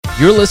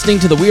You're listening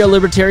to the We Are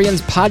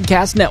Libertarians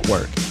Podcast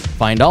Network.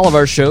 Find all of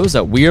our shows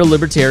at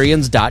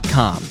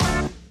wearelibertarians.com.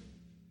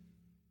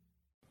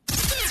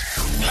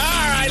 All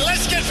right,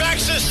 let's get back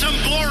to some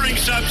boring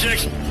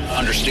subjects.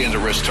 Understand the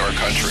risk to our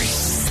country.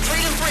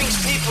 Freedom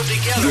brings people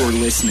together. You're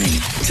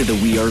listening to the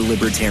We Are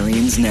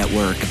Libertarians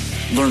Network.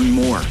 Learn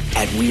more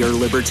at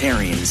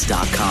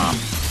wearelibertarians.com.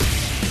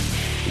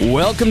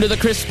 Welcome to the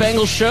Chris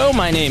Spangle Show.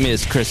 My name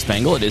is Chris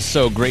Spangle. It is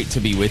so great to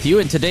be with you.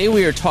 And today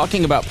we are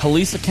talking about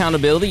police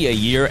accountability a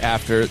year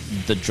after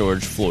the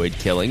George Floyd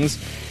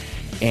killings.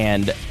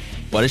 And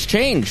what has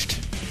changed?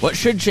 What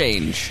should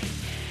change?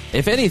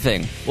 If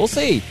anything, we'll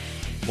see.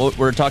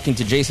 We're talking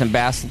to Jason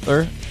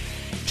Bassler,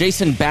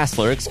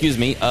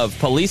 of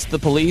Police the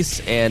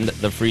Police and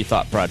the Free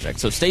Thought Project.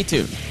 So stay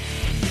tuned.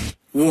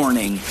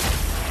 Warning.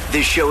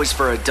 This show is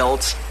for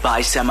adults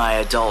by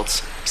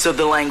semi-adults, so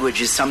the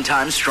language is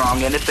sometimes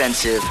strong and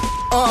offensive.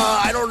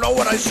 I don't know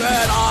what I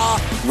said.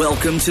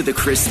 Welcome to the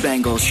Chris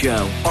Spangle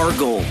Show. Our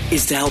goal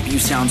is to help you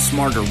sound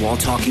smarter while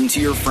talking to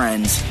your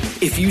friends.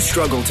 If you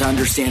struggle to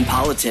understand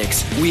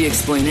politics, we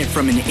explain it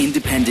from an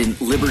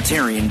independent,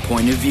 libertarian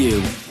point of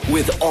view.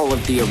 With all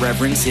of the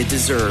irreverence it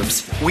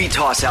deserves, we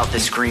toss out the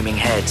screaming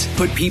heads,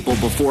 put people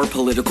before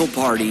political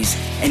parties,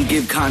 and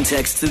give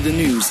context to the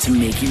news to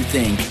make you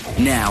think.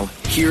 Now,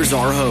 here's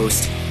our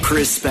host,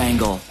 Chris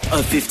Spangle,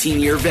 a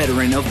 15-year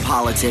veteran of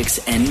politics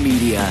and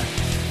media.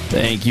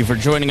 Thank you for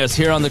joining us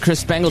here on the Chris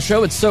Spangle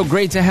Show. It's so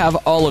great to have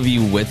all of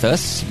you with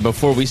us.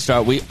 Before we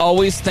start, we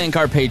always thank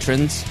our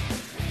patrons.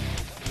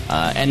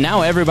 And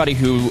now everybody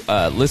who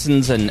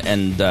listens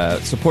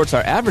and supports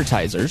our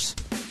advertisers,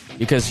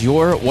 because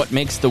you're what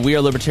makes the We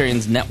Are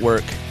Libertarians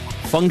Network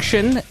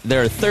function.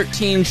 There are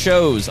 13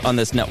 shows on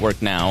this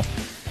network now,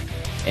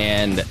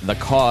 and the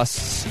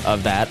costs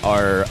of that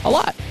are a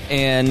lot.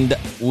 And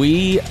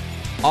we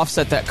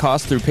offset that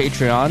cost through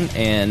Patreon,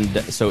 and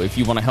so if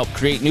you want to help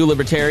create new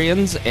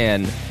libertarians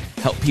and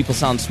help people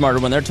sound smarter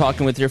when they're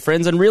talking with your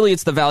friends, and really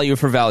it's the value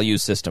for value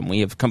system. We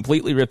have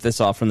completely ripped this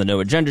off from the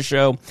No Agenda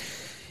Show.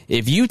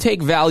 If you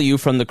take value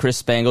from the Chris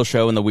Spangle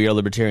Show and the We Are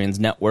Libertarians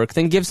Network,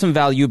 then give some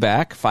value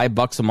back.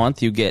 $5 a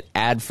month, you get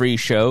ad-free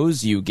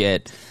shows. You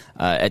get,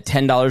 at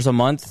 $10 a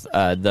month,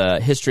 the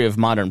history of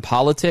modern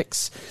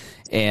politics,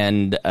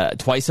 and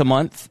twice a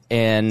month.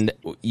 And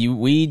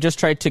we just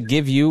try to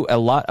give you a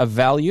lot of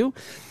value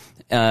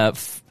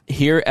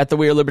here at the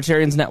We Are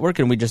Libertarians Network,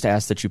 and we just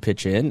ask that you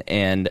pitch in.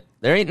 And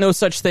there ain't no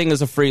such thing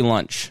as a free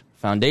lunch.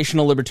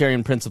 Foundational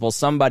libertarian principle,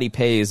 somebody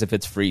pays if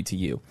it's free to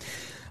you.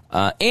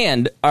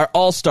 And our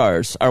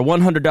All-Stars, our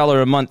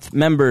 $100 a month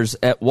members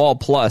at Wall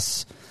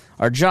Plus,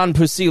 are John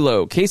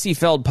Pusilo, Casey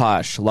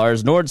Feldposh,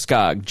 Lars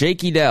Nordskog,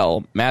 Jake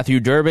Edel, Matthew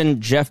Durbin,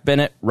 Jeff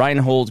Bennett,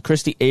 Reinhold,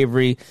 Christy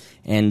Avery,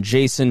 and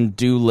Jason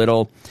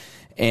Doolittle.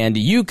 And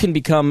you can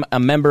become a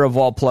member of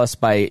Wall Plus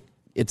by,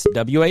 it's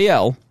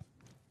WAL.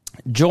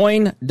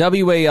 Join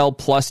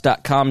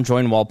WALplus.com,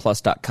 join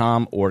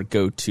wallplus.com, or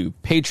go to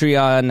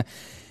Patreon.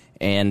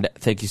 And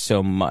thank you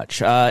so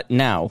much.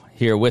 Now,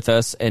 here with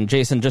us, and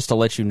Jason, just to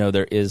let you know,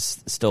 there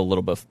is still a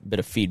little bit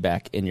of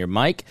feedback in your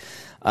mic.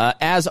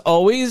 As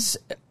always,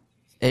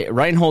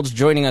 Reinhold's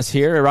joining us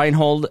here.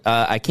 Reinhold,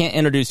 I can't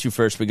introduce you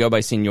first. We go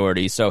by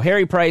seniority. So,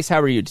 Harry Price,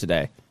 how are you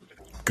today?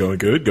 Going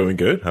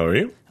good. How are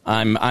you?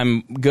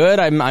 I'm good.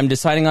 I'm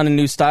deciding on a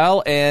new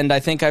style, and I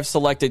think I've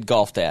selected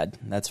Golf Dad.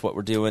 That's what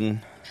we're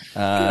doing.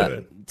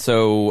 Good.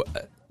 So,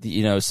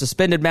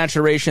 suspended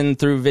maturation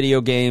through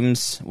video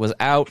games was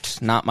out,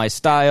 not my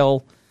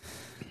style,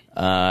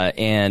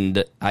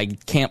 and I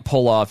can't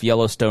pull off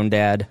Yellowstone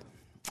Dad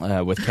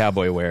with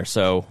cowboy wear.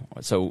 So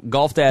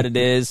Golf Dad it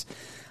is.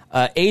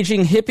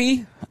 Aging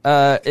hippie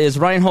is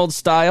Reinhold's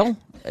style.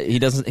 He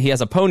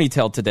has a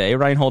ponytail today.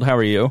 Reinhold, how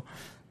are you?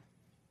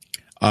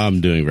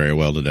 I'm doing very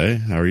well today.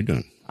 How are you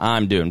doing?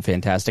 I'm doing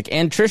fantastic.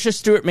 And Tricia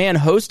Stewart-Mann,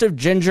 host of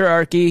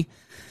Gingerarchy.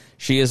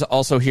 She is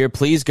also here.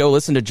 Please go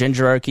listen to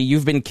Gingerarchy.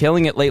 You've been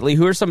killing it lately.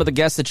 Who are some of the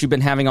guests that you've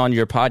been having on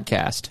your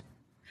podcast?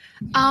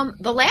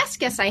 The last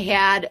guest I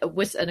had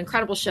was an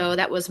incredible show.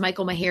 That was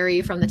Michael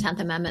Maharrey from the 10th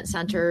Amendment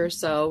Center.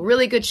 So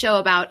really good show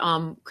about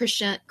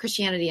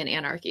Christianity and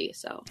anarchy.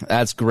 So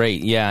that's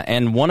great. Yeah.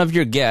 And one of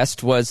your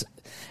guests was,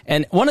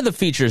 and one of the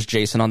features,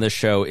 Jason, on this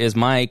show is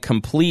my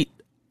complete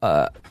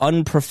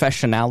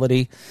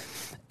unprofessionality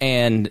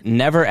and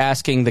never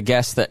asking the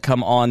guests that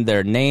come on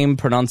their name,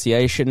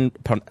 pronunciation.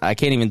 I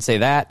can't even say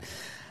that.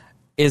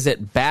 Is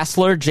it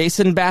Bassler?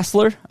 Jason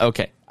Bassler?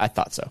 Okay, I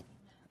thought so.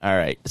 All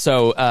right.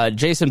 So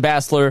Jason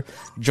Bassler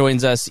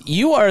joins us.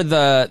 You are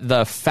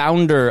the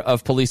founder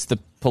of Police the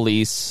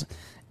Police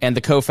and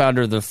the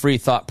co-founder of the Free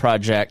Thought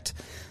Project,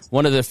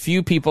 one of the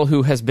few people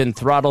who has been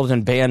throttled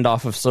and banned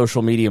off of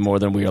social media more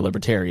than We Are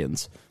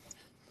Libertarians.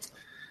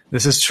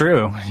 This is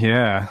true.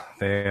 Yeah,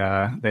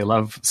 they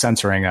love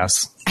censoring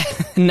us.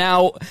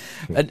 Now,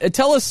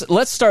 tell us,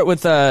 let's start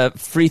with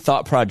Free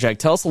Thought Project.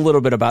 Tell us a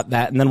little bit about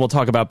that, and then we'll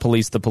talk about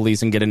Police the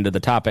Police and get into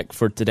the topic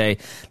for today.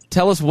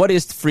 Tell us, what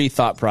is Free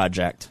Thought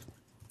Project?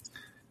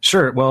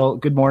 Sure. Well,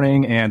 good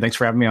morning, and thanks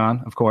for having me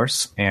on, of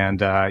course.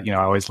 And, I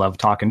always love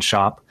talking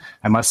shop.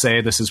 I must say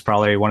this is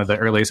probably one of the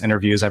earliest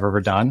interviews I've ever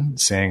done,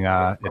 seeing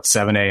it's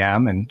 7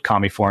 a.m. in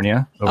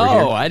California over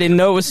here. I didn't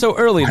know it was so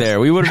early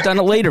there. We would have done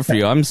it later for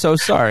you. I'm so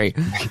sorry.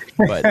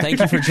 But thank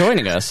you for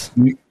joining us.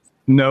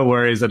 No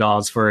worries at all.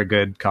 It's for a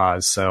good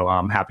cause, so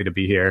I'm happy to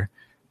be here.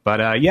 But,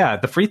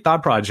 the Free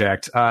Thought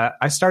Project.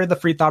 I started the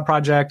Free Thought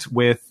Project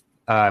with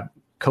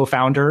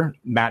co-founder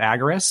Matt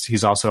Agarist.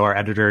 He's also our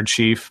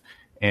editor-in-chief.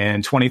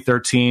 In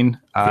 2013,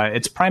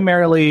 it's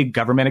primarily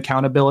government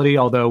accountability,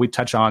 although we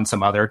touch on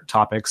some other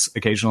topics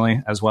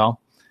occasionally as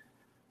well.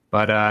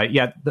 But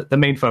the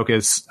main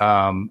focus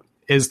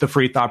is the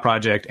Free Thought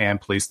Project and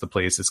Police the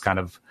Police. It's kind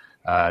of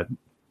the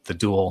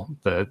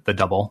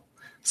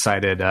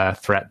double-sided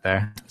threat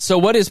there. So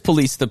what is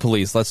Police the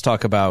Police? Let's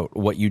talk about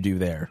what you do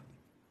there.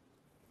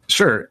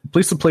 Sure.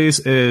 Police the Police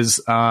is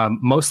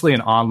mostly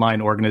an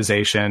online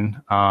organization.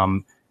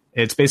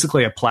 It's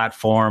basically a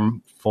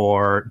platform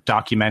for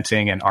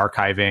documenting and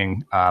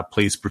archiving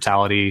police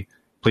brutality,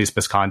 police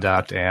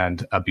misconduct,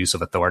 and abuse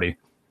of authority.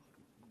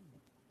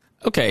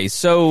 Okay,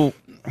 so,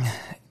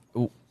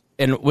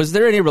 and was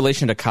there any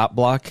relation to Cop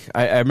Block?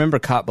 I remember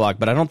Cop Block,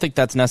 but I don't think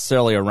that's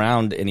necessarily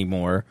around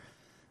anymore.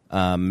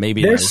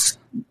 Maybe it is.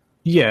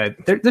 Yeah,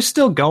 they're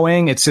still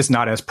going. It's just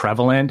not as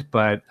prevalent,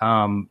 but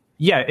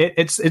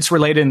it's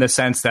related in the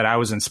sense that I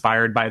was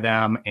inspired by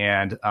them,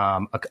 and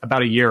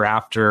about a year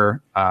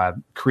after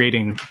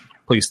creating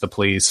Police the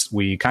Police,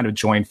 we kind of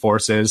joined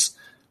forces.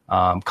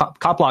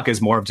 Cop Block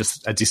is more of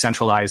just a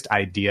decentralized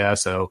idea,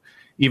 so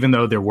even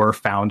though there were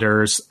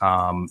founders,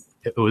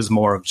 it was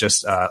more of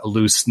just a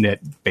loose-knit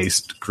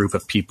based group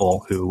of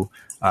people who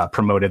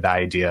promoted the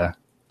idea.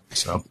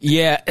 So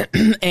yeah,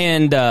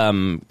 and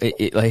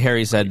like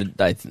Harry said,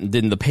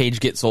 didn't the page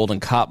get sold?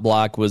 And Cop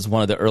Block was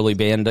one of the early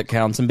banned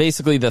accounts. And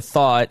basically, the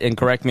thought, and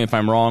correct me if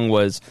I'm wrong,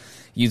 was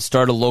you'd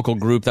start a local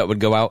group that would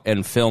go out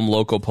and film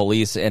local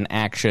police in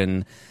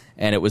action,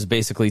 and it was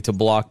basically to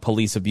block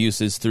police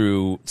abuses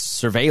through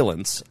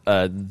surveillance,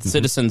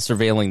 citizens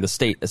surveilling the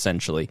state,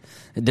 essentially.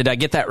 Did I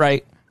get that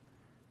right?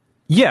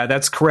 Yeah,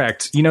 that's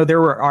correct. There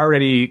were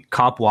already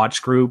cop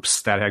watch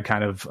groups that had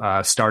kind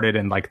of started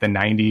in like the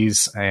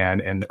 90s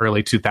and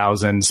early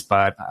 2000s.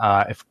 But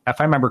if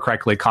I remember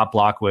correctly, Cop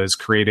Block was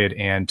created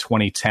in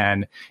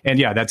 2010. And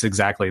yeah, that's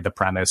exactly the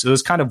premise. It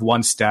was kind of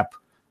one step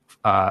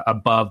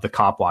above the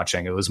cop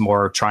watching. It was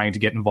more trying to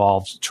get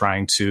involved,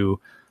 trying to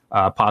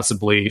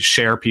possibly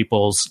share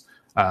people's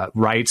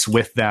rights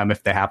with them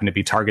if they happen to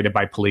be targeted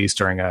by police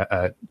during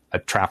a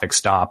traffic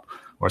stop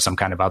or some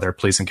kind of other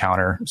police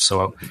encounter.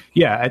 So,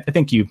 yeah, I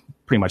think you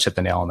pretty much hit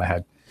the nail on the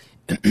head.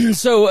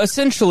 So,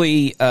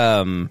 essentially,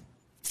 like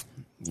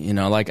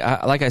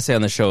I say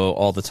on the show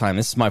all the time,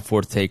 this is my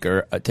fourth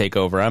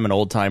takeover. I'm an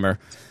old timer.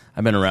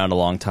 I've been around a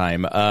long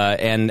time,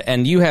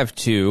 and you have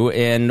too.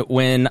 And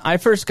when I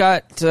first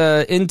got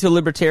into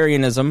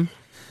libertarianism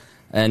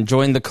and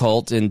joined the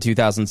cult in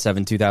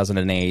 2007,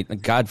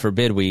 2008, God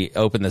forbid we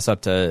open this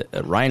up to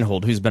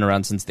Reinhold, who's been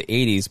around since the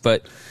 80s,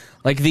 but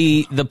like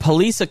the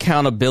police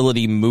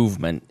accountability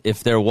movement,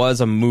 if there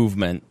was a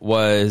movement,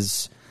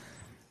 was,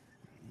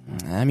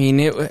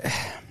 a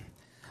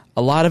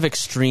lot of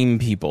extreme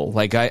people.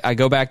 Like I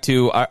go back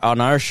to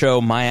on our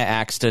show, Maya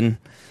Axton,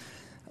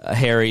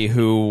 Harry,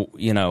 who,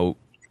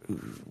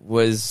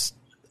 was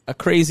a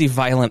crazy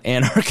violent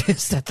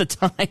anarchist at the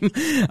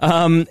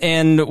time,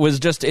 and was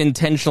just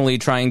intentionally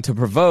trying to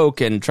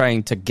provoke and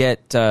trying to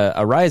get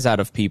a rise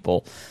out of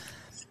people.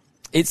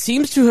 It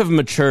seems to have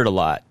matured a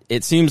lot.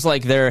 It seems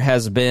like there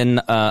has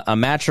been a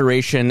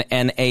maturation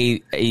and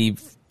a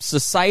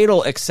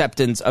societal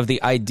acceptance of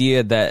the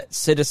idea that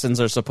citizens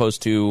are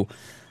supposed to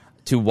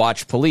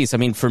watch police. I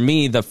mean, for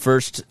me, the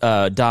first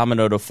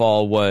domino to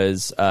fall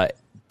was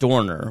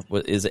Dorner.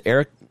 Is it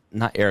Eric?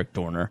 Not Eric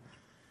Dorner.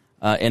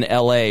 In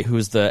L.A.,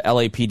 who's the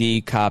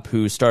LAPD cop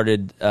who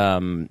started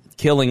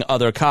killing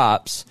other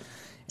cops.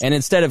 And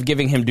instead of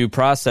giving him due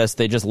process,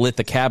 they just lit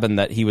the cabin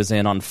that he was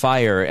in on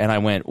fire. And I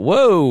went,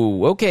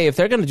 whoa, okay, if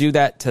they're going to do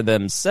that to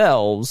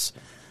themselves,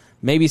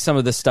 maybe some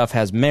of this stuff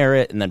has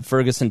merit. And then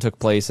Ferguson took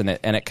place, and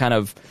it kind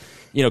of,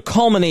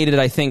 culminated,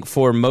 I think,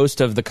 for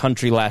most of the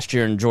country last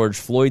year in George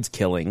Floyd's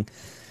killing,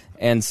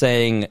 and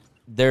saying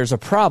there's a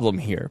problem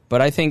here. But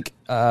I think,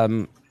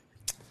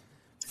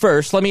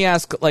 first, let me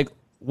ask,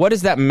 what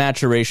is that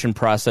maturation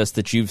process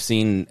that you've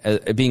seen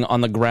being on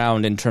the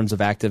ground in terms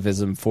of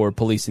activism for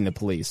policing the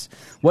police?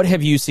 What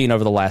have you seen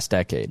over the last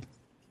decade?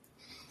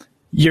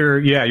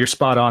 You're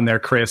spot on there,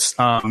 Chris.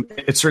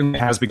 It certainly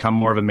has become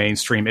more of a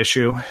mainstream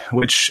issue,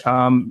 which,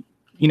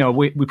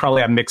 we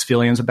probably have mixed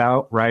feelings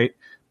about, right?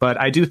 But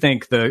I do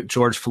think the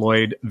George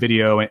Floyd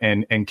video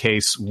and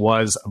case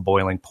was a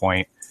boiling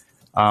point.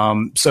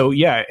 Going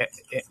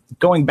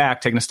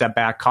back, taking a step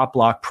back, Cop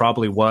Block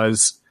probably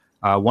was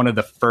one of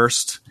the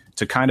first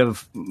to kind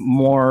of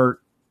more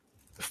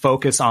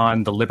focus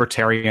on the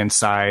libertarian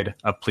side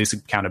of police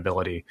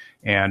accountability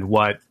and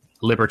what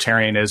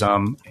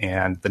libertarianism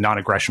and the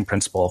non-aggression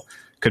principle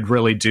could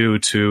really do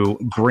to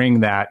bring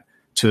that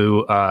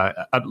to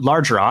a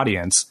larger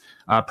audience.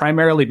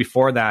 Primarily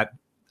before that,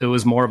 it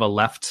was more of a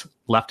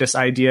leftist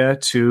idea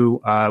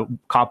to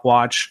cop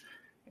watch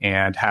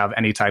and have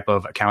any type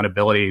of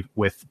accountability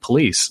with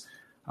police.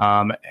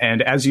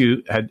 And as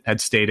you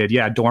had stated,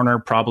 Dorner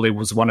probably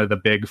was one of the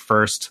big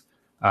first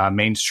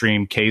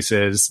mainstream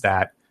cases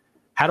that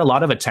had a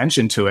lot of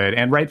attention to it,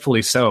 and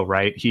rightfully so,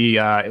 right? He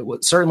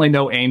was certainly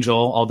no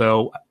angel,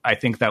 although I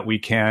think that we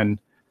can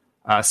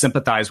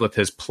sympathize with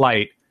his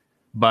plight,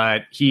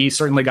 but he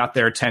certainly got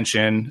their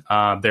attention.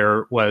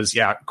 There was,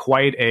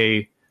 quite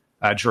a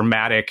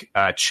dramatic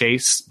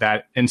chase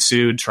that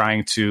ensued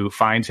trying to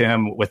find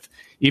him, with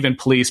even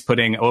police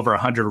putting over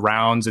 100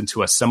 rounds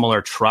into a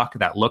similar truck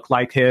that looked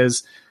like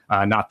his,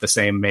 not the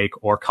same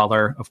make or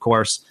color, of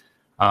course.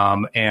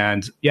 So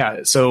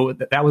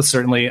that was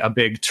certainly a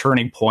big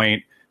turning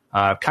point.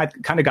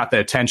 Kind of got the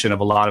attention of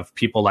a lot of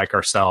people like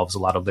ourselves, a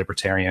lot of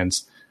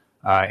libertarians,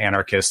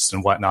 anarchists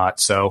and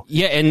whatnot. So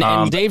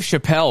and Dave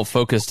Chappelle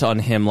focused on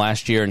him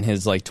last year in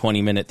his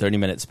 20-minute,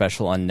 30-minute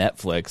special on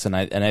Netflix, and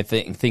I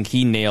think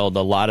he nailed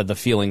a lot of the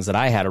feelings that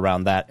I had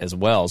around that as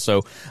well.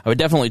 So I would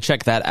definitely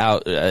check that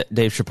out,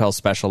 Dave Chappelle's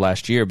special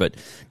last year. But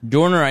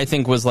Dorner, I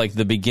think, was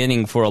the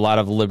beginning for a lot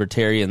of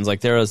libertarians.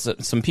 There was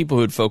some people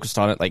who had focused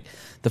on it, like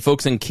the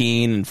folks in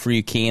Keene and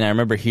Free Keene. I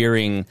remember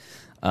hearing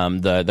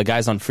the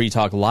guys on Free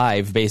Talk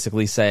Live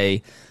basically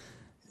say,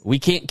 we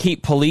can't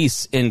keep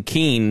police in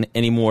Keene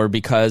anymore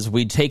because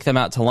we take them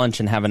out to lunch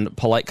and have a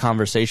polite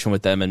conversation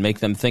with them and make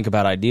them think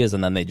about ideas,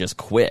 and then they just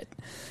quit.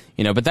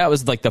 But that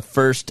was the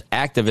first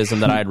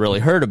activism that I had really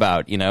heard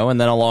about, and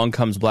then along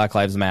comes Black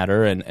Lives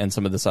Matter and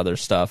some of this other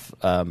stuff.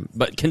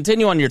 But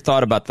continue on your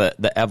thought about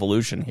the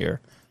evolution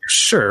here.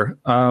 Sure.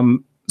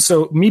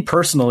 So me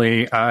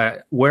personally,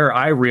 where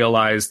I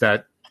realized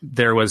that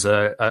there was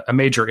a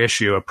major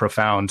issue, a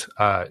profound,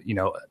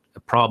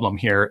 problem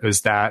here,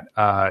 is that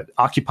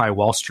Occupy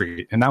Wall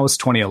Street, and that was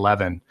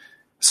 2011.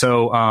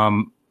 So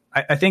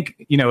I think,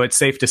 it's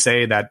safe to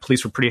say that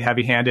police were pretty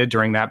heavy-handed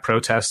during that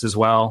protest as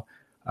well.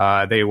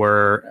 They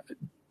were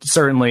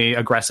certainly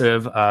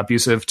aggressive,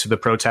 abusive to the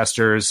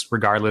protesters,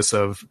 regardless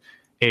of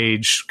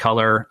age,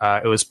 color.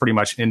 It was pretty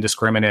much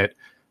indiscriminate.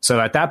 So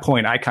at that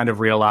point, I kind of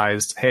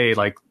realized, hey,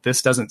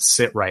 this doesn't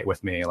sit right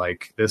with me.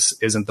 This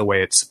isn't the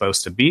way it's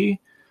supposed to be.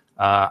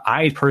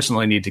 I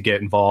personally need to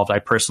get involved. I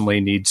personally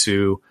need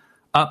to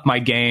up my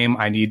game.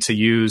 I need to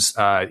use,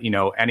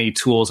 any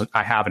tools that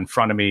I have in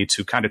front of me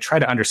to kind of try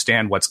to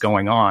understand what's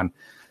going on.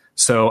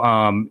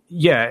 So,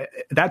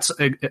 that's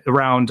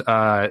around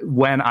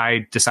when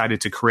I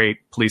decided to create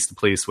Police the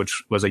Police,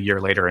 which was a year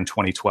later in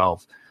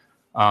 2012.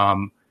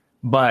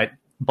 But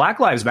Black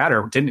Lives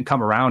Matter didn't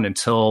come around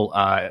until,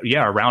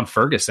 around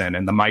Ferguson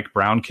and the Mike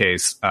Brown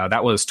case.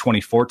 That was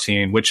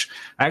 2014, which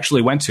I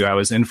actually went to. I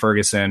was in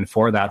Ferguson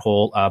for that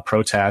whole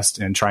protest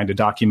and trying to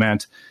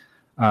document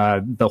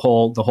the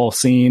whole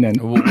scene.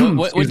 And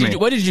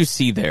what did you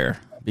see there?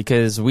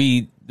 Because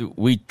we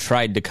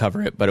tried to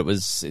cover it, but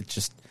it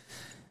just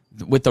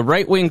with the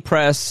right wing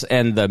press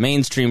and the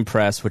mainstream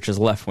press, which is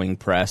left wing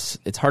press,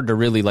 it's hard to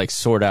really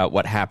sort out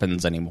what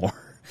happens anymore.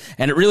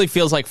 And it really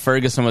feels like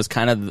Ferguson was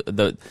kind of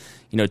the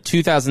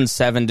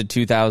 2007 to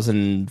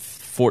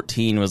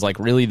 2014 was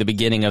really the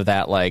beginning of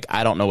that.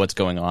 I don't know what's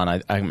going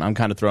on. I'm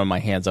kind of throwing my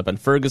hands up. And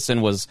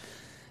Ferguson was,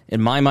 in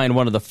my mind,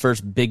 one of the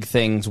first big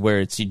things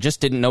where you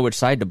just didn't know which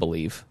side to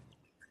believe.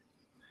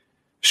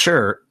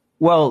 Sure.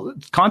 Well,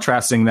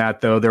 contrasting that,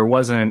 though, there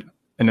wasn't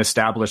an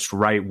established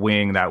right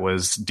wing that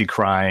was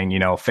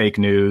decrying, fake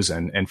news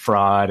and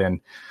fraud and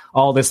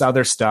all this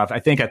other stuff.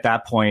 I think at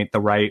that point, the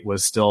right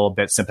was still a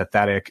bit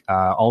sympathetic,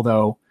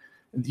 although,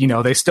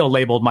 they still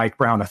labeled Mike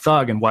Brown a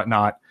thug and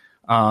whatnot.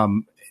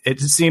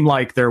 It seemed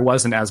like there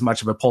wasn't as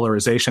much of a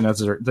polarization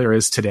as there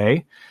is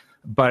today.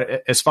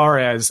 But as far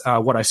as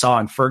what I saw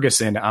in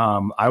Ferguson,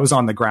 I was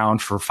on the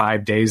ground for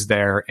 5 days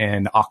there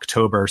in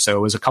October. So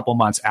it was a couple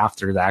months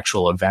after the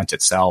actual event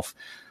itself.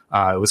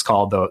 It was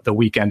called the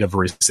Weekend of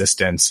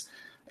Resistance.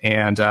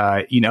 And,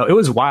 it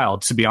was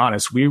wild, to be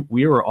honest.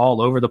 We were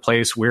all over the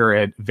place. We were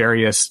at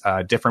various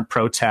different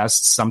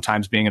protests,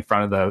 sometimes being in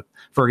front of the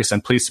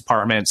Ferguson Police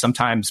Department,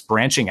 sometimes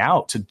branching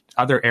out to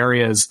other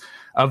areas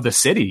of the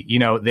city.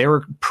 They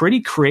were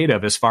pretty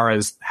creative as far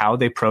as how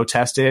they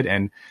protested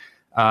and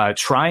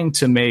trying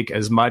to make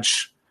as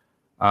much,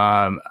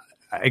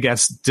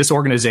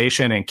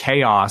 disorganization and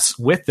chaos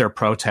with their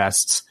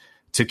protests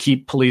to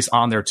keep police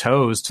on their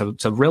toes,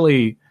 to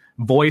really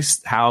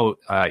voice how,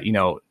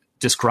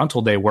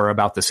 disgruntled they were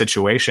about the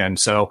situation.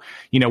 So,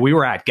 we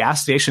were at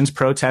gas stations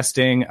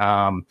protesting.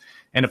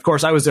 And of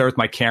course, I was there with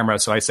my camera.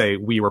 So I say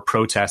we were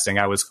protesting.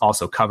 I was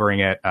also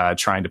covering it,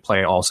 trying to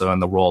play also in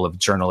the role of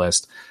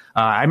journalist.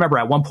 I remember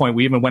at one point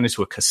we even went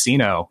into a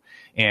casino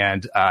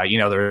and,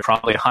 there were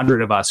probably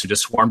 100 of us who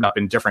just swarmed up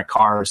in different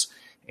cars.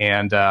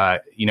 And,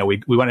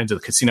 we went into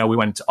the casino. We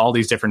went to all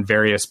these different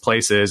various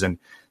places and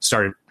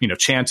started,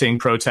 chanting,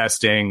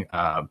 protesting,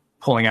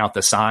 pulling out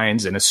the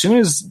signs. And as soon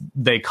as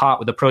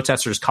the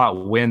protesters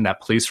caught wind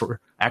that police were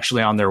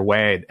actually on their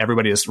way,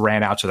 everybody just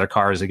ran out to their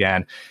cars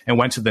again and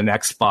went to the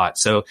next spot.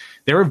 So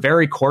they were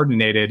very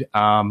coordinated.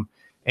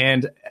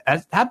 And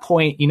at that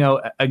point, you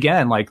know,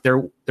 again, like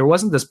there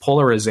wasn't this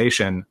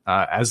polarization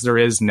as there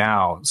is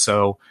now.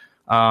 So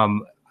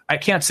I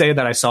can't say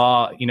that I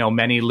saw, you know,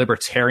 many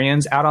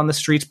libertarians out on the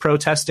streets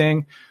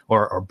protesting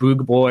or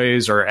Boog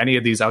Boys or any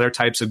of these other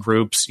types of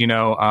groups, you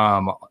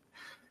know,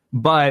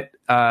 but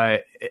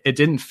it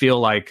didn't feel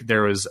like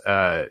there was,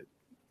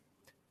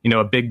 you know,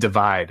 a big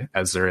divide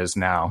as there is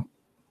now.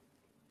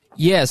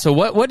 Yeah. So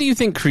what do you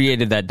think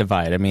created that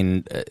divide? I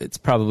mean, it's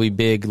probably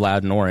big,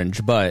 loud, and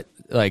orange, but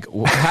like,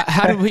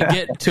 how did we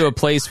get to a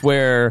place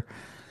where,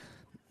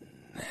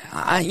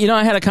 I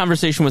had a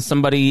conversation with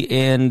somebody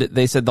and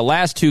they said the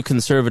last two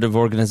conservative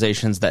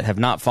organizations that have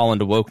not fallen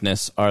to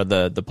wokeness are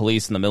the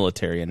police and the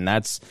military. And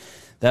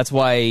that's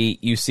why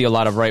you see a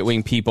lot of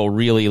right-wing people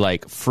really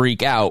like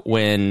freak out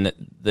when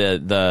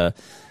the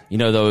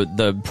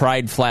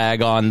pride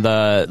flag on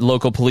the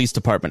local police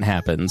department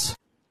happens.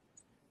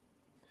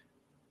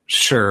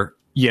 Sure.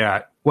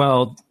 Yeah.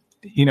 Well,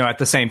 you know, at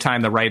the same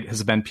time, the right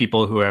has been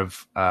people who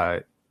have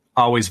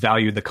always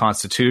valued the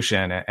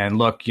Constitution. And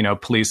look, you know,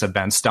 police have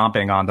been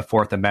stomping on the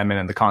Fourth Amendment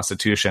and the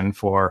Constitution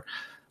for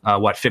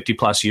 50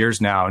 plus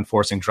years now,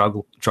 enforcing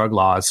drug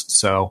laws.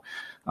 So,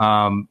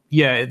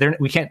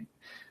 we can't.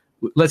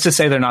 Let's just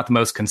say they're not the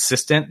most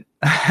consistent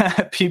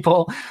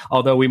people,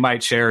 although we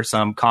might share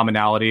some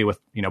commonality with,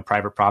 you know,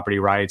 private property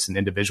rights and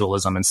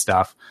individualism and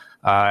stuff.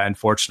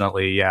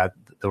 Unfortunately,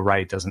 the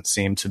right doesn't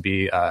seem to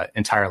be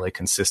entirely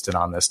consistent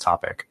on this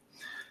topic.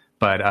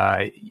 But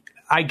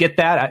I get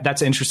that.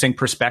 That's an interesting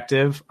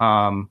perspective.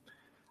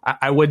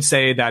 I would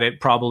say that it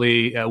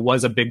probably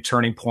was a big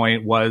turning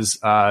point was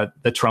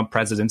the Trump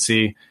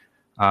presidency.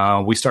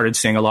 We started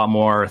seeing a lot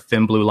more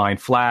thin blue line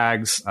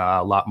flags,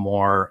 a lot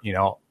more, you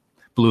know,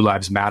 Blue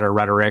Lives Matter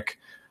rhetoric.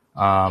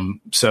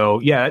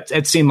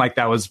 It seemed like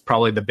that was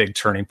probably the big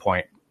turning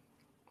point.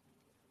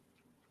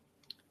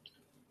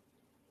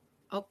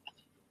 Oh,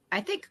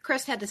 I think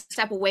Chris had to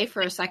step away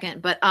for a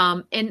second, but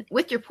and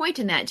with your point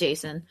in that,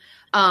 Jason,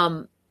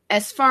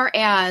 as far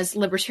as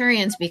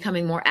libertarians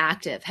becoming more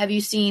active, have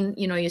you seen,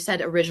 you know, you said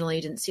originally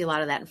you didn't see a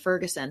lot of that in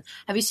Ferguson.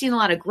 Have you seen a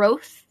lot of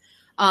growth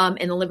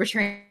in the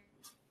libertarian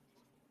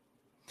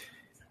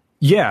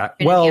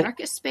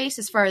anarchist space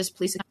as far as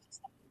police?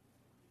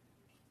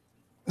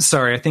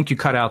 Sorry, I think you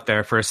cut out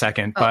there for a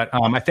second, but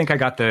I think I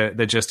got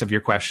the gist of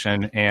your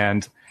question.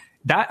 And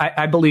that,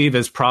 I believe,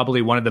 is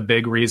probably one of the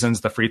big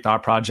reasons the Free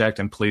Thought Project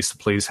and Police to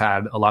Please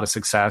had a lot of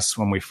success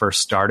when we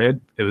first started.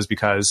 It was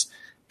because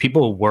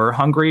people were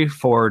hungry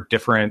for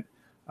different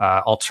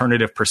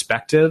alternative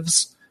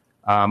perspectives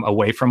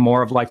away from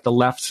more of like the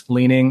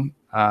left-leaning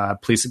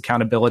police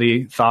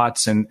accountability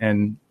thoughts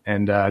and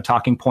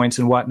talking points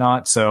and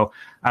whatnot. So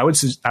I would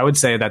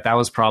say that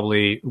was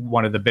probably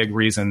one of the big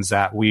reasons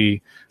that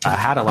we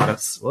had a lot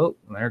of. Whoa,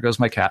 there goes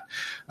my cat.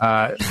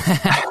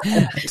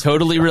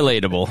 Totally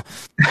relatable.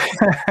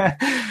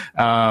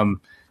 I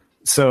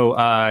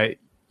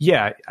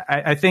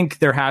think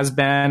there has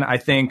been. I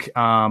think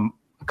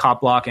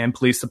Cop Block and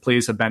Police to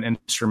Please have been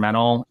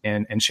instrumental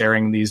in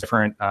sharing these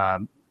different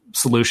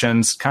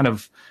solutions, kind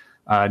of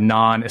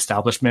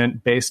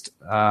non-establishment based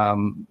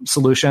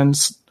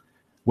solutions,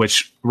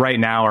 which right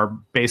now are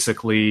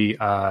basically,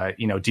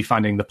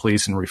 defunding the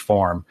police and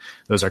reform.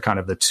 Those are kind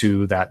of the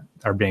two that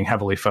are being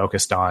heavily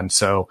focused on.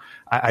 So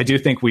I do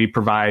think we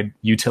provide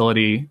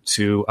utility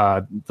to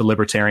the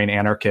libertarian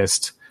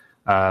anarchist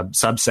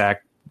subsect,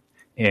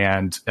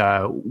 and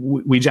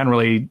we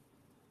generally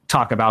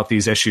talk about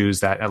these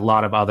issues that a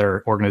lot of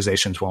other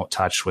organizations won't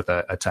touch with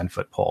a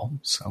 10-foot pole.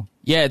 So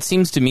yeah, it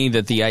seems to me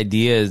that the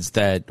idea is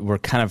that we're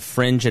kind of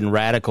fringe and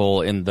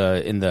radical in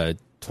the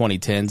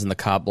 2010s and the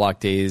Cop Block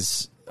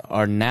days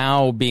are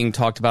now being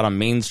talked about on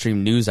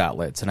mainstream news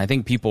outlets, and I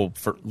think people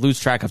lose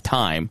track of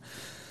time.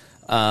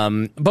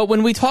 But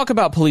when we talk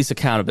about police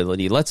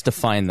accountability, let's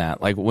define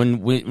that. Like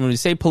when we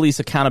say police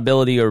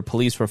accountability or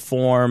police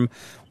reform,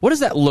 what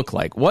does that look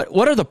like?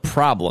 What are the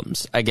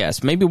problems, I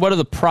guess? Maybe what are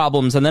the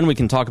problems, and then we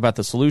can talk about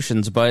the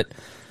solutions. But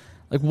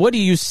like, what do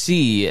you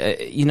see?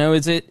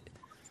 Is it?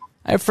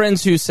 I have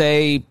friends who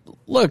say,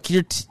 look,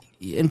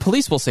 and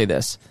police will say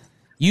this.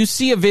 You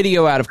see a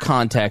video out of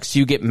context,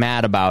 you get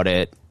mad about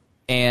it,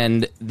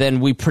 and then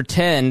we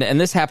pretend,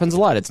 and this happens a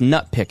lot, it's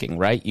nut picking,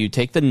 right? You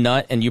take the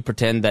nut and you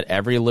pretend that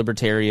every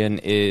libertarian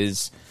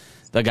is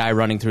the guy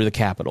running through the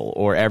Capitol,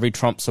 or every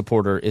Trump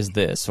supporter is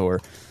this, or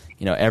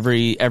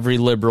every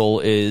liberal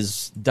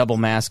is double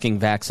masking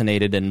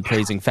vaccinated and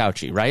praising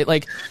Fauci, right?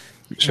 Like,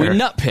 sure. We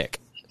nut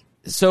pick.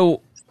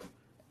 So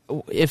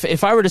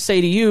if I were to say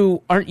to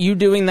you, aren't you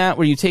doing that,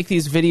 where you take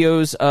these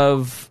videos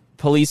of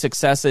police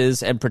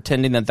excesses and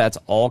pretending that that's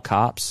all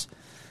cops?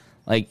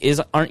 Like,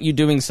 aren't you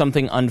doing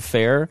something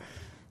unfair?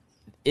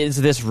 Is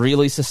this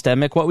really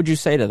systemic? What would you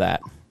say to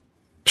that?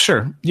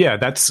 Sure. Yeah,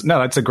 that's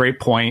a great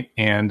point.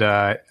 And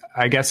I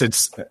guess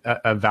it's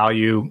a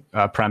value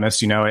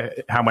premise.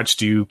 How much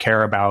do you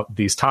care about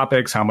these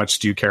topics? How much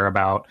do you care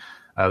about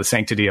the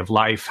sanctity of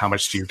life? How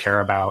much do you care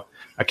about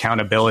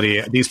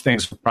accountability? These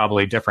things are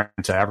probably different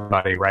to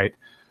everybody, right?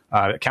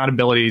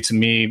 Accountability to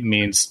me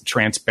means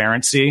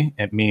transparency.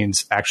 It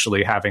means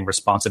actually having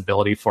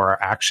responsibility for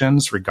our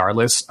actions,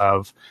 regardless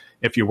of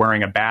if you're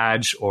wearing a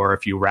badge or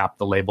if you wrap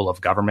the label of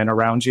government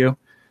around you.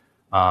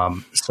 I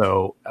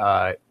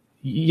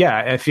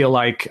feel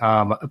like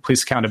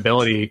police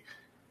accountability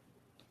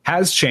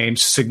has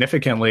changed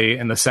significantly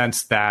in the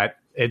sense that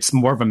it's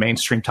more of a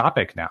mainstream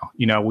topic now.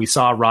 You know, we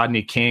saw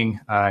Rodney King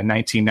in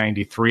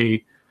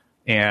 1993,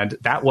 and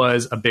that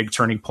was a big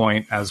turning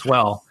point as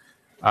well.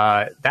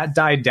 That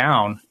died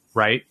down,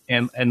 right?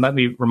 And let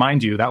me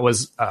remind you, that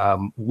was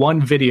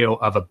one video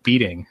of a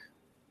beating,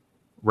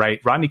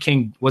 right? Rodney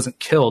King wasn't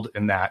killed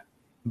in that.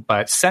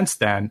 But since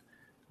then,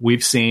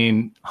 we've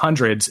seen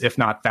hundreds, if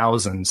not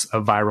thousands,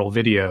 of viral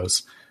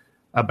videos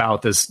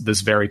about this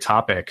very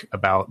topic,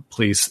 about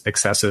police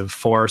excessive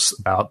force,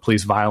 about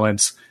police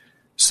violence.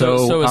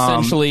 So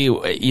essentially,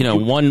 you know,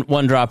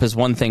 one drop is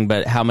one thing,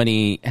 but how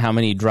many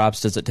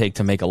drops does it take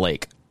to make a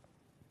lake?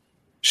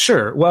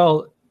 Sure.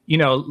 Well, you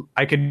know,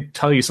 I could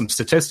tell you some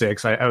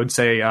statistics. I would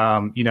say,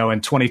 you know,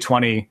 in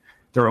 2020,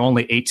 there were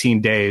only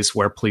 18 days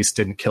where police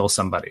didn't kill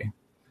somebody.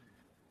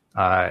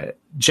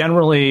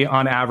 Generally,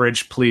 on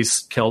average, police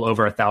kill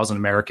over 1,000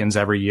 Americans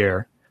every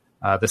year.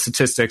 The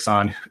statistics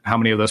on how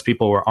many of those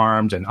people were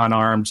armed and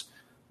unarmed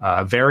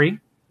vary,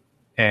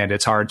 and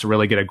it's hard to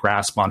really get a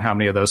grasp on how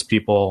many of those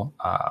people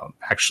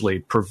actually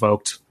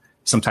provoked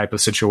some type of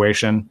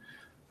situation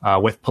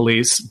with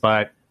police.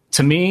 But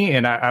to me,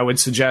 and I would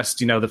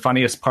suggest, you know, the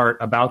funniest part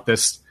about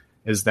this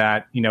is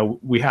that, you know,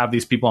 we have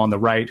these people on the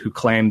right who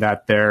claim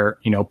that they're,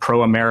 you know,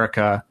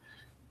 pro-America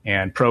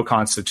and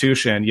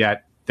pro-Constitution,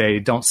 yet they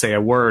don't say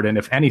a word. And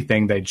if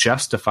anything, they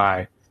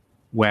justify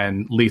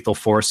when lethal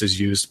force is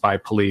used by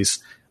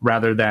police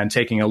rather than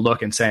taking a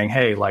look and saying,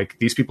 hey, like,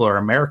 these people are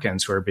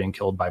Americans who are being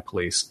killed by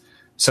police.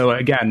 So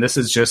again, this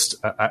is just,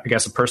 I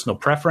guess, a personal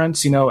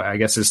preference. You know, I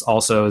guess this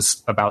also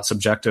is about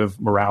subjective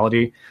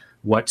morality.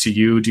 What to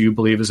you do you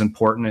believe is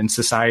important in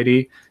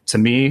society? To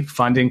me,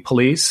 funding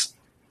police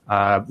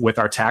with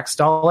our tax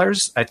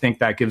dollars, I think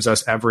that gives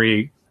us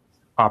every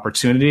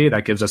opportunity,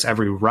 that gives us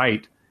every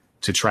right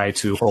to try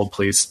to hold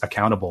police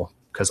accountable,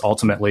 because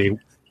ultimately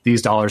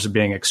these dollars are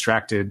being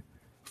extracted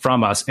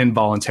from us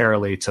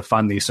involuntarily to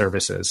fund these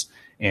services.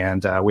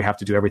 And we have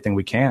to do everything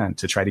we can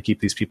to try to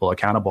keep these people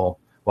accountable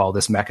while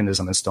this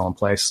mechanism is still in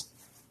place.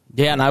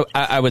 Yeah, and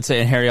I would say,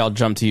 and Harry, I'll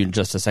jump to you in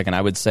just a second.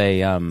 I would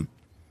say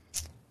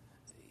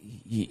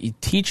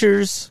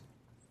teachers,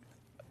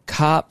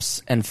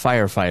 cops, and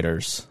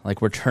firefighters,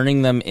 like, we're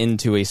turning them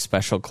into a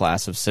special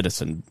class of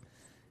citizen.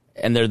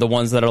 And they're the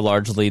ones that are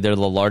they're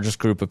the largest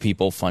group of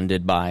people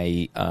funded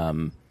by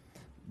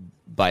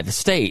the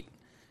state.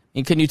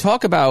 And can you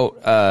talk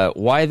about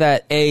why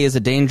that is a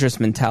dangerous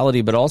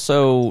mentality, but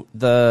also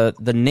the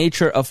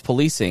nature of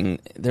policing?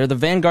 They're the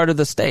vanguard of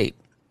the state,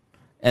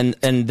 and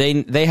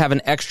they have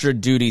an extra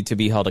duty to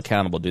be held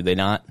accountable, do they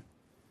not?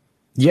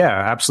 Yeah,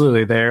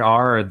 absolutely. They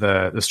are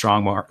the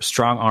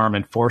strong arm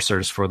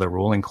enforcers for the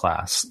ruling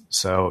class.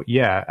 So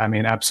yeah, I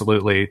mean,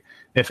 absolutely.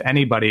 If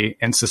anybody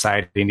in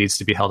society needs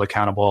to be held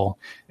accountable,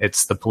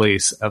 it's the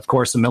police. Of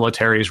course, the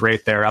military is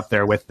right there, up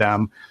there with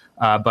them.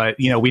 But,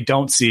 you know, we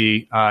don't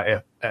see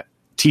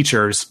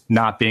teachers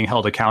not being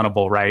held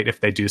accountable, right,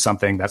 if they do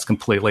something that's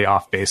completely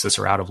off basis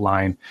or out of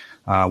line.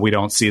 We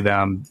don't see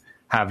them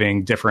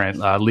having different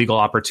legal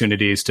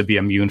opportunities to be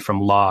immune from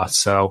law.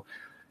 So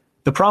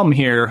the problem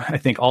here, I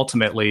think,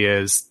 ultimately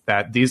is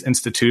that these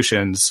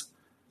institutions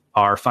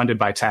are funded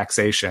by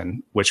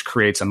taxation, which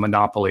creates a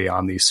monopoly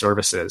on these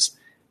services.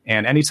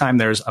 And anytime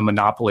there's a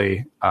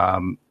monopoly,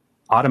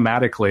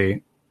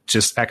 automatically,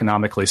 just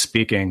economically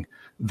speaking,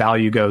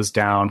 value goes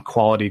down,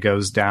 quality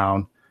goes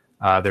down.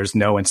 There's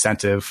no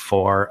incentive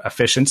for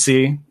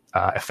efficiency,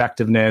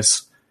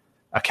 effectiveness,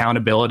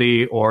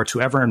 accountability, or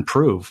to ever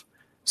improve.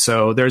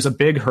 So there's a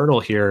big hurdle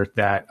here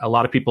that a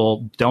lot of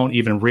people don't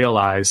even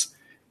realize.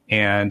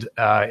 And,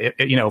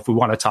 you know, if we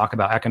want to talk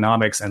about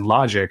economics and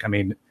logic, I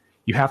mean,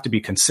 you have to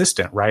be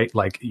consistent, right?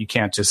 Like, you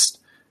can't just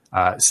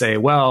say,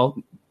 well,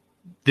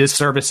 this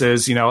service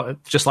is, you know,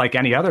 just like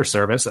any other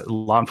service.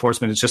 Law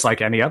enforcement is just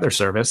like any other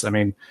service. I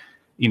mean,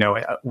 you know,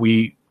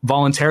 we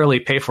voluntarily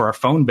pay for our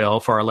phone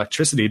bill, for our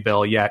electricity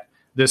bill, yet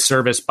this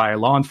service by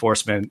law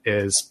enforcement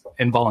is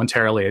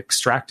involuntarily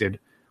extracted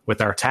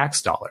with our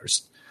tax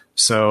dollars.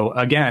 So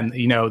again,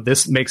 you know,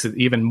 this makes it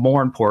even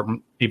more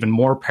important, even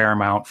more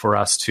paramount for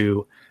us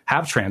to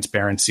have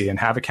transparency and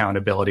have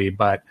accountability.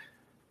 But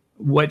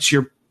what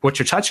you're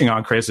touching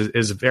on, Chris,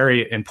 is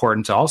very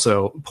important to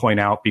also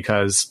point out,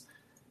 because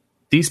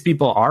these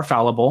people are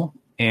fallible,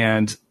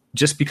 and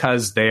just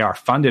because they are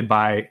funded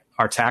by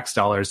our tax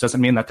dollars doesn't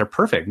mean that they're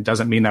perfect. It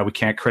doesn't mean that we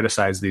can't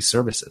criticize these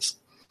services.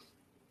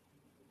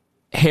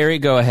 Harry,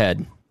 go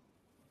ahead.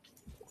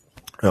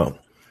 Oh,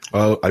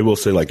 I will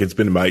say, like, it's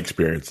been my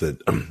experience that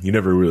you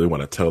never really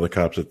want to tell the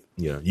cops that,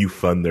 you know, you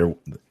fund their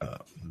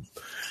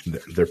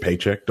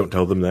paycheck. Don't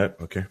tell them that.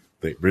 Okay.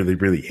 They really,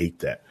 really hate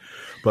that.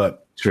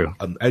 But true.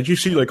 As you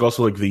see, like,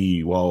 also,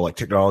 like,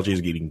 technology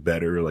is getting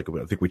better. Like,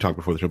 I think we talked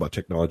before the show about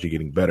technology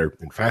getting better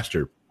and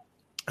faster.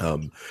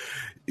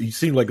 you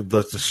seem like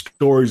the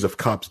stories of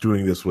cops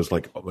doing this was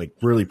like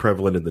really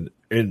prevalent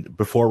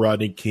before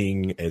Rodney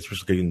King, and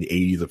especially in the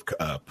 80s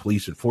of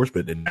police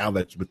enforcement. And now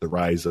that's with the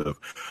rise of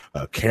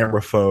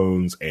camera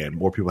phones and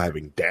more people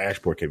having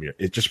dashboard camera.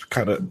 It just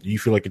kind of, you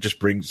feel like it just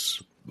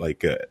brings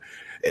like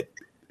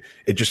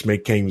it just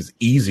becomes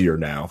easier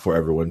now for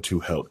everyone to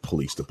help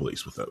police the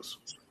police with those.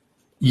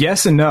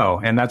 Yes and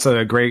no. And that's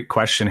a great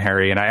question,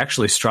 Harry. And I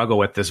actually struggle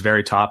with this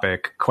very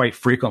topic quite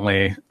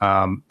frequently.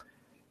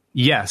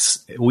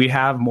 Yes, we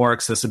have more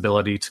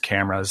accessibility to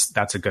cameras.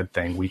 That's a good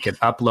thing. We can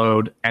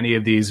upload any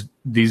of these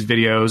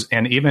videos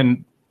and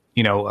even,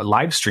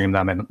 live stream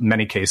them in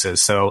many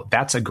cases. So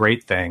that's a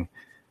great thing.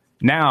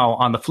 Now,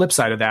 on the flip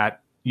side of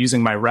that,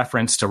 using my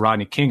reference to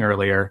Rodney King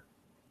earlier,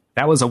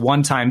 that was a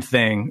one-time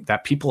thing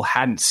that people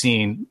hadn't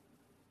seen,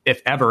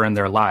 if ever, in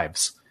their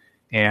lives.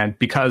 And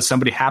because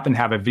somebody happened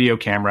to have a video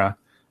camera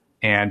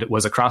and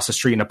was across the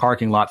street in a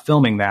parking lot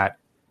filming that,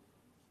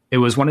 it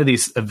was one of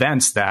these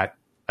events that,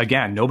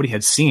 again, nobody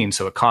had seen,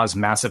 so it caused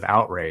massive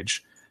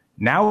outrage.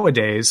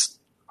 Nowadays,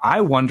 I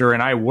wonder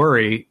and I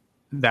worry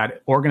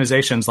that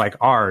organizations like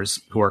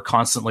ours, who are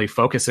constantly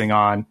focusing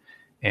on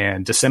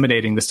and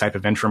disseminating this type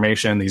of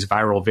information, these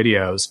viral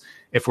videos,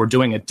 if we're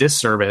doing a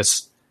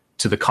disservice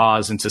to the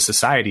cause and to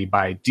society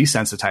by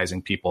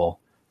desensitizing people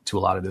to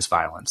a lot of this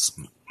violence.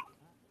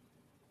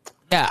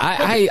 Yeah,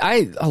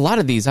 I a lot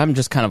of these, I'm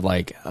just kind of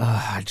like,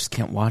 I just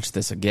can't watch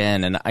this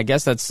again. And I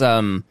guess that's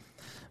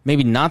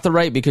maybe not the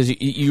right, because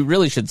you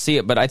really should see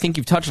it. But I think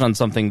you've touched on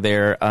something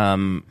there.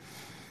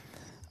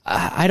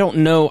 I don't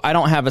know. I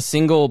don't have a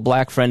single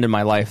black friend in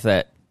my life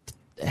that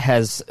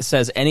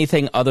says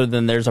anything other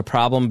than there's a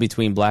problem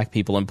between black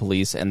people and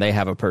police, and they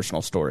have a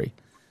personal story.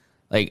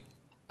 Like,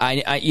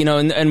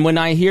 and when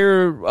I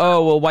hear,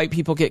 oh, well, white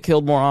people get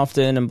killed more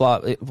often and blah,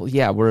 well,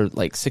 yeah, we're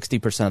like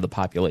 60% of the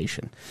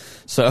population.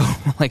 So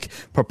like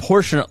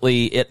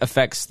proportionately it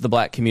affects the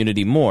black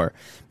community more.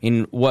 I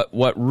mean,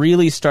 what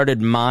really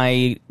started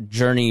my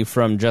journey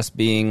from just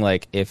being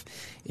like, if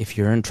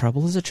you're in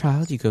trouble as a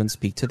child, you go and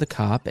speak to the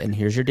cop and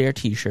here's your DARE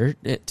t-shirt,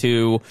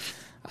 to,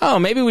 oh,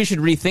 maybe we should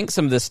rethink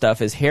some of this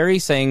stuff, is Harry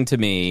saying to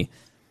me,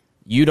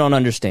 you don't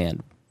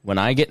understand. When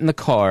I get in the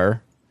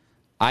car,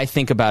 I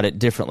think about it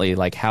differently.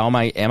 Like, am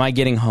I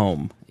getting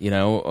home?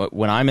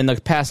 When I'm in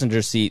the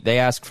passenger seat, they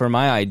ask for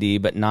my ID,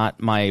 but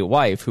not my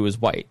wife, who is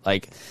white.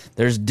 Like,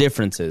 there's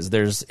differences.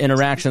 There's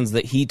interactions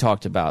that he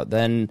talked about.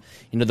 Then,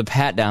 the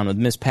pat down with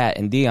Miss Pat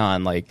and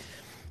Dion, like,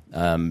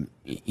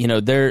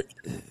 they're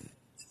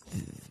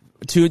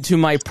to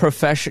my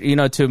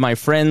profession, to my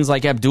friends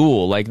like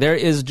Abdul, like, there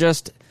is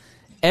just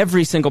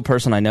every single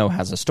person I know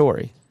has a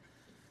story.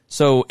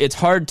 So it's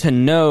hard to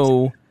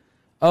know,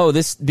 oh,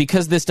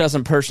 because this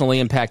doesn't personally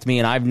impact me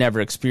and I've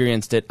never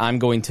experienced it, I'm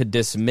going to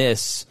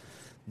dismiss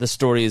the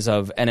stories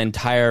of an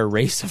entire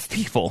race of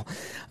people.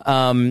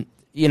 Can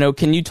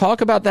you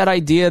talk about that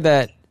idea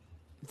that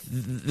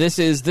this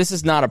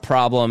is not a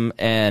problem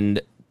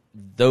and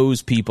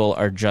those people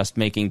are just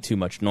making too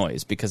much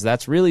noise? Because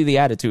that's really the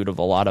attitude of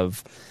a lot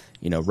of,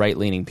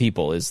 right-leaning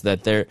people, is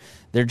that they're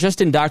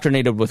just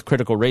indoctrinated with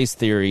critical race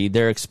theory.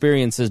 Their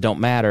experiences don't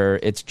matter.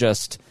 It's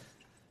just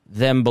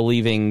them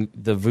believing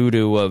the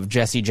voodoo of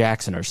Jesse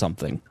Jackson or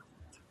something.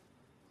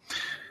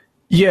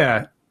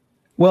 Yeah.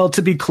 Well,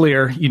 to be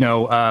clear,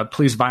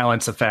 police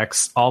violence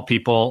affects all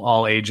people,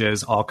 all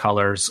ages, all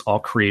colors, all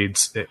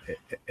creeds.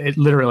 It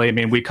literally, I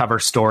mean, we cover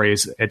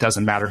stories. It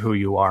doesn't matter who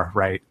you are,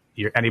 right?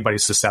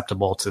 Anybody's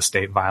susceptible to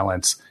state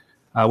violence.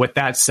 With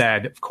that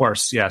said, of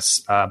course,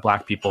 yes,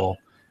 black people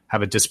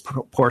have a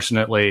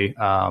disproportionately,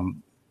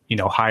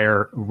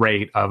 higher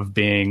rate of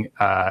being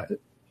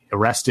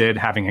arrested,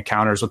 having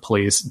encounters with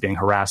police, being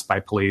harassed by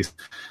police.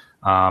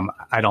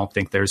 I don't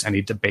think there's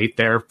any debate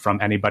there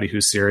from anybody who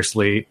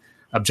seriously,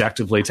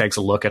 objectively takes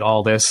a look at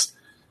all this.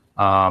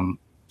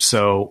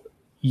 So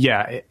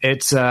yeah,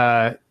 it's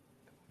a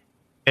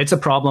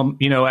problem.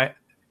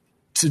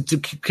 To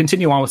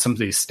continue on with some of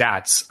these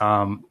stats,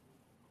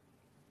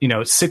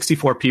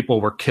 64 people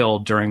were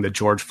killed during the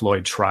George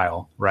Floyd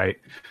trial, right?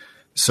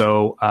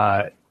 So,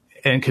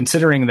 and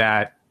considering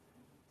that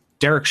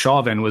Derek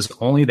Chauvin was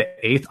only the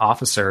 8th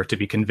officer to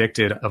be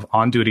convicted of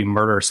on-duty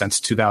murder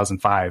since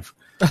 2005.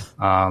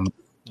 Wow.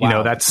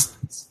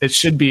 It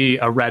should be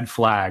a red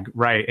flag,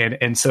 right?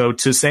 And so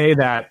to say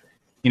that,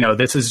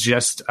 this is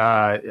just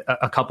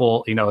a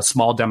couple, a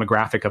small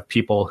demographic of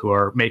people who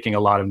are making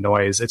a lot of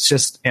noise, it's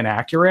just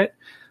inaccurate.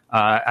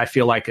 I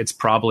feel like it's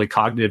probably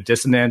cognitive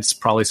dissonance,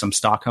 probably some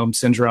Stockholm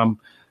syndrome.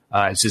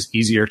 It's just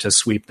easier to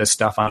sweep this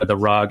stuff under the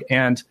rug.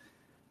 And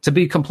to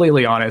be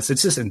completely honest,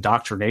 it's just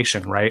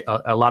indoctrination, right?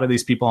 A lot of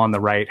these people on the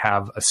right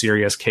have a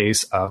serious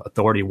case of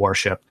authority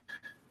worship.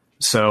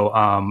 So,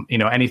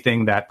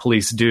 anything that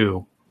police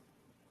do,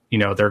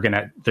 they're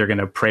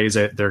gonna praise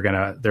it, they're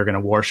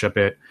gonna worship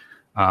it,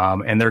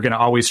 and they're gonna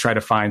always try to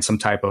find some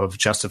type of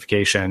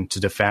justification to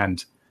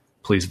defend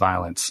police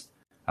violence.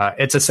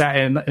 It's a sad,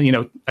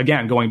 and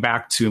again, going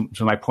back to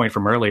my point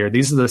from earlier,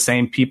 these are the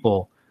same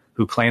people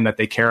who claim that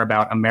they care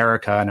about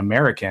America and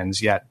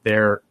Americans, yet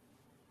they're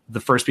the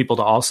first people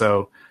to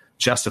also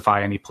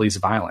justify any police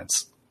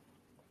violence.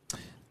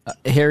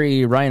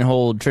 Harry,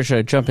 Reinhold,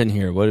 Trisha, jump in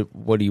here.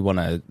 What do you want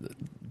to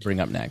bring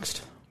up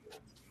next?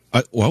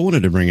 I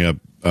wanted to bring up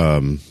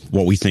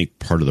what we think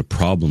part of the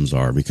problems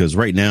are, because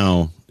right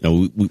now,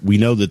 we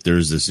know that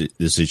there's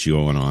this issue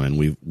going on,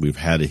 and we've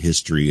had a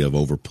history of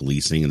over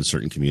policing in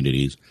certain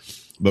communities.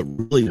 But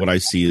really, what I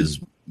see is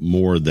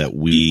more that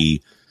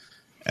we,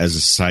 as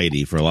a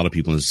society, for a lot of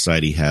people in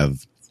society,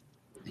 have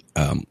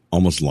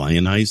almost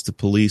lionized the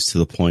police to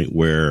the point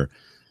where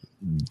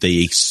they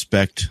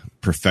expect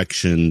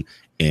perfection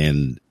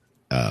and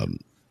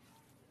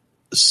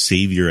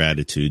savior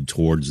attitude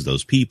towards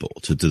those people,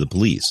 to the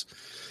police.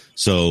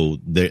 So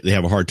they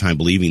have a hard time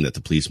believing that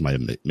the police might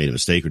have made a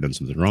mistake or done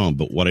something wrong.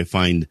 But what I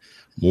find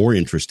more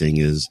interesting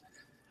is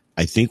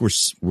I think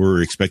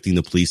we're expecting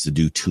the police to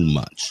do too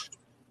much,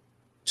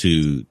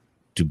 to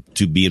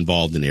be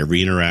involved in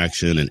every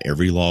interaction and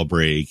every law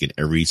break and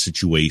every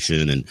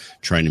situation, and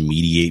trying to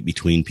mediate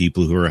between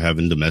people who are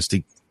having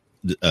domestic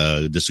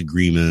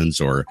disagreements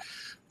or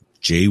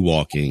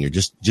jaywalking, or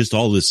just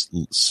all this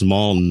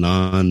small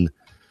non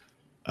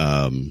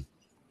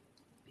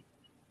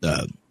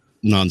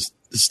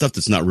stuff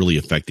that's not really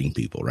affecting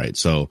people, right?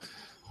 So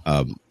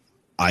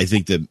I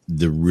think that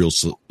the real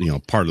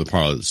part of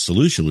the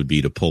solution would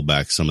be to pull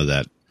back some of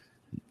that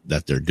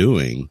they're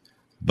doing.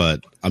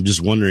 But I'm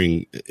just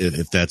wondering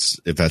if that's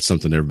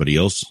something everybody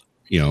else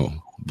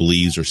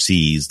believes or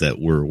sees, that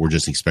we're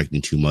just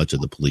expecting too much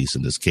of the police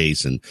in this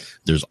case. And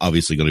there's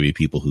obviously going to be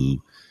people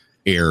who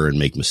err and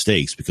make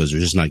mistakes because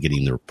they're just not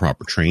getting the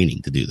proper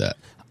training to do that.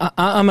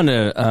 I'm going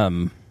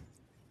to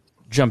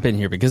jump in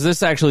here because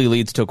this actually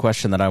leads to a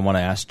question that I want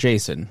to ask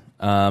Jason.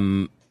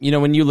 When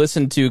you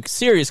listen to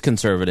serious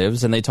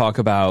conservatives and they talk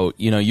about,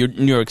 New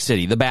York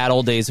City, the bad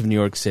old days of New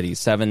York City,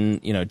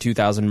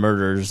 2,000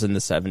 murders in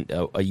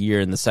a year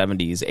in the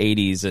 70s,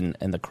 80s,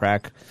 and the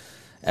crack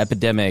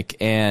epidemic,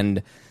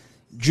 and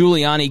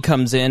Giuliani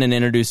comes in and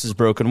introduces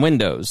broken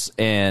windows,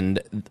 and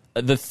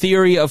the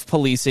theory of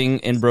policing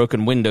in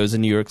broken windows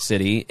in New York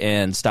City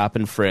and stop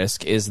and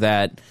frisk is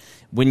that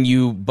when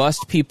you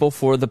bust people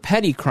for the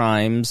petty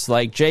crimes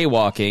like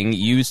jaywalking,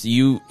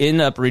 you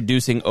end up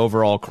reducing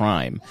overall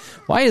crime.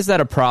 Why is that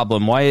a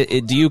problem? Why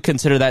do you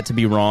consider that to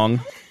be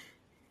wrong?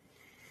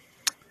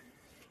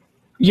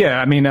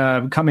 Yeah, I mean,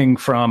 coming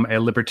from a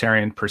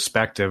libertarian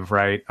perspective,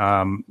 right?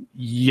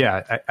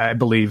 I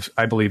believe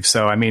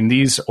so. I mean,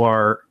 these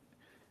are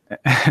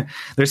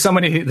there's so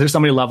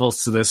many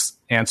levels to this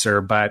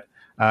answer, but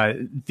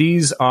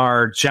these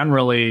are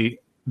generally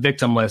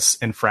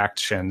victimless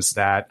infractions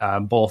that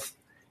both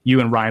you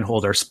and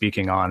Reinhold are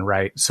speaking on,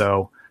 right?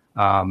 So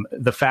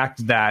the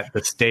fact that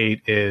the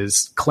state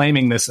is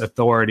claiming this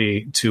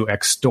authority to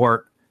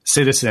extort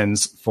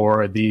citizens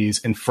for these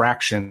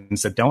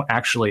infractions that don't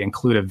actually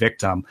include a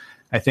victim,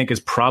 I think is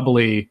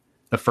probably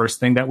the first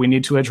thing that we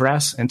need to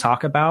address and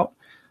talk about.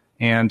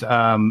 And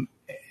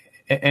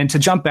to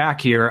jump back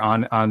here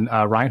on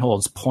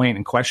Reinhold's point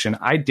and question,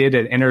 I did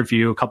an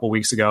interview a couple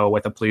weeks ago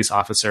with a police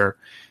officer,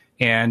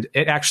 and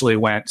it actually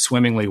went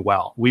swimmingly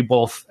well. We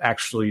both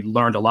actually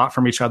learned a lot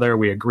from each other.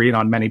 We agreed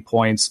on many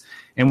points.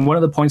 And one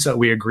of the points that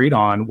we agreed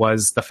on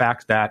was the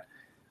fact that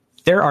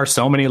there are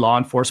so many law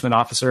enforcement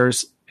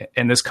officers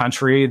in this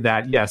country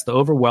that, yes, the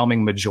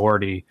overwhelming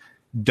majority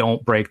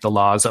don't break the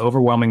laws. The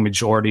overwhelming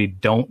majority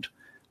don't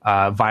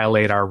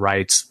violate our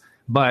rights.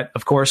 But,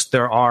 of course,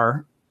 there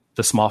are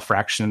the small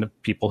fraction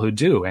of people who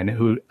do, and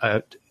who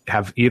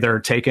have either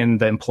taken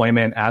the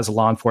employment as a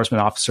law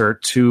enforcement officer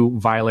to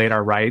violate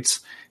our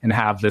rights and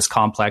have this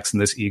complex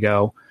and this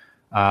ego,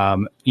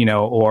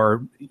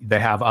 or they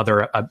have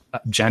other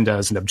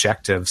agendas and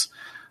objectives.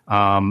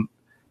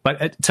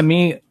 But to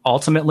me,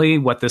 ultimately,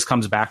 what this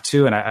comes back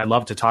to, and I'd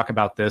love to talk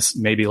about this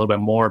maybe a little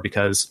bit more,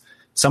 because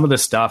some of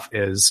this stuff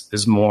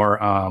is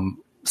more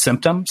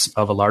symptoms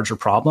of a larger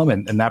problem,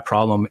 and that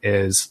problem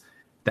is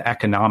the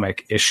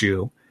economic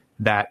issue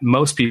that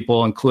most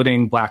people,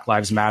 including Black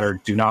Lives Matter,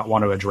 do not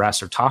want to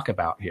address or talk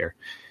about here.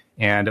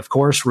 And of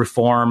course,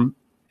 reform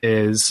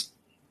is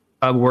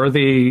a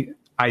worthy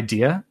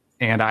idea,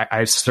 and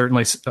I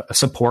certainly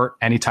support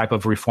any type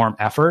of reform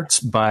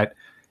efforts. But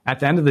at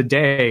the end of the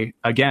day,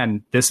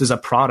 again, this is a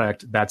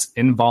product that's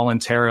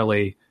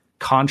involuntarily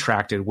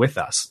contracted with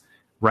us,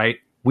 right?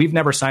 We've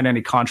never signed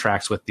any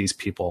contracts with these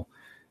people.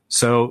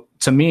 So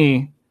to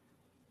me,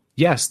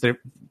 yes,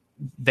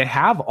 they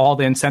have all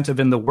the incentive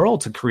in the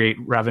world to create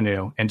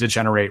revenue and to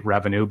generate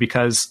revenue,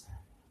 because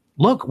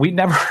look, we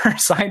never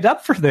signed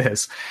up for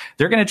this.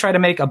 They're going to try to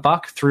make a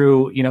buck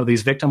through,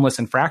 these victimless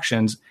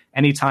infractions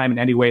anytime and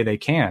any way they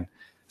can.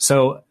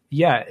 So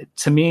yeah,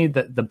 to me,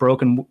 the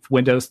broken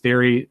windows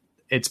theory,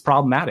 it's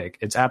problematic.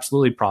 It's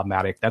absolutely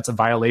problematic. That's a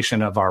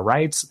violation of our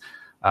rights,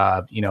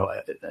 a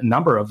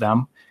number of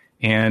them.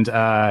 And,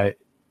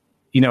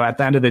 at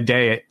the end of the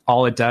day,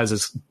 all it does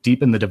is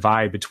deepen the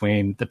divide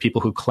between the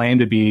people who claim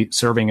to be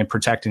serving and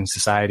protecting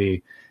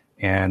society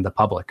and the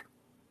public.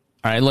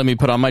 All right, let me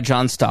put on my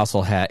John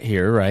Stossel hat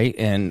here, right,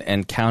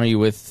 and counter you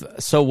with,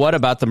 so what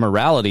about the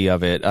morality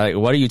of it?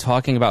 What are you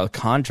talking about with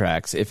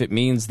contracts? If it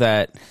means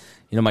that,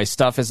 my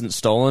stuff isn't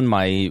stolen,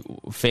 my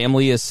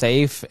family is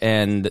safe,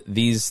 and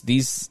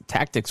these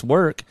tactics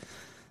work,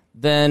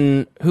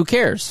 then who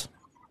cares?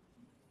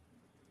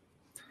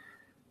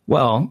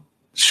 Well,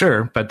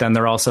 sure, but then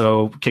they're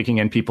also kicking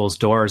in people's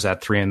doors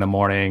at 3 a.m.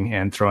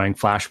 and throwing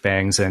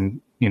flashbangs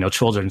and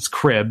children's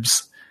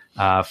cribs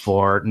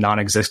for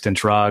non-existent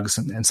drugs,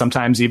 and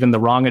sometimes even the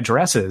wrong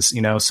addresses.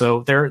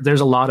 So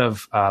there's a lot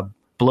of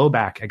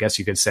blowback, I guess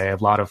you could say, a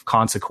lot of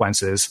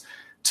consequences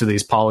to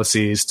these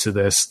policies, to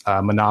this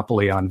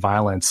monopoly on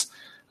violence,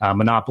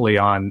 monopoly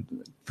on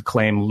the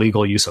claim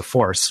legal use of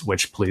force,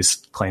 which police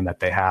claim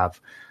that they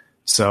have.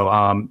 So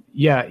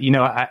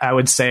I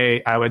would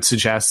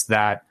suggest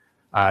that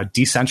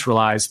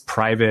decentralized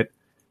private,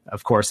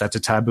 of course, that's a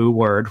taboo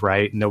word,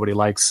 right? Nobody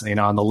likes,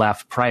 on the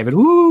left, private.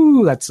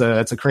 Ooh, that's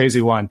a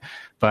crazy one.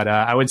 But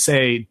I would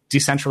say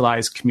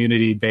decentralized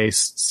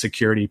community-based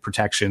security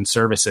protection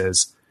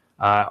services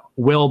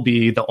will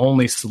be the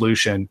only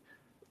solution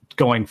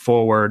going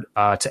forward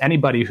to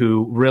anybody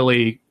who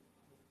really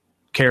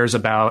cares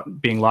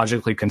about being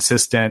logically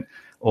consistent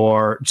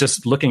or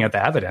just looking at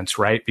the evidence,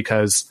 right?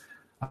 Because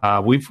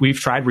we've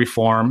tried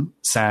reform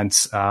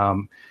since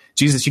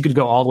you could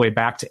go all the way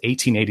back to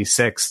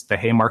 1886, the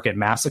Haymarket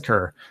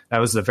Massacre. That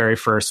was the very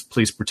first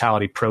police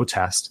brutality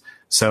protest.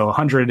 So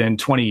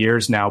 120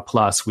 years now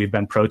plus, we've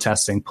been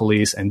protesting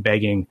police and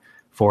begging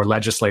for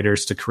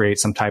legislators to create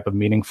some type of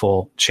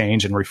meaningful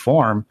change and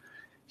reform.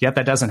 Yet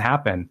that doesn't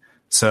happen.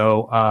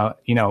 So,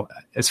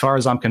 as far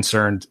as I'm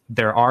concerned,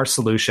 there are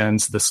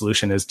solutions. The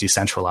solution is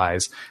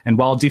decentralize. And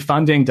while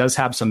defunding does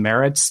have some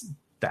merits,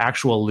 the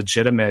actual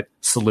legitimate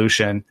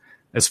solution,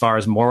 as far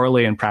as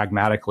morally and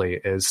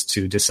pragmatically, is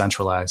to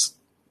decentralize.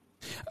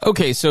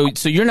 Okay, so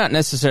you're not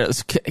necessarily.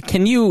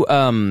 Can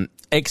you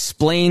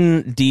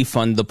explain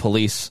defund the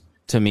police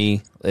to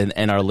me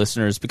and our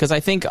listeners? Because I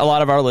think a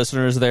lot of our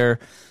listeners there,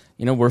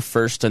 we're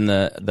first in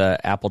the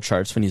Apple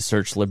charts when you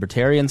search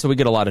libertarian, so we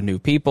get a lot of new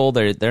people.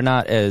 They're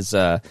not as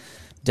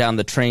down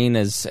the train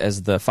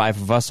as the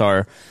five of us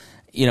are,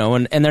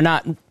 and they're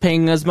not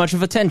paying as much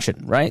of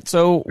attention, right?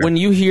 So when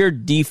you hear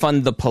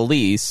defund the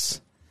police,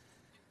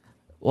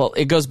 well,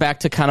 it goes back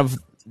to kind of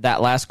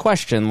that last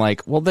question,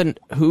 like, well, then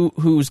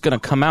who's going to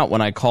come out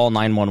when I call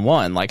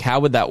 911? Like, how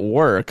would that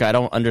work? I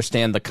don't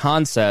understand the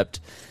concept.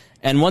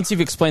 And once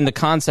you've explained the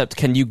concept,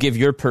 can you give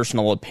your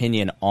personal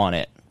opinion on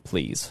it,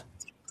 please?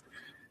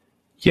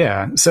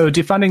 Yeah. So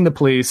defunding the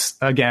police,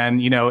 again,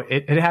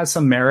 it has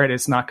some merit.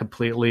 It's not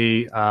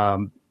completely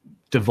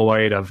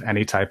devoid of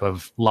any type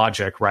of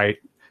logic, right?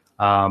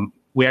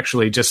 We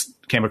actually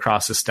just came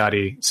across a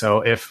study.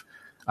 So if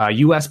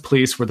U.S.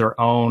 police were their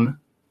own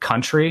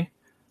country,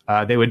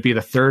 they would be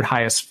the third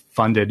highest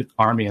funded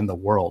army in the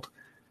world.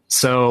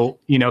 So,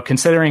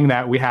 considering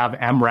that we have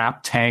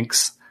MRAP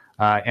tanks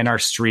in our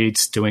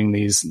streets doing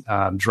these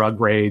drug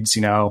raids,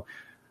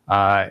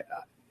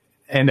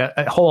 and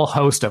a whole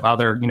host of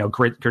other,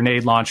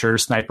 grenade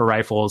launchers, sniper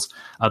rifles,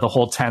 the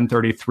whole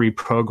 1033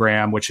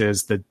 program, which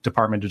is the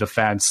Department of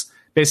Defense,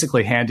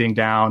 basically handing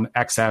down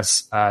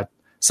excess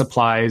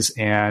supplies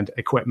and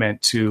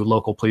equipment to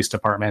local police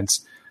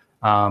departments.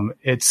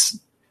 It's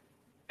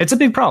a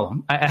big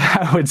problem,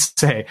 I would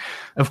say.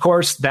 Of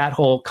course, that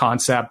whole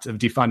concept of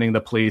defunding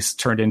the police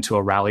turned into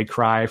a rally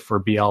cry for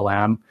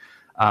BLM.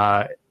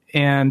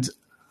 And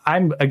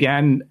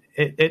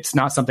it's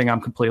not something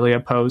I'm completely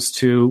opposed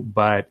to,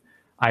 but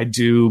I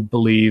do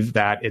believe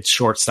that it's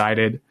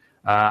short-sighted.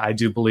 I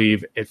do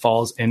believe it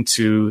falls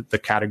into the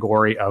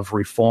category of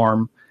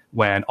reform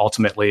when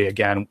ultimately,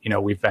 again,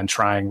 we've been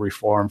trying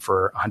reform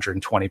for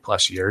 120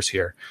 plus years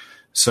here.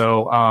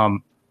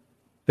 So,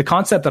 the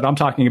concept that I'm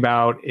talking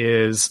about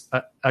is,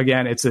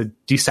 again, it's a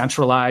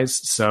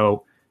decentralized.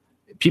 So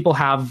people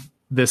have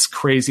this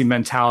crazy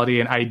mentality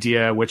and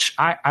idea, which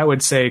I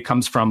would say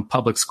comes from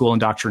public school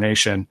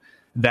indoctrination,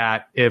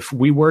 that if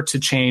we were to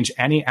change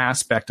any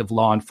aspect of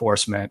law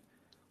enforcement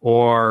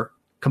or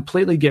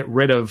completely get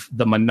rid of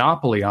the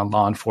monopoly on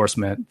law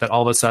enforcement, that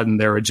all of a sudden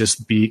there would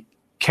just be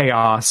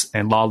chaos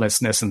and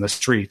lawlessness in the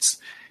streets.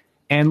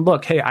 And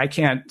look, hey, I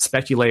can't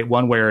speculate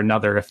one way or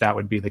another if that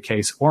would be the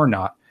case or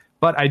not.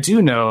 But I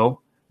do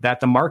know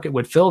that the market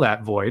would fill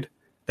that void,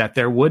 that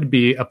there would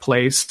be a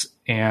place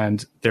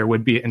and there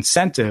would be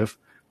incentive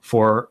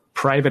for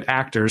private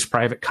actors,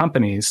 private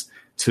companies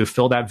to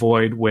fill that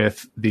void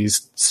with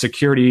these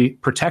security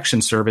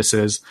protection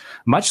services,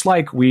 much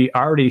like we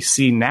already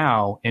see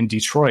now in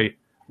Detroit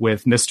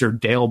with Mr.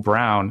 Dale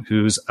Brown,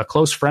 who's a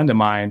close friend of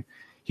mine.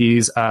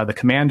 He's the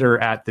commander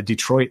at the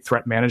Detroit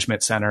Threat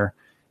Management Center,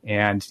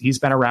 and he's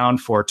been around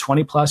for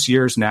 20 plus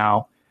years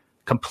now.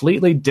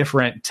 Completely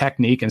different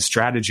technique and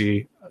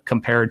strategy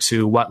compared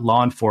to what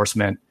law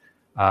enforcement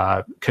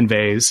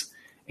conveys.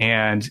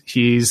 And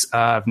he's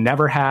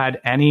never had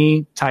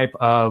any type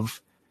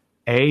of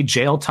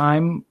jail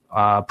time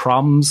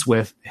problems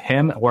with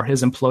him or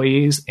his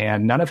employees,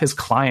 and none of his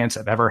clients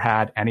have ever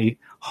had any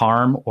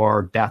harm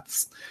or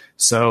deaths.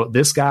 So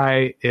this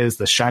guy is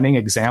the shining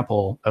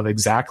example of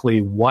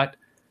exactly what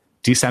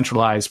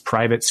decentralized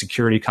private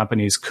security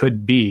companies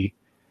could be.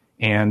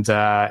 And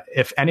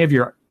if any of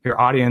your your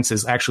audience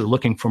is actually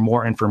looking for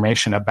more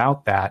information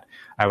about that,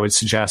 I would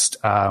suggest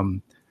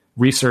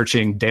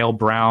researching Dale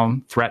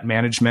Brown Threat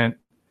Management,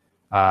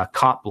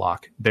 Cop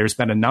Block. There's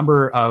been a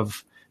number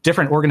of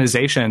different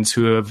organizations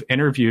who have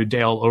interviewed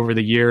Dale over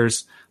the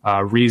years,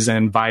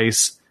 Reason,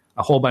 Vice,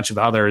 a whole bunch of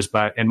others.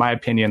 But in my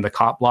opinion, the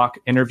Cop Block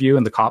interview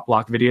and the Cop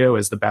Block video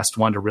is the best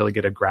one to really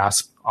get a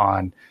grasp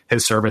on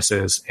his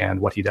services and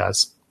what he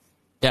does.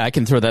 Yeah, I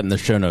can throw that in the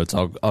show notes.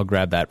 I'll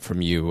grab that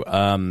from you.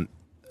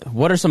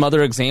 What are some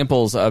other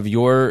examples of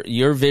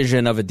your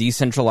vision of a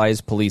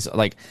decentralized police?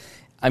 Like,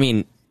 I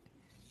mean,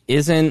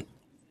 isn't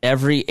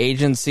every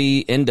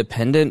agency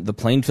independent? The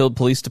Plainfield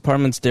Police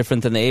Department's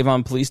different than the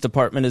Avon Police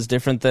Department is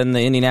different than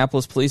the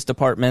Indianapolis Police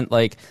Department.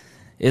 Like,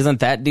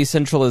 isn't that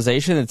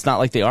decentralization? It's not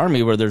like the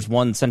Army where there's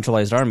one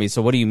centralized army.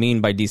 So what do you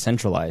mean by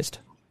decentralized?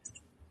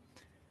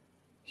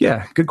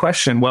 Yeah, good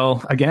question.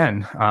 Well,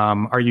 again,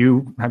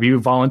 have you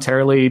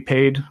voluntarily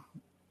paid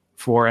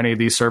for any of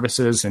these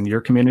services in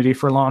your community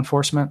for law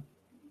enforcement?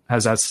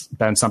 Has that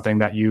been something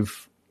that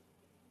you've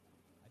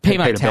pay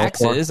my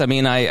taxes? I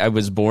mean, I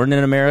was born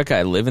in America.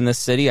 I live in this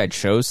city. I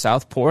chose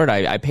Southport.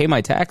 I pay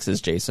my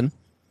taxes, Jason.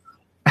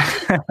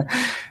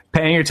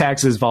 Paying your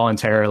taxes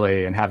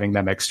voluntarily and having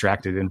them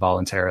extracted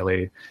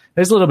involuntarily,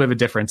 there's a little bit of a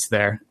difference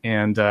there.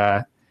 And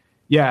I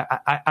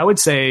would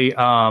say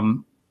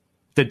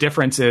the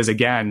difference is,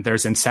 again,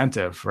 there's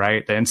incentive,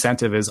 right? The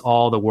incentive is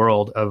all the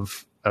world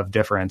of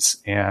difference.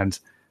 And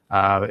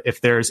if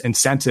there's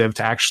incentive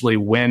to actually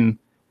win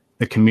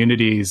the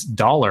community's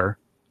dollar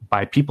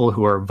by people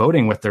who are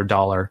voting with their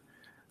dollar,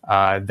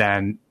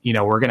 then,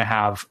 we're going to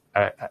have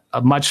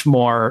a much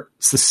more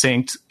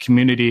succinct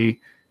community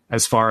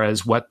as far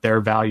as what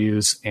their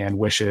values and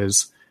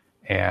wishes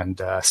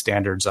and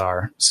standards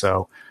are.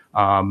 So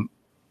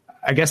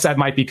I guess that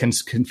might be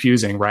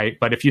confusing, right?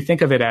 But if you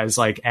think of it as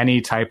like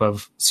any type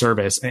of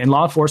service, and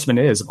law enforcement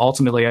is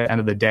ultimately at the end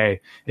of the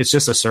day, it's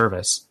just a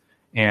service.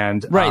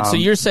 And right. So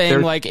you're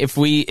saying like if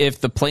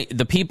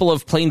the people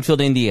of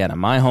Plainfield, Indiana,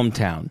 my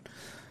hometown,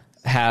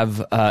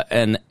 have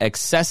an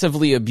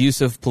excessively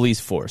abusive police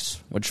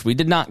force, which we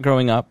did not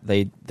growing up.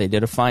 They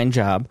did a fine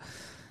job,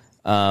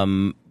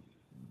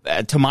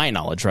 to my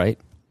knowledge, right?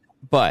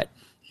 But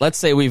let's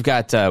say we've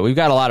got a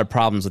lot of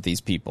problems with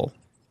these people.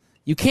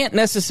 You can't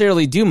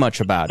necessarily do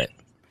much about it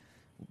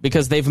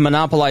because they've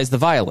monopolized the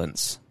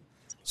violence.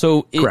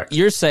 So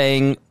you're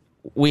saying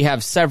we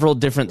have several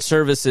different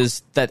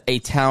services that a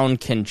town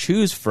can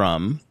choose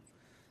from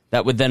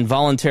that would then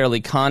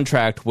voluntarily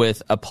contract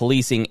with a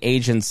policing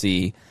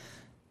agency,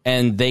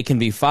 and they can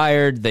be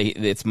fired.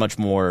 It's much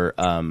more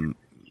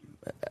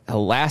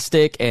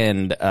elastic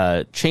and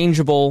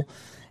changeable,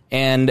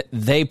 and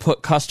they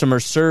put customer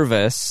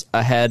service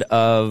ahead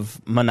of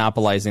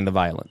monopolizing the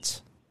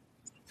violence.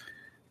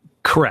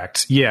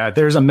 Correct. Yeah,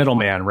 there's a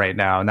middleman right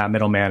now, and that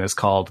middleman is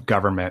called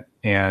government.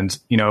 And,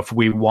 if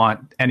we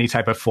want any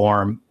type of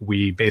form,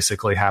 we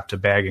basically have to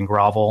beg and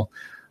grovel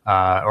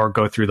or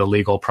go through the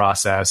legal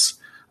process.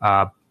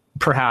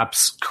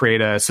 Perhaps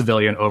create a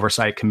civilian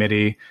oversight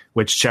committee,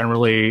 which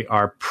generally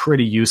are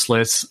pretty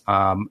useless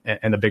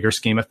in the bigger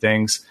scheme of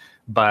things.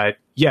 But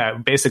yeah,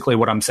 basically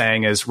what I'm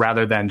saying is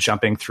rather than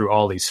jumping through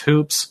all these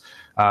hoops,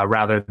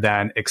 rather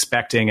than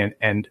expecting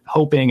and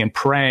hoping and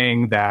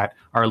praying that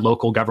our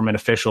local government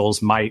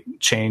officials might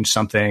change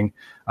something,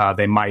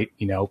 they might,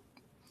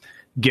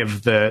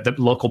 give the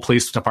local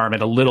police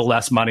department a little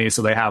less money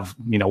so they have,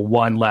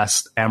 one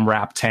less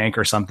MRAP tank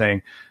or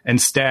something.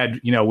 Instead,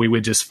 we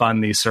would just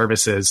fund these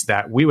services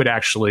that we would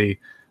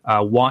actually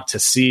want to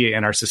see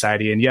in our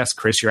society. And yes,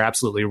 Chris, you're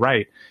absolutely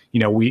right.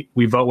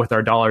 We vote with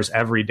our dollars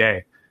every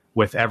day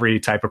with every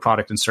type of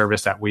product and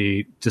service that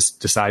we just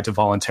decide to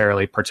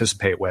voluntarily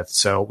participate with.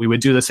 So we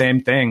would do the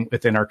same thing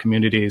within our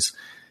communities.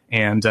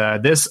 And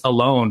this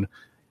alone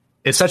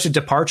is such a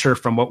departure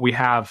from what we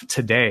have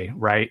today,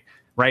 right?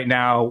 Right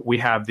now, we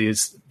have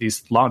these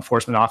law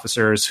enforcement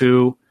officers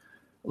who,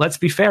 let's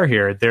be fair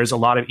here, there's a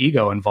lot of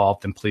ego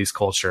involved in police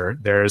culture.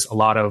 There's a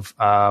lot of,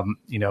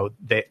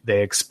 they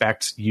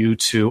expect you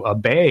to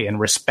obey and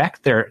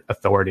respect their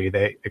authority.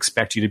 They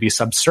expect you to be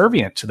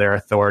subservient to their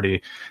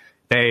authority.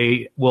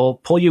 They will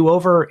pull you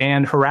over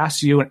and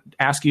harass you and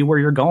ask you where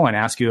you're going,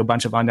 ask you a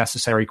bunch of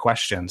unnecessary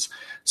questions.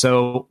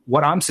 So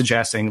what I'm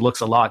suggesting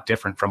looks a lot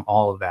different from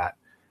all of that.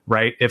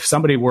 Right? If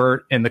somebody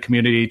were in the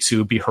community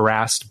to be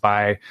harassed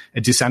by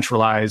a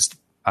decentralized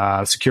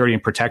security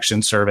and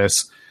protection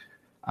service,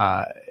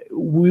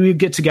 we would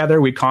get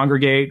together, we'd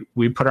congregate,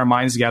 we'd put our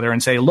minds together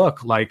and say,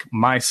 look, like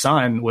my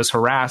son was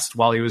harassed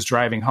while he was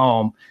driving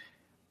home.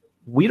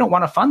 We don't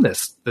want to fund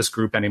this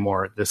group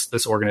anymore,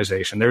 this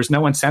organization. There's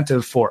no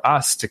incentive for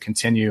us to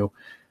continue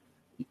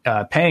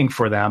paying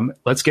for them.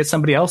 Let's get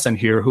somebody else in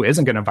here who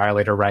isn't going to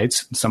violate our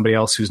rights, somebody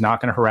else who's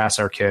not going to harass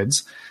our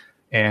kids.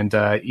 And,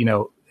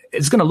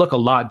 it's going to look a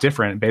lot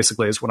different,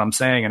 basically, is what I'm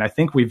saying. And I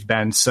think we've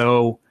been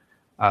so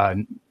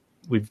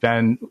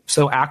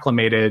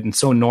acclimated and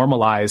so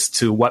normalized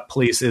to what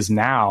police is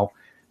now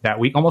that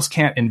we almost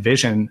can't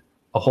envision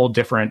a whole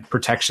different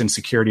protection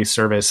security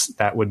service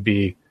that would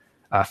be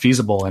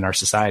feasible in our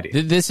society.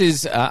 This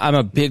is I'm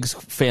a big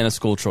fan of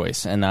school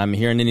choice, and I'm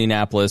here in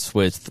Indianapolis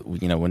with,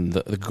 when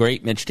the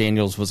great Mitch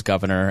Daniels was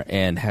governor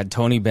and had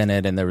Tony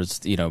Bennett, and there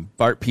was,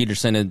 Bart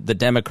Peterson, and the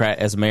Democrat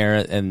as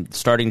mayor, and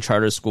starting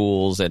charter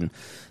schools, and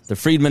the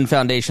Friedman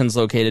Foundation's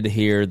located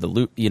here, the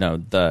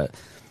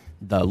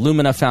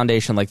Lumina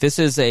Foundation. Like, this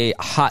is a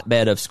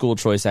hotbed of school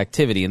choice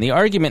activity, and the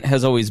argument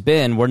has always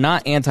been, we're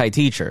not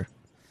anti-teacher.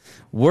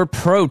 We're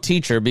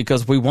pro-teacher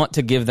because we want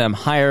to give them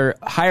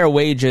higher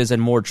wages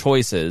and more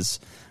choices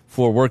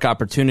for work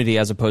opportunity,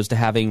 as opposed to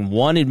having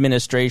one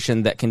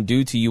administration that can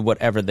do to you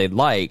whatever they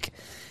like.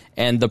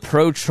 And the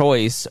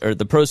pro-choice, or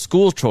the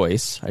pro-school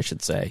choice, I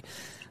should say,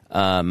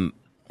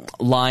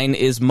 line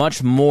is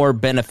much more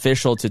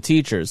beneficial to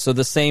teachers. So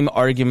the same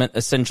argument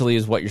essentially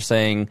is what you're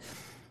saying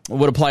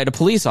would apply to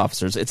police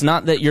officers. It's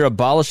not that you're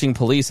abolishing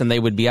police and they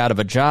would be out of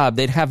a job.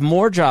 They'd have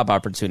more job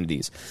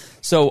opportunities.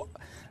 So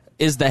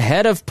is the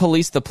head of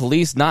police the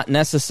police not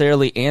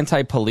necessarily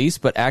anti-police,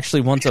 but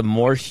actually wants a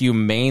more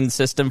humane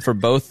system for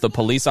both the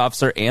police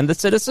officer and the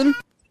citizen?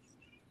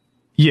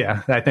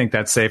 Yeah, I think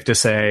that's safe to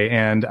say.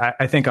 And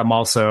I think I'm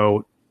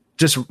also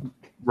just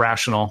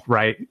rational,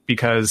 right?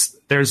 Because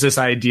there's this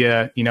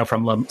idea,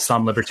 from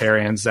some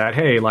libertarians that,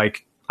 hey,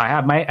 like, I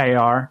have my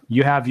AR,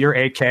 you have your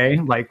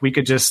AK, like, we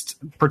could just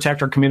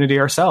protect our community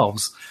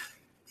ourselves.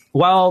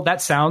 Well,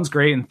 that sounds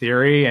great in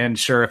theory, and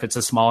sure, if it's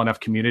a small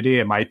enough community,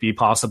 it might be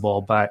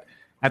possible. But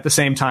at the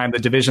same time, the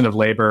division of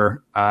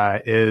labor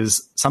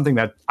is something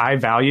that I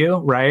value,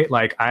 right?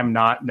 Like, I'm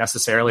not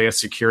necessarily a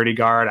security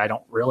guard. I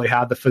don't really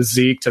have the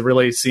physique to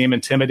really seem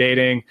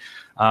intimidating.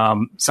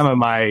 Some of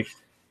my,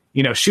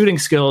 shooting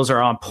skills are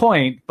on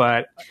point,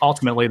 but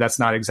ultimately that's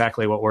not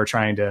exactly what we're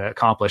trying to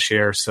accomplish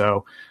here.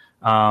 So,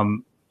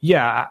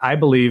 yeah, I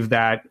believe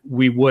that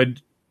we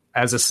would,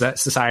 as a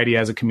society,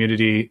 as a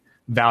community,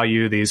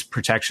 value these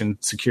protection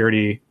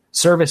security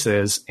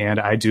services. And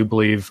I do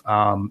believe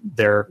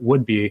there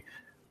would be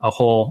a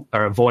hole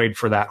or a void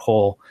for that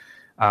hole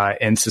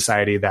in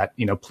society that,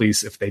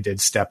 police, if they did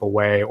step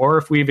away, or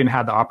if we even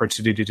had the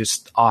opportunity to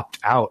just opt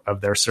out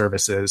of their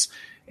services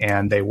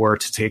and they were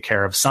to take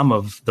care of some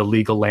of the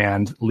legal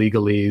land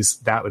legalese,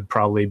 that would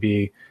probably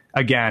be,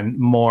 again,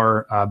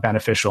 more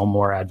beneficial,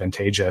 more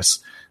advantageous.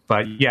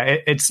 But yeah,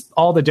 it's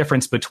all the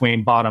difference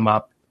between bottom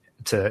up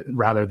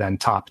rather than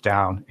top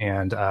down.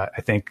 And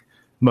I think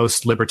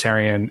most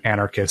libertarian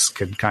anarchists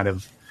could kind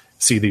of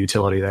see the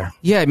utility there.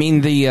 Yeah, I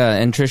mean,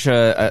 and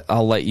Tricia,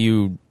 I'll let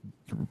you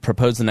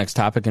propose the next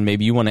topic, and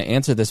maybe you want to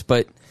answer this,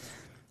 but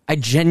I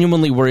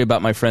genuinely worry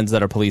about my friends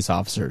that are police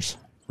officers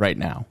right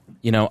now.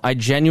 I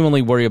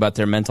genuinely worry about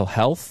their mental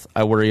health.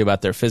 I worry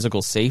about their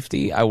physical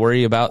safety. I do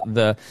worry about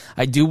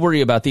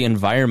the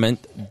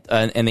environment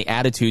and the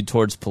attitude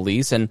towards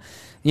police. And,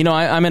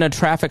 I'm in a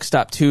traffic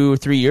stop 2 or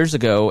 3 years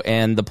ago,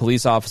 and the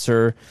police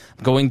officer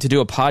going to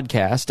do a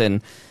podcast,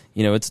 and,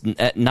 it's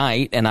at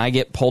night, and I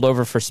get pulled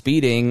over for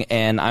speeding,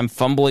 and I'm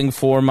fumbling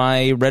for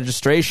my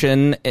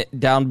registration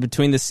down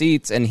between the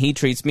seats, and he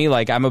treats me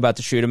like I'm about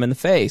to shoot him in the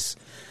face.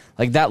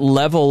 Like, that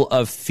level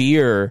of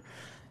fear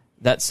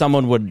that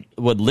someone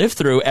would live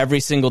through every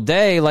single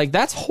day, like,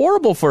 that's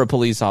horrible for a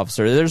police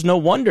officer. There's no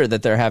wonder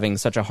that they're having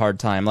such a hard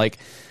time. Like,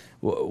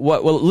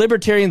 what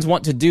libertarians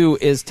want to do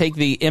is take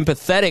the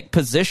empathetic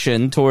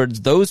position towards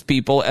those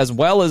people as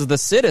well as the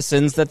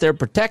citizens that they're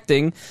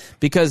protecting,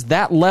 because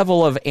that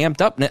level of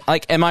amped up,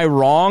 like, am I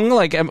wrong?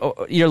 Like,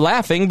 you're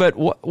laughing, but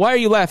why are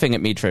you laughing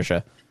at me,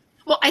 Tricia?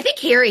 Well, I think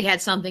Harry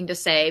had something to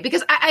say,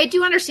 because I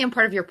do understand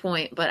part of your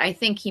point, but I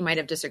think he might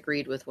have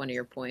disagreed with one of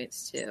your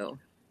points too.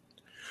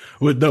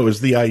 Well, no, is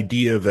the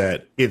idea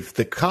that if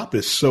the cop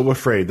is so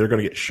afraid they're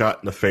going to get shot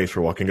in the face for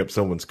walking up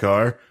someone's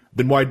car,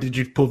 then why did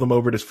you pull them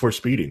over for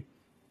speeding?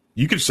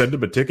 You could send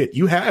them a ticket.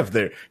 You have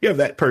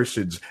that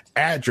person's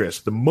address.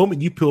 The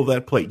moment you pull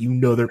that plate, you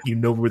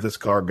know where this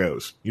car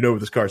goes. You know where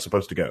this car is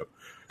supposed to go.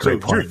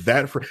 Great point.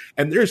 You're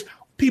and there's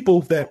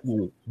people that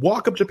will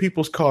walk up to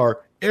people's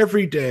car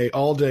every day,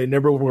 all day,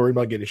 never worry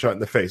about getting shot in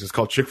the face. It's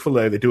called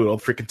Chick-fil-A. They do it all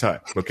the freaking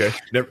time. Okay,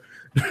 never.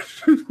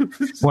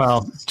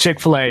 Well,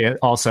 Chick-fil-A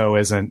also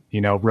isn't,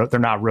 they're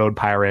not road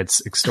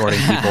pirates extorting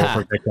people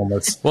for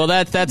victimless. Well,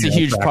 that's a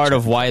huge part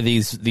of why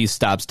these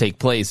stops take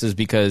place, is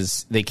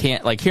because they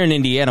can't, like, here in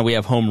Indiana, we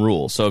have home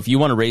rule. So if you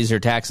want to raise your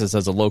taxes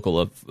as a local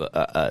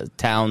of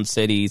town,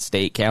 city,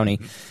 state, county,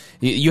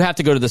 you have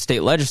to go to the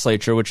state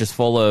legislature, which is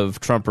full of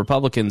Trump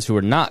Republicans who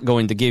are not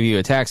going to give you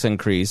a tax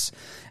increase.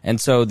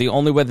 And so the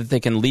only way that they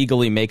can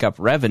legally make up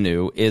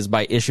revenue is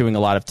by issuing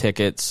a lot of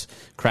tickets,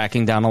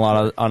 cracking down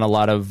on a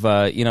lot of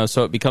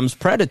so it becomes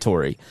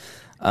predatory.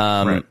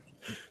 Right.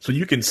 So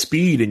you can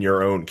speed in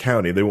your own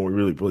county. They won't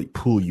really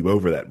pull you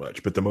over that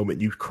much. But the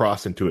moment you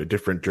cross into a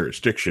different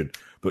jurisdiction,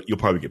 but you'll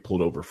probably get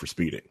pulled over for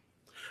speeding.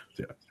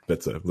 So yeah,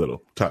 that's a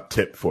little top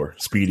tip for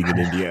speeding in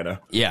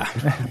Indiana. Yeah.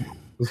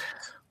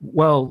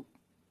 Well,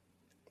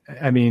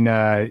 I mean,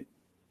 the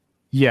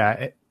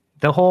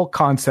whole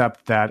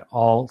concept that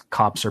all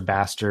cops are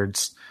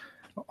bastards,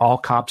 all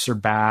cops are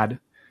bad,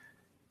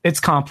 it's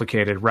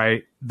complicated,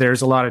 right?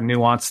 there's a lot of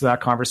nuance to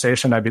that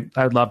conversation.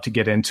 I'd love to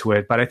get into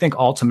it, but I think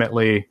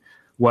ultimately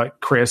what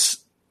Chris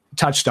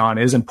touched on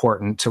is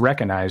important to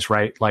recognize,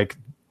 right? Like,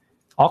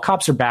 all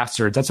cops are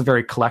bastards. That's a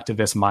very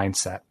collectivist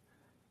mindset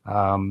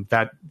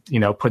that,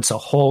 puts a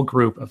whole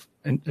group of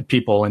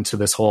people into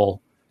this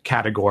whole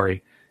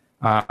category.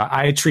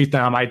 I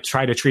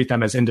try to treat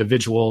them as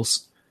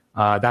individuals.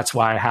 That's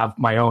why I have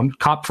my own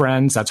cop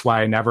friends. That's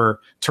why I never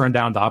turned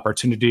down the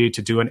opportunity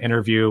to do an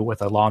interview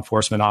with a law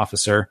enforcement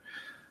officer.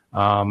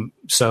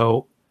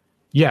 So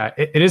yeah,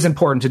 it is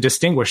important to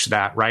distinguish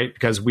that, right?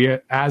 Because we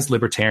as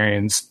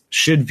libertarians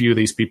should view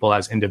these people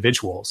as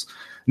individuals.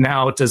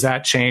 Now, does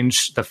that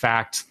change the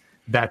fact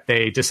that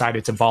they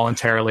decided to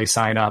voluntarily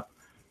sign up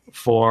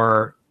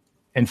for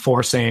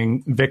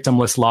enforcing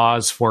victimless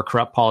laws for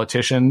corrupt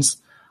politicians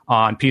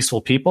on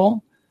peaceful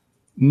people?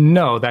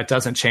 No, that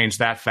doesn't change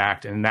that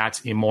fact, and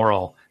that's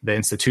immoral. The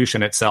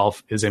institution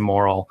itself is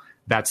immoral.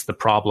 That's the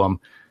problem.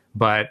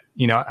 But,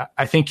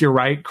 I think you're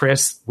right,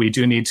 Chris. We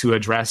do need to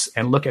address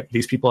and look at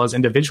these people as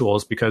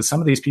individuals, because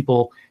some of these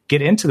people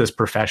get into this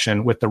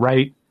profession with the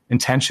right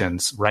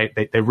intentions, right?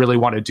 They really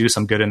want to do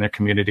some good in their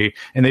community,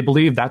 and they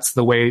believe that's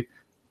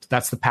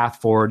the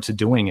path forward to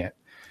doing it.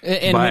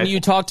 And when you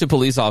talk to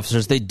police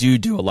officers, they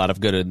do a lot of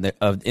good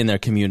in their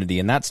community,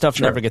 and that stuff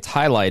never gets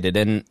highlighted.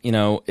 And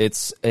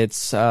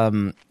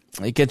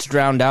it gets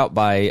drowned out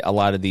by a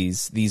lot of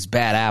these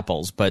bad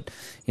apples. But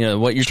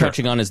what you're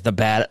touching on is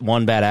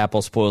one bad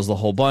apple spoils the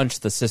whole bunch.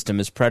 The system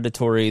is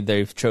predatory.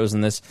 They've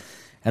chosen this,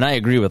 and I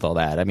agree with all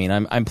that. I mean,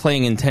 I'm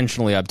playing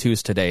intentionally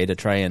obtuse today to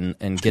try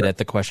and get at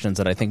the questions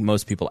that I think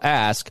most people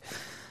ask.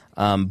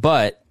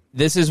 But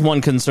this is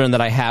one concern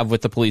that I have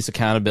with the police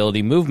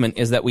accountability movement,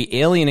 is that we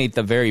alienate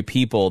the very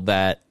people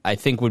that I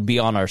think would be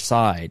on our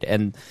side.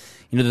 And,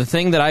 the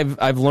thing that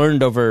I've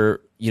learned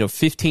over,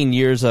 15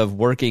 years of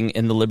working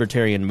in the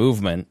libertarian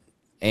movement,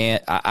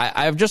 and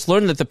I've just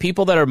learned that the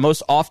people that are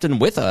most often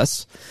with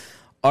us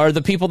are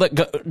the people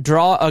that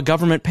draw a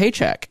government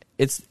paycheck.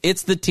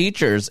 It's the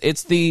teachers.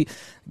 It's the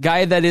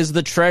guy that is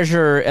the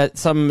treasurer at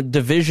some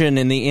division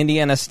in the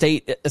Indiana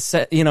state,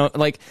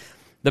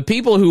 the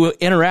people who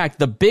interact.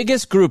 The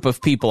biggest group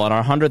of people on our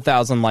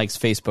 100,000 likes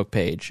Facebook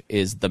page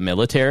is the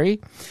military.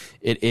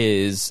 It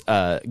is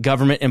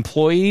government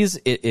employees.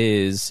 It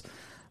is,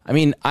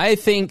 I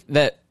think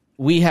that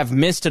we have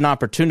missed an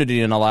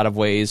opportunity in a lot of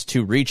ways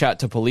to reach out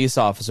to police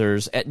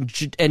officers,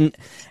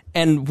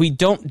 and we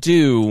don't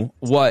do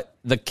what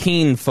the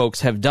Keene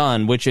folks have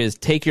done, which is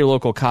take your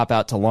local cop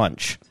out to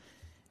lunch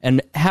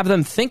and have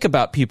them think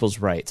about people's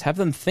rights, have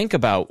them think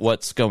about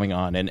what's going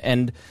on,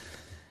 and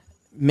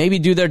maybe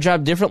do their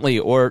job differently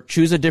or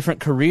choose a different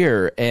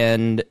career.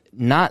 And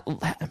not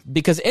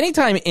because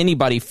anytime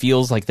anybody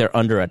feels like they're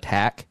under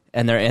attack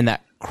and they're in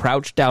that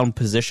crouched down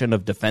position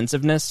of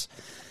defensiveness,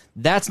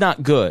 that's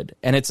not good.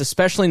 And it's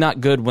especially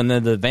not good when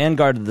they're the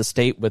vanguard of the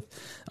state with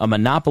a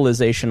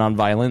monopolization on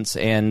violence.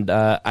 And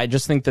I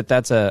just think that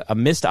that's a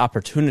missed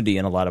opportunity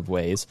in a lot of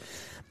ways.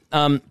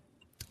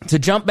 To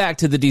jump back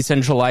to the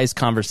decentralized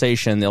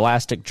conversation, the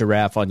Elastic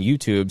Giraffe on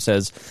YouTube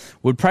says,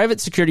 would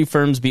private security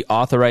firms be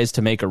authorized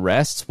to make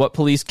arrests? What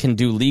police can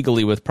do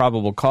legally with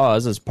probable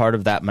cause as part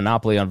of that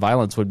monopoly on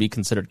violence would be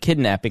considered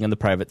kidnapping in the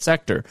private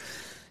sector.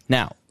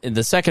 Now, in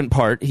the second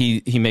part,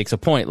 he makes a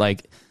point,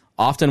 like,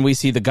 often we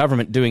see the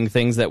government doing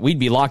things that we'd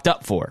be locked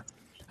up for,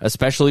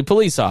 especially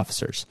police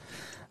officers.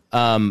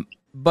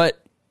 But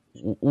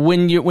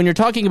when you're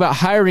talking about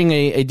hiring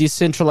a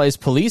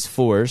decentralized police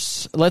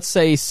force, let's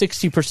say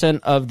 60%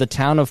 of the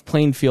town of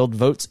Plainfield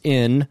votes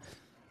in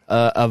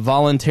a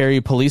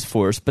voluntary police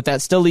force, but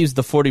that still leaves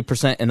the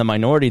 40% in the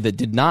minority that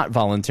did not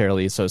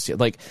voluntarily associate.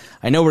 Like,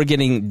 I know we're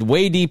getting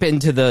way deep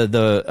into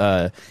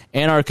the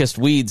anarchist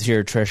weeds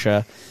here,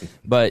 Trisha,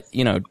 but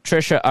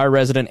Trisha, our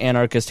resident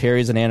anarchist,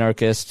 Harry's an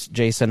anarchist,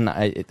 Jason,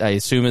 I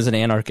assume, is an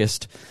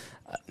anarchist.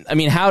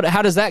 How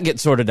does that get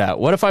sorted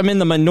out? What if I'm in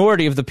the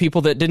minority of the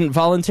people that didn't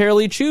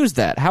voluntarily choose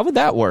that? How would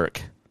that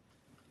work?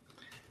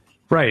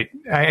 Right.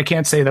 I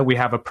can't say that we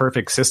have a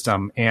perfect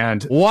system.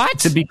 And what?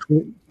 To be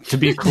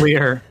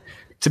clear,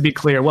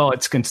 well,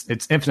 it's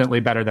infinitely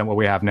better than what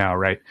we have now,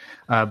 right?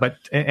 But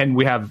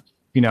we have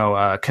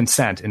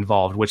consent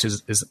involved, which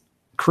is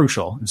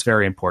crucial. It's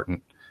very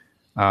important.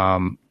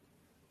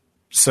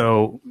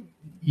 So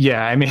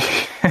yeah,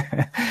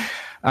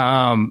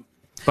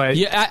 but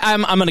yeah,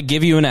 I'm going to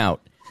give you an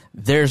out.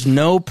 There's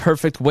no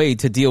perfect way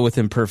to deal with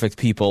imperfect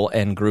people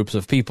and groups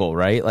of people,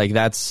 right? Like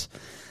that's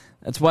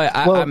why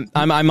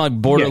I'm a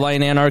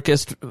borderline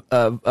anarchist,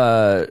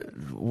 agorist,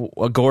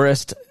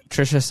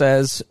 Trisha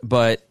says,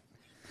 but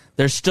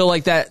there's still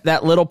like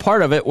that little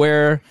part of it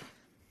where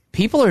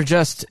people are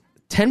just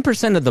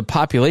 10% of the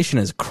population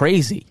is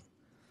crazy,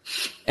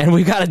 and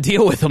we got to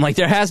deal with them. Like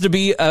there has to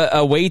be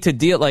a way to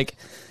deal. Like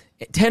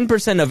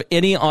 10% of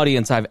any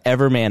audience I've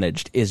ever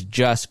managed is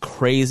just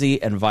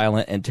crazy and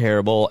violent and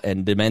terrible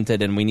and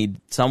demented, and we need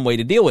some way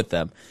to deal with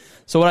them.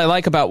 So what I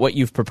like about what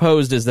you've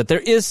proposed is that there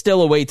is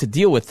still a way to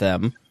deal with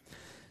them.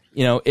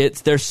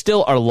 There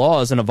still are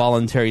laws in a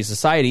voluntary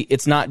society.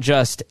 It's not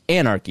just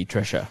anarchy,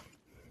 Trisha.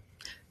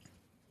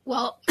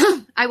 Well,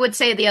 I would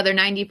say the other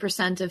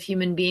 90% of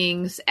human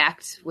beings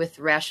act with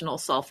rational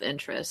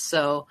self-interest.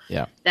 So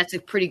Yeah. that's a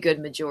pretty good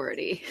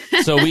majority.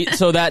 So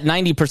that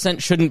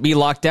 90% shouldn't be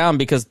locked down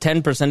because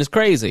 10% is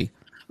crazy.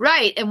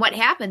 Right. And what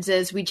happens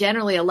is we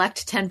generally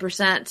elect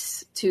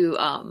 10% to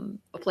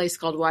a place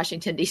called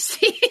Washington,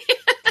 D.C.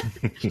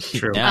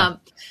 True. Yeah.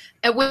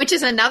 Which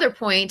is another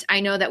point. I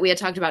know that we had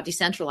talked about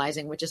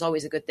decentralizing, which is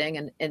always a good thing.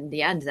 And in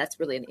the end, that's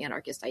really an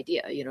anarchist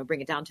idea,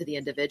 bring it down to the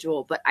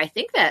individual. But I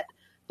think that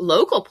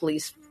local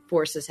police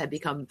forces have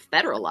become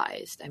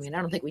federalized. I mean,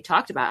 I don't think we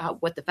talked about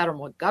what the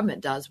federal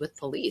government does with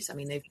police. I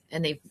mean,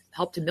 they've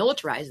helped to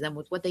militarize them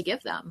with what they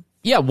give them.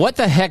 Yeah, what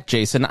the heck,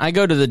 Jason? I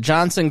go to the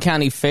Johnson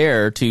County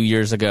Fair 2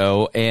 years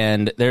ago,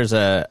 and there's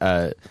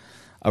a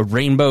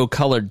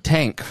rainbow-colored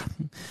tank.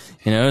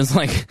 It's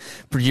like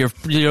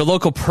your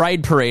local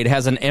pride parade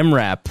has an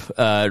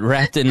MRAP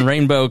wrapped in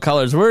rainbow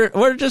colors.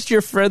 We're just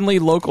your friendly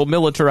local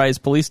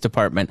militarized police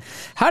department.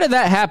 How did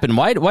that happen?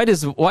 Why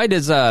does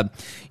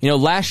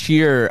last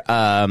year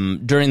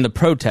during the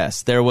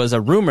protests there was a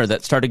rumor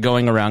that started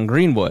going around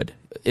Greenwood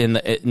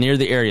near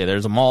the area.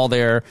 There's a mall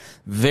there,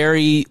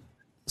 very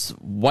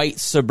white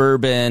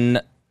suburban,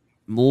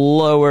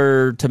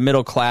 lower to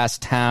middle class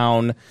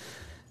town.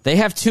 They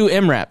have 2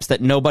 MRAPs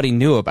that nobody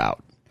knew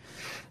about,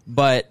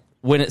 but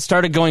when it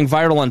started going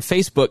viral on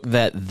Facebook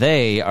that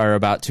they are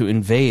about to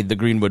invade the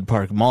Greenwood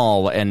Park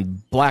Mall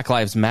and Black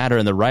Lives Matter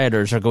and the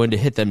rioters are going to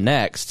hit them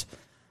next,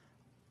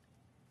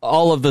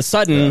 all of a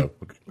sudden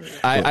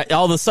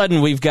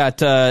we've got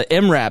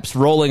MRAPs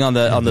rolling on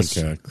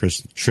the.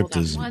 Chris tripped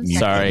his mute.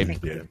 Sorry.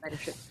 There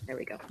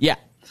we go. Yeah.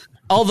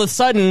 All of a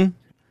sudden,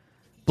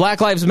 Black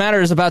Lives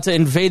Matter is about to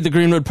invade the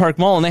Greenwood Park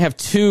Mall, and they have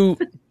 2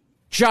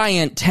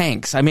 giant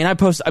tanks. I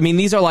mean,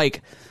 these are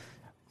like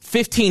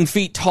 15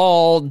 feet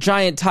tall,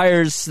 giant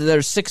tires that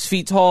are 6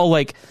 feet tall.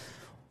 Like,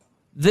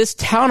 this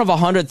town of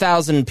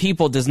 100,000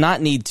 people does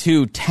not need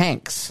 2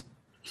 tanks.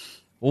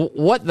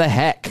 What the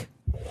heck?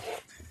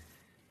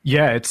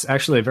 Yeah, it's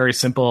actually a very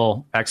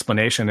simple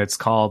explanation. It's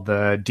called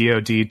the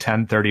DoD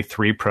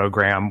 1033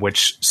 program,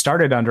 which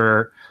started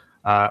under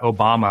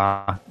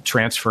Obama,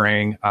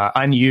 transferring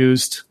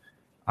unused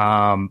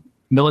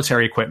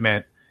military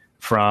equipment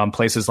from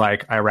places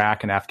like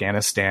Iraq and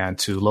Afghanistan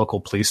to local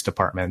police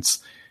departments.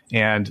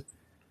 And,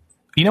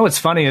 what's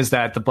funny is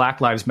that the Black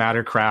Lives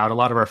Matter crowd, a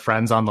lot of our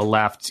friends on the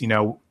left,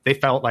 they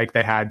felt like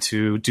they had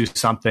to do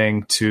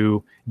something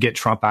to get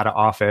Trump out of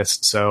office.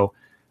 So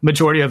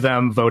majority of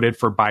them voted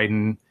for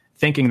Biden,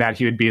 thinking that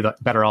he would be the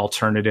better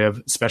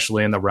alternative,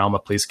 especially in the realm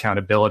of police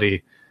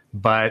accountability.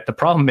 But the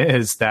problem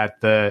is that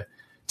the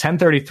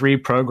 1033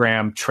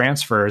 program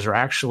transfers are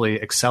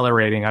actually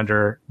accelerating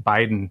under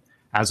Biden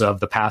as of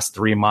the past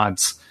 3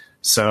 months.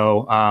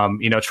 So,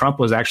 Trump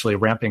was actually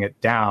ramping it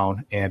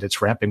down, and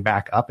it's ramping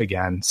back up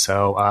again.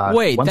 So,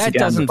 wait, once that again,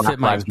 doesn't the Black fit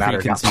my Lives Matter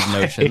preconceived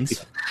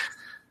notions.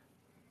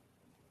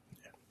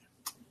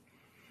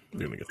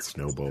 They're gonna get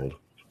snowballed.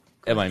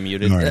 Am I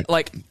muted?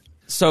 Right.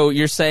 So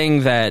you're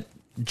saying that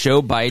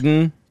Joe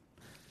Biden,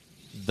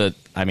 the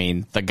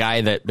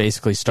guy that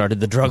basically started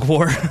the drug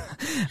war,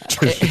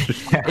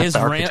 is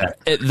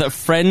the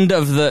friend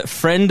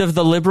of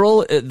the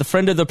liberal, the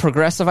friend of the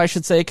progressive, I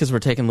should say, because we're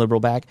taking liberal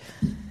back,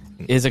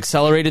 is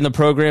accelerating the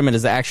program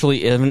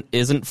and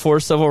isn't for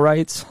civil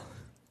rights?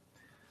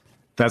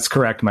 That's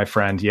correct, my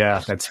friend.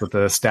 Yeah, that's what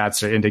the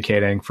stats are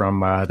indicating from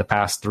the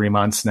past 3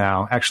 months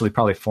now. Actually,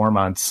 probably 4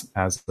 months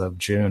as of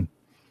June.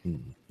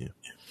 Yeah.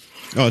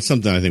 Oh, it's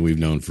something I think we've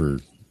known for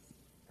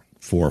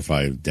 4 or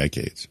 5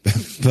 decades.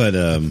 But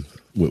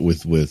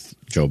with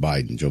Joe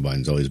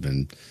Biden's always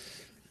been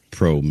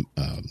pro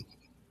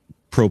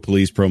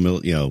police,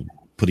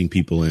 putting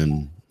people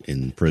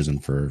in prison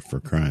for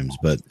crimes.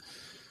 But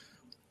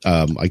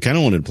I kind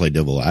of wanted to play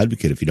devil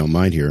advocate, if you don't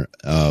mind here.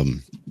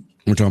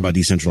 We're talking about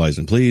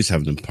decentralizing police,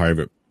 having the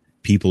private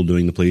people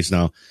doing the police.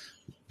 Now,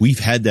 we've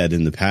had that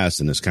in the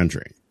past in this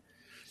country,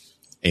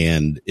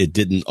 and it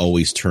didn't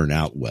always turn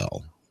out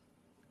well.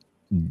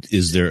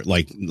 Is there,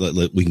 we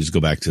can just go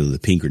back to the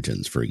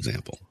Pinkertons, for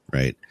example,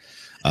 right?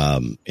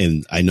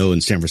 And I know in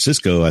San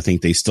Francisco, I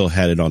think they still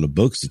had it on the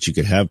books that you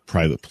could have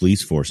private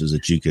police forces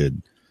that you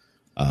could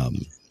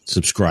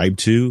subscribe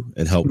to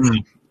and help.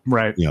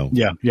 Right.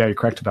 Yeah, you're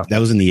correct about that. That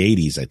was in the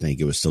 80s, I think.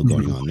 It was still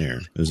going on there.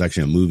 There was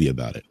actually a movie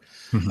about it.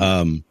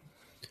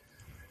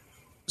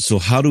 So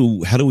how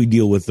do we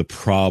deal with the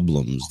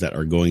problems that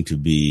are going to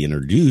be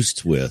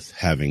introduced with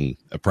having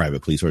a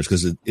private police force?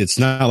 Because it's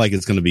not like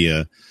it's going to be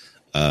a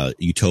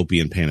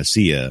utopian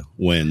panacea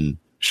when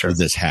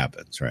this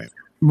happens, right?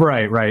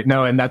 Right.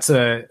 No, and that's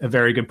a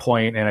very good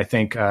point. And I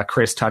think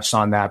Chris touched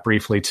on that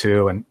briefly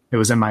too. And it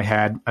was in my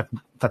head,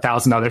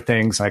 1,000 other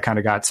things. I kind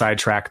of got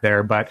sidetracked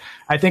there. But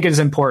I think it is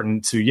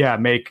important to,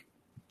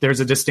 there's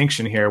a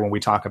distinction here when we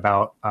talk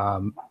about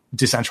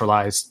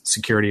decentralized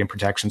security and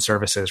protection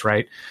services,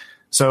 right?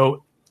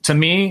 So to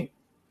me,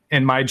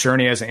 in my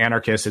journey as an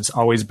anarchist, it's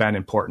always been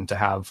important to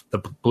have the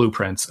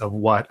blueprints of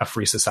what a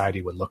free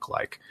society would look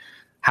like.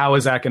 How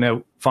is that going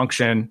to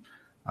function?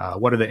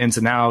 What are the ins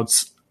and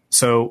outs?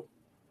 So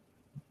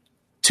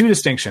 2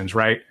 distinctions,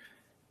 right?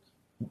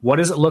 what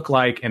does it look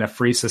like in a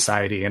free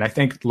society? And I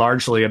think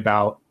largely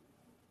about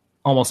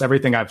almost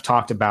everything I've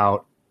talked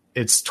about,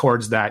 it's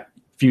towards that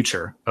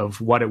future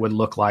of what it would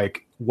look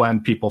like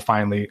when people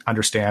finally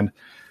understand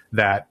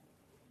that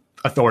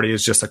authority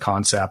is just a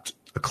concept.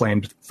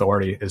 Acclaimed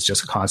authority is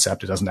just a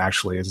concept. It doesn't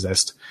actually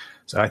exist.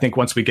 So I think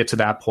once we get to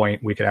that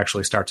point, we could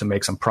actually start to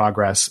make some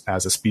progress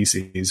as a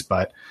species.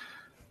 But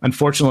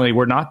unfortunately,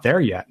 we're not there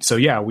yet. So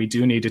yeah, we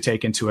do need to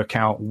take into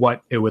account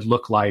what it would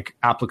look like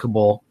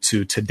applicable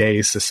to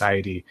today's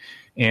society.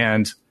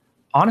 And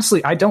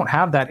honestly, I don't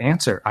have that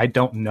answer. I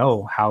don't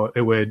know how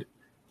it would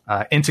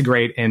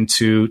integrate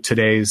into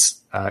today's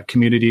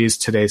communities,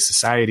 today's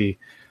society.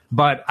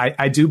 But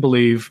I do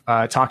believe,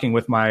 talking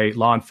with my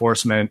law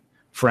enforcement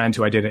friend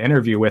who I did an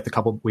interview with a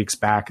couple of weeks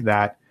back,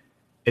 that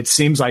it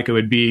seems like it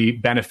would be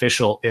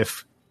beneficial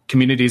if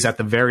communities at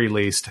the very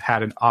least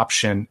had an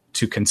option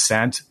to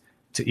consent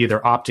to either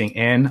opting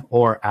in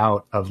or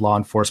out of law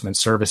enforcement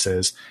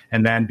services,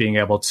 and then being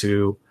able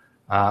to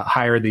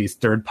hire these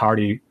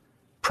third-party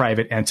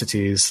private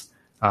entities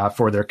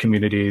for their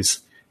communities.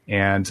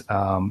 And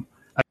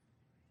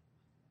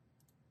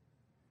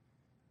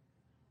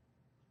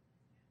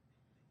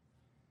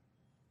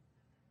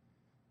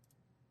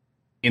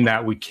in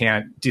that we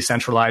can't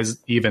decentralize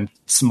even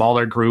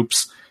smaller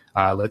groups.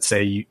 Let's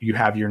say you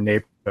have your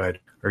neighborhood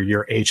or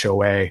your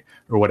HOA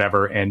or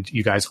whatever, and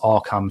you guys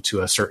all come to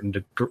a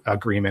certain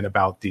agreement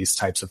about these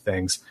types of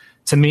things.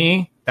 To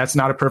me, that's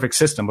not a perfect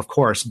system, of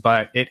course,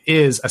 but it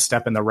is a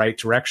step in the right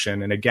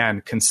direction. And again,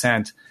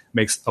 consent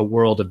makes a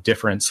world of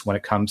difference when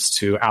it comes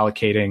to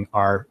allocating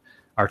our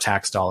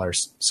tax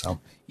dollars. So,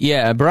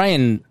 yeah,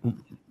 Brian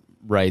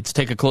writes,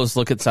 take a close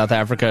look at South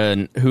Africa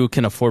and who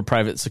can afford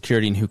private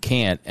security and who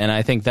can't. And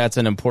I think that's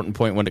an important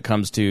point when it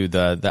comes to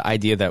the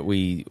idea that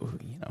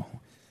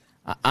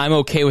I'm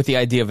okay with the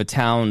idea of a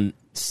town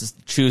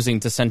choosing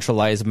to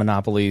centralize a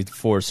monopoly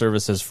for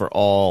services for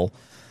all,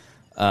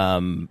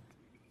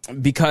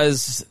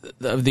 because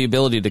of the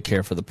ability to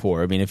care for the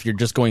poor. I mean, if you're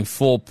just going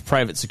full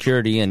private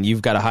security and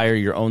you've got to hire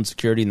your own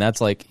security, and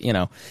that's like,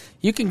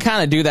 you can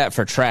kind of do that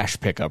for trash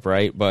pickup,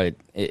 right? But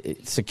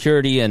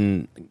security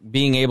and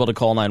being able to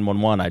call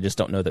 911, I just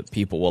don't know that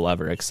people will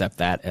ever accept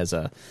that as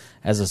a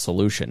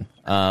solution.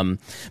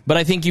 But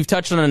I think you've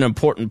touched on an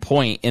important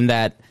point in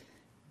that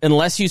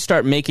unless you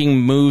start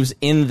making moves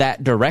in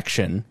that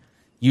direction,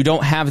 you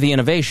don't have the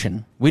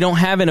innovation. We don't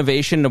have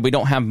innovation, and we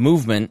don't have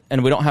movement,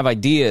 and we don't have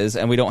ideas,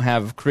 and we don't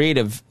have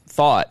creative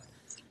thought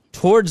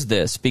towards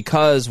this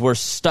because we're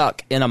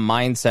stuck in a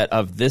mindset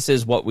of this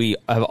is what we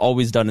have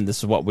always done and this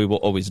is what we will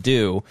always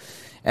do.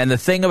 And the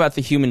thing about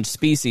the human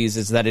species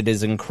is that it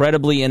is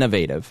incredibly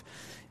innovative,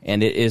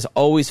 and it is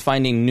always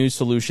finding new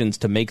solutions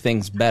to make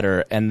things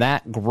better, and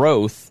that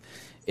growth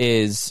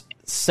is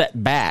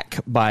set back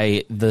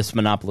by this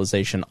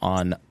monopolization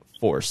on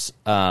force.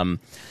 All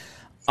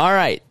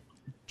right.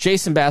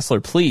 Jason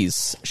Bassler,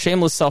 please,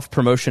 shameless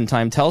self-promotion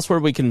time. Tell us where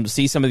we can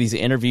see some of these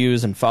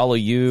interviews and follow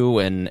you,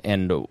 and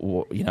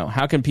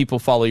how can people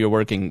follow your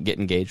work and get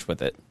engaged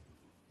with it?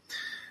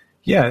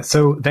 Yeah,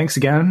 so thanks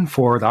again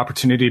for the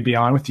opportunity to be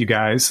on with you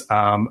guys.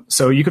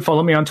 So you can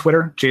follow me on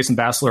Twitter, Jason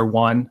Bassler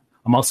 1.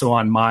 I'm also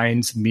on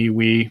Minds,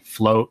 MeWe,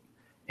 Float,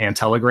 and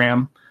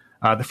Telegram.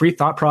 The Free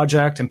Thought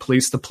Project and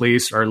Police the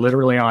Police are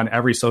literally on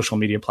every social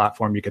media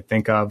platform you could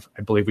think of.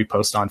 I believe we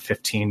post on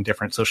 15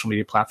 different social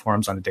media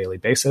platforms on a daily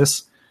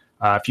basis.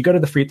 If you go to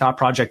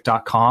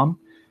thefreethoughtproject.com,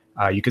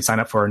 you could sign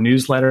up for our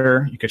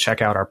newsletter. You could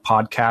check out our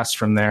podcast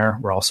from there.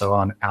 We're also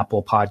on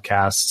Apple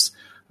Podcasts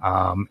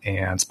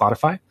and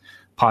Spotify,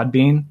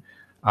 Podbean.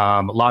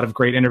 A lot of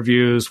great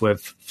interviews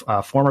with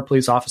former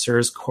police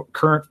officers,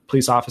 current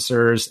police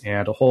officers,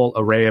 and a whole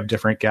array of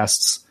different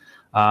guests.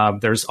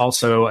 There's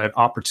also an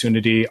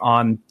opportunity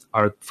on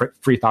our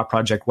Free Thought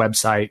Project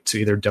website to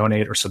either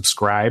donate or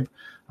subscribe.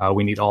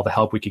 We need all the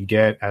help we can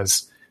get.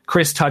 As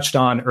Chris touched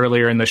on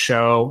earlier in the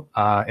show,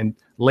 in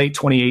late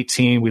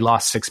 2018, we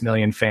lost 6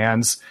 million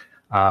fans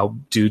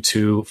due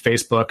to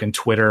Facebook and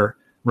Twitter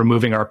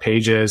removing our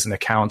pages and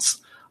accounts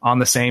on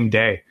the same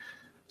day.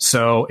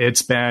 So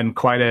it's been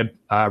quite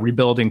a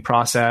rebuilding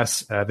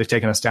process. They've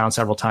taken us down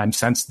several times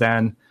since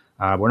then.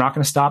 We're not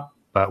going to stop,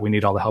 but we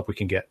need all the help we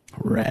can get.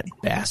 Rat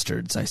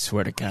bastards. I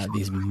swear to God,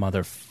 these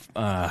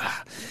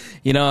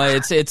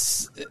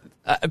it's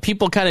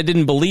people kind of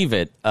didn't believe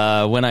it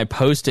when I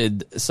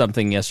posted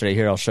something yesterday.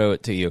 Here, I'll show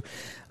it to you.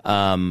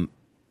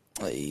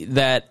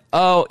 That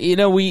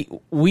we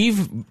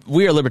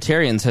are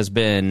libertarians has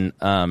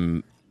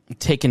been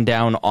taken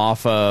down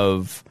off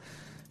of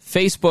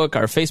Facebook.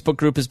 Our Facebook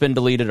group has been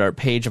deleted. Our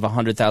page of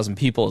 100,000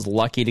 people is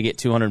lucky to get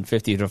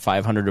 250 to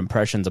 500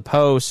 impressions a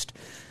post.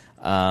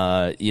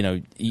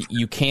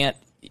 You can't.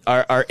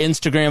 Our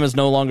Instagram is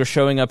no longer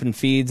showing up in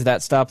feeds.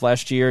 That stopped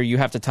last year. You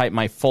have to type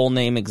my full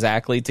name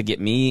exactly to get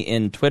me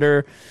in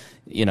Twitter.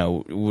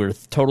 We're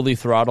totally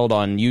throttled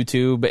on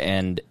YouTube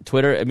and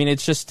Twitter. I mean,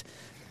 it's just.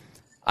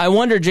 I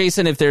wonder,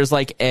 Jason, if there's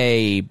like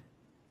a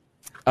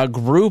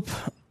group,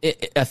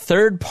 a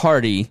third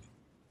party.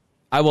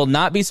 I will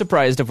not be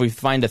surprised if we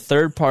find a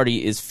third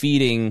party is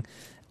feeding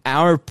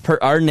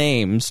our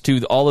names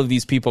to all of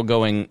these people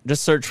going,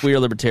 just search We Are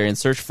Libertarians,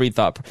 search Free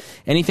Thought,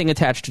 anything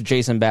attached to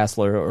Jason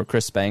Bassler or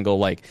Chris Spangle,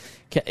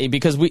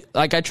 because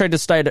I tried to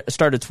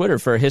start a Twitter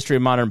for a history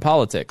of modern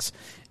politics.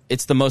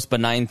 It's the most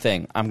benign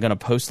thing. I'm going to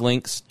post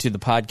links to the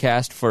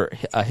podcast for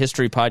a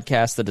history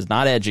podcast that is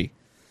not edgy.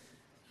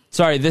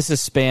 Sorry, this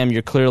is spam.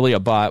 You're clearly a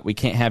bot. We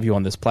can't have you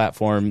on this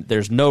platform.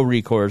 There's no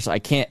recourse. I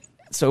can't.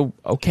 So,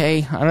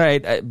 okay, all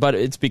right. But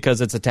it's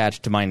because it's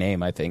attached to my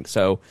name, I think.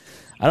 So,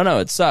 I don't know.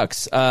 It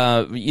sucks.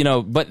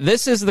 But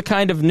this is the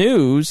kind of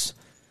news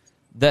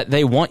that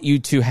they want you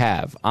to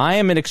have. I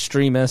am an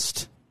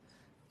extremist,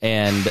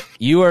 and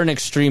you are an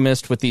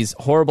extremist with these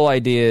horrible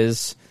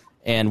ideas,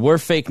 and we're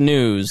fake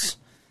news.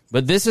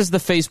 But this is the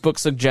Facebook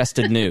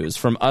suggested news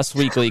from Us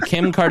Weekly.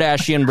 Kim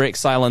Kardashian breaks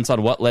silence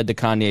on what led to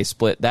Kanye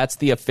split. That's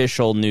the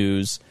official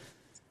news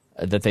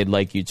that they'd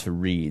like you to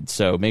read.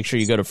 So make sure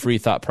you go to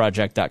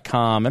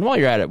freethoughtproject.com. And while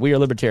you're at it,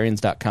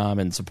 wearelibertarians.com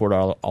and support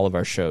all of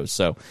our shows.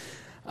 So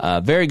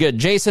very good.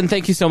 Jason,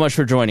 thank you so much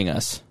for joining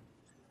us.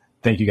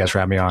 Thank you guys for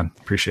having me on.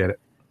 Appreciate it.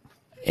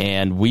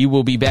 And we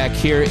will be back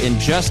here in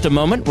just a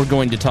moment. We're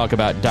going to talk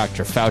about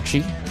Dr.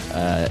 Fauci.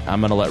 I'm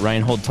going to let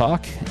Reinhold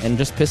talk and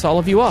just piss all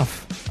of you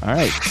off. All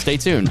right, stay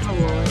tuned.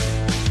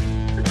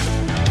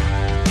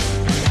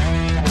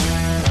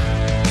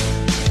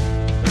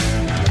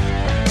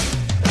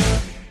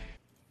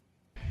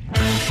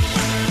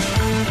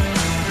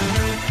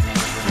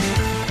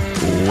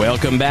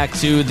 Welcome back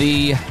to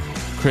the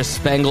Chris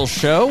Spangle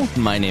Show.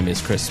 My name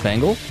is Chris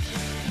Spangle,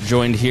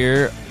 joined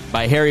here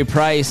by Harry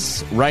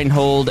Price,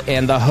 Reinhold,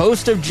 and the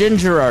host of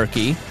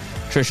Gingerarchy,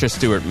 Trisha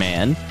Stewart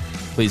Mann.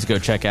 Please go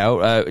check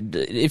out.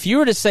 If you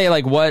were to say,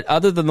 what,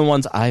 other than the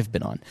ones I've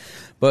been on,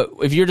 but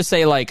if you were to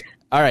say, all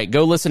right,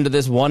 go listen to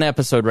this one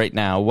episode right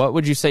now, what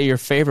would you say your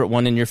favorite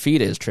one in your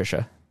feed is,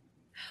 Trisha?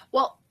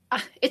 Well,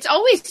 it's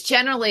always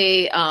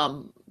generally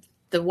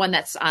the one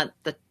that's on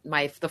the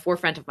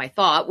forefront of my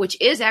thought, which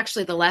is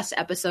actually the last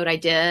episode I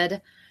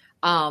did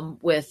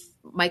with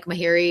Mike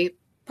Mahiri,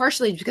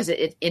 partially because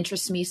it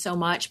interests me so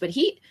much, but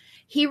he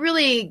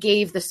really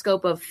gave the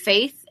scope of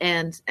faith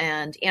and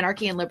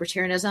anarchy and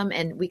libertarianism,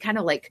 and we kind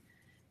of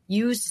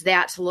used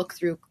that to look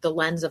through the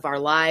lens of our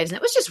lives, and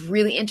it was just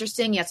really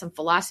interesting. He had some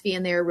philosophy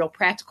in there, real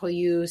practical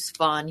use,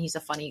 fun. He's a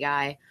funny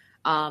guy.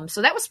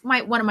 So that was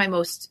one of my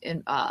most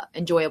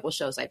enjoyable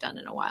shows I've done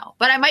in a while.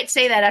 But I might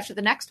say that after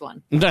the next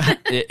one. Do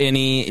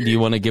you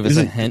want to give us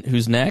a hint?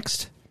 Who's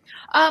next?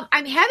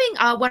 I'm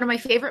having one of my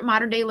favorite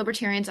modern day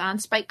libertarians on,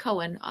 Spike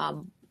Cohen.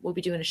 We'll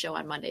be doing a show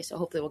on Monday, so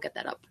hopefully we'll get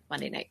that up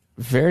Monday night.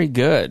 Very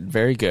good.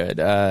 Very good.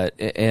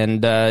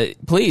 And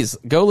please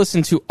go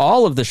listen to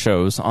all of the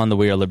shows on the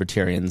We Are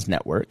Libertarians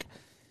network.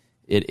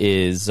 It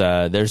is,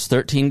 there's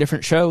 13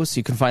 different shows.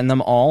 You can find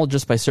them all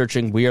just by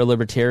searching We Are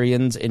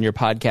Libertarians in your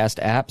podcast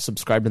app.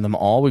 Subscribe to them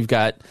all. We've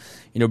got,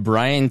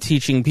 Brian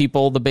teaching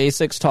people the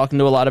basics, talking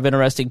to a lot of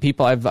interesting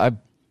people.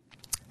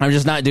 I'm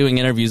just not doing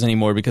interviews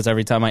anymore because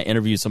every time I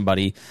interview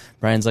somebody,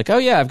 Brian's like, oh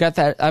yeah, I've got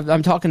that.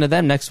 I'm talking to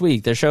them next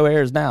week. Their show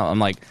airs now. I'm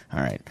like, all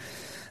right.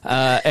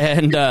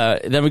 And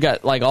then we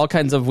got all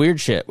kinds of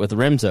weird shit with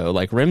Rimzo.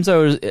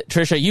 Rimzo,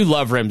 Trisha, you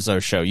love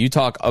Rimzo's show. You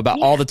talk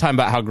about all the time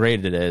about how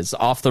great it is.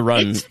 Off the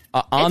run,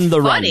 on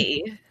the run.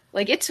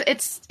 It's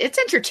funny. It's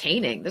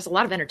entertaining. There's a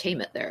lot of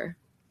entertainment there.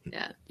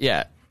 Yeah.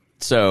 Yeah.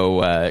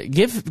 So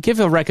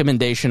give a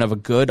recommendation of a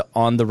good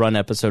on the run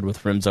episode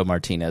with Rimzo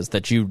Martinez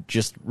that you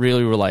just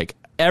really were like,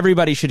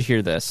 everybody should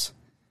hear this.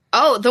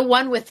 Oh, the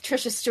one with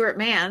Trisha Stewart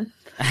Mann.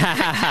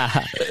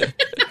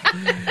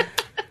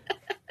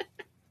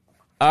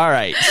 All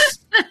right.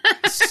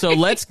 So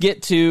let's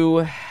get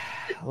to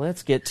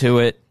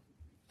it.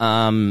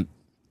 I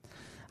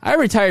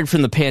retired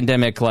from the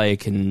pandemic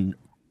in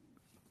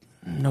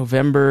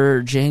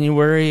November,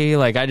 January.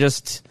 I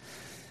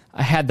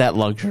had that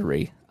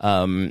luxury.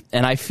 And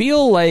I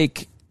feel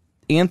like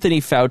Anthony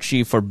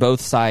Fauci for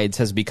both sides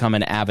has become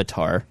an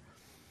avatar.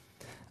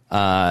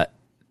 I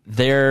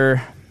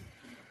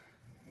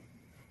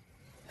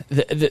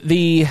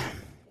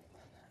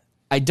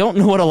don't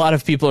know what a lot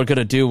of people are going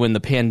to do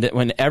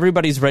when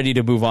everybody's ready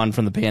to move on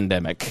from the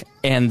pandemic,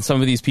 and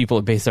some of these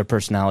people base their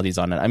personalities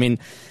on it. I mean,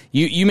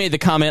 you made the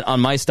comment on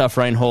my stuff,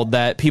 Reinhold,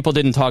 that people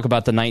didn't talk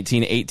about the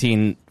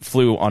 1918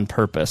 flu on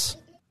purpose.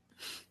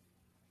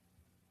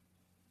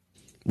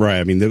 Right.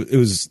 I mean, it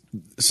was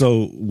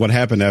so what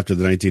happened after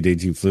the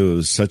 1918 flu. It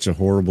was such a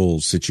horrible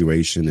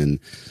situation, and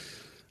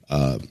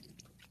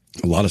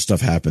a lot of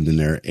stuff happened in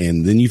there.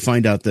 And then you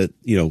find out that,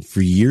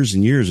 for years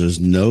and years, there's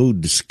no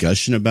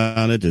discussion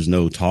about it. There's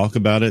no talk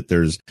about it.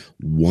 There's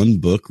one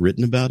book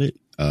written about it.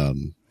 I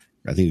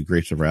think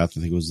Grapes of Wrath,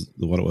 I think was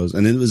what it was.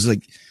 And it was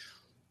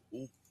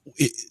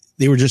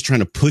they were just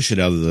trying to push it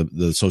out of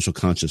the social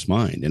conscious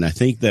mind. And I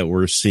think that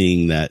we're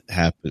seeing that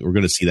happen. We're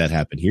going to see that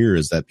happen here,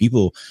 is that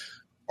people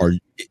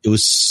it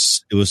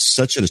was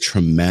such a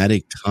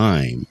traumatic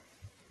time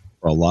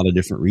for a lot of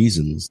different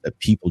reasons that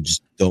people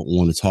just don't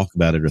want to talk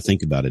about it or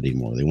think about it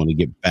anymore. They want to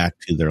get back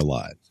to their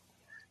lives.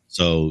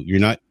 So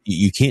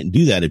you can't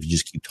do that if you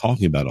just keep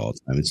talking about it all the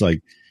time. It's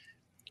like,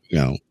 You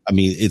know, I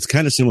mean, it's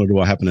kind of similar to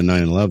what happened in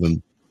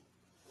 9/11.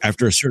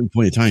 After a certain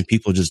point in time,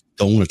 people just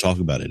don't want to talk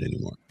about it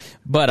anymore.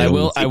 But I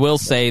will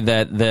say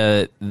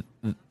that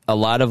a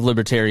lot of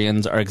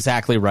libertarians are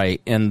exactly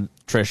right, and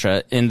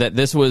Tricia, in that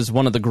this was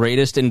one of the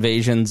greatest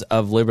invasions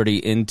of liberty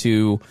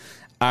into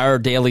our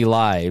daily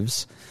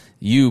lives.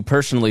 You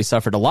personally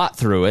suffered a lot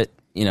through it.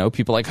 You know,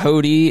 people like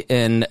Hody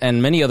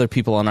and many other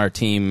people on our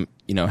team,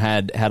 you know,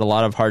 had a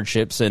lot of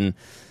hardships in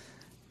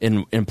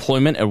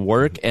employment and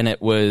work, and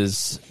it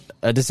was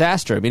a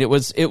disaster. I mean, it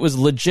was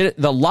legit.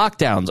 The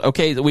lockdowns.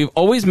 Okay, we've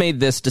always made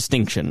this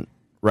distinction,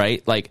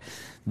 right? Like,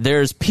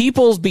 there's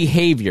people's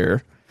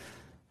behavior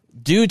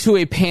due to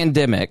a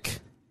pandemic,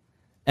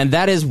 and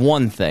that is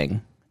one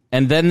thing.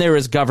 And then there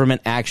is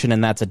government action,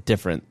 and that's a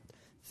different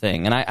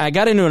thing. And I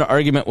got into an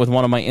argument with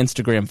one of my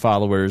Instagram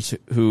followers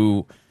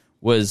who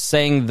was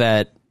saying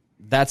that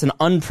that's an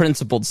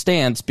unprincipled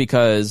stance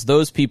because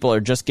those people are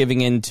just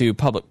giving in to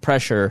public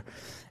pressure,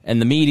 and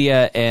the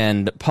media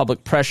and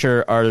public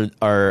pressure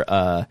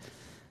are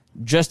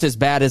just as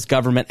bad as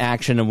government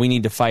action, and we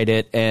need to fight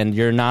it. And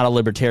you're not a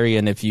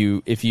libertarian if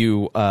you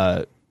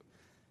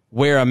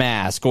wear a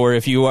mask, or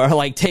if you are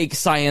like take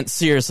science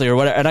seriously or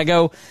whatever. And I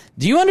go,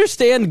 do you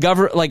understand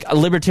like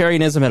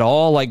libertarianism at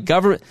all? Like,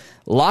 government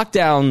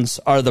lockdowns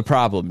are the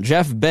problem.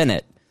 Jeff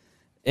Bennett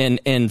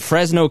in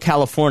Fresno,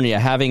 California,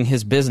 having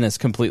his business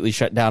completely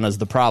shut down is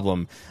the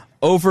problem.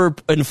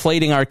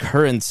 Overinflating our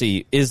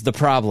currency is the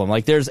problem.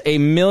 Like, there's a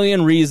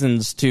million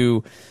reasons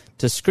to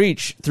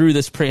screech through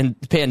this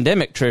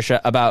pandemic,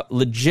 Tricia, about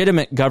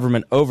legitimate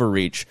government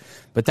overreach,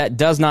 but that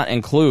does not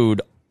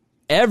include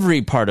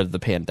every part of the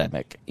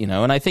pandemic, you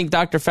know. And I think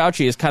Dr.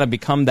 Fauci has kind of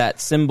become that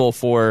symbol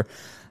for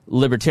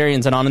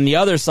libertarians. And on the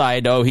other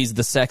side, he's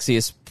the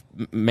sexiest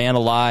man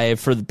alive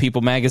for the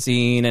People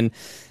magazine, and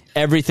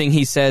everything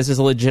he says is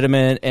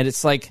legitimate. And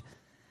it's like,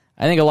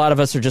 I think a lot of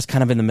us are just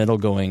kind of in the middle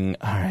going,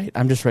 all right,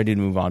 I'm just ready to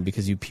move on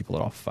because you people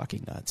are all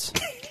fucking nuts.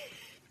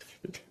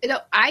 You know,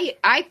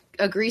 I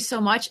agree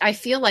so much. I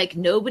feel like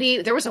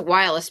there was a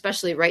while,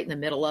 especially right in the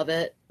middle of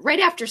it, right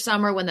after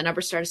summer when the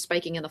numbers started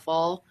spiking in the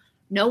fall,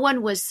 no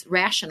one was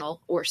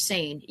rational or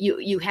sane.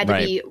 You had to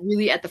be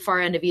really at the far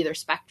end of either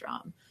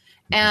spectrum.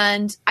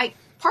 And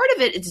part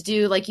of it is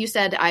due, like you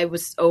said, I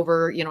was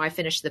over, you know, I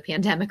finished the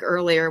pandemic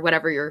earlier,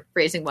 whatever your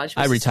phrasing was.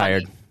 I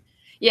retired. Funny.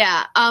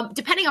 Yeah.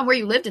 Depending on where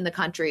you lived in the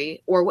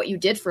country or what you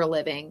did for a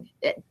living,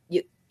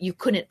 you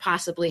couldn't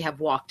possibly have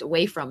walked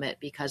away from it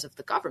because of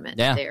the government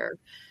there.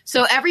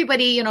 So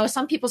everybody, you know,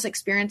 some people's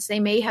experience, they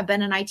may have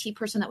been an IT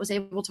person that was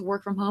able to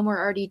work from home or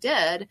already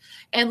did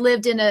and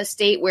lived in a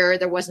state where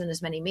there wasn't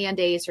as many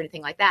mandates or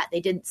anything like that.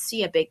 They didn't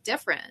see a big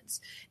difference.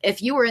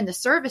 If you were in the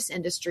service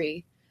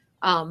industry,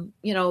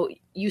 you know,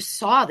 you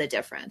saw the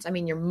difference. I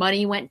mean, your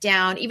money went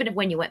down, even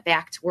when you went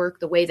back to work,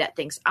 the way that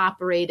things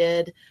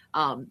operated.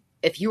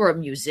 If you were a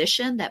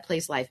musician that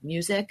plays live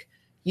music,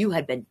 you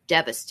had been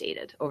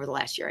devastated over the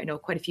last year. I know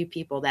quite a few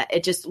people that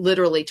it just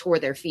literally tore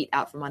their feet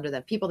out from under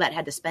them. People that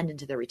had to spend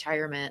into their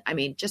retirement. I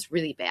mean, just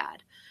really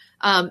bad.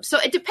 So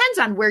it depends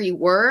on where you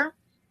were.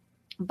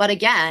 But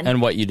again, and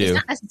what you do. It's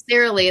not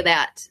necessarily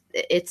that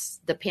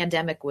it's the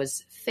pandemic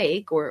was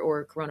fake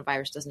or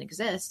coronavirus doesn't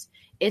exist.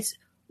 It's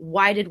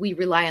why did we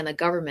rely on the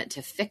government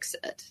to fix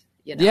it?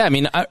 You know? Yeah, I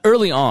mean,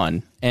 early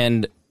on,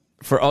 and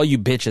for all you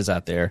bitches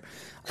out there,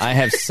 I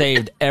have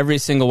saved every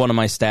single one of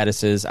my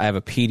statuses. I have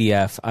a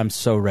PDF. I'm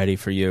so ready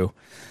for you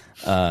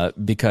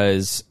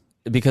because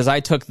I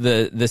took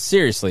this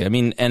seriously. I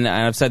mean, and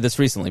I've said this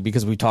recently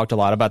because we talked a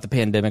lot about the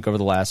pandemic over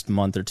the last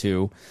month or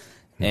two,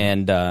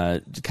 and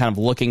kind of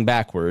looking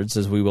backwards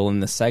as we will in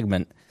this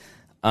segment.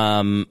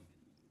 I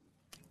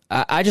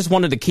just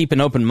wanted to keep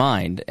an open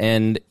mind,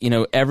 and you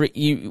know,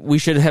 we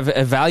should have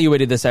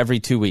evaluated this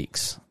every 2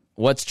 weeks.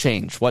 What's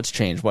changed? What's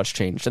changed? What's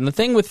changed? And the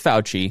thing with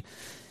Fauci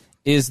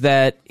is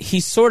that he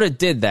sort of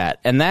did that,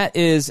 and that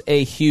is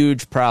a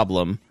huge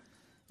problem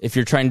if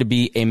you're trying to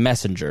be a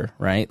messenger,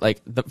 right? Like,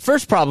 the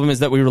first problem is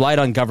that we relied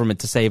on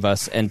government to save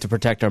us and to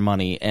protect our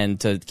money and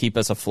to keep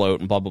us afloat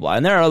and blah, blah, blah.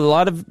 And there are a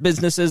lot of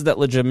businesses that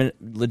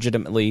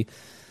legitimately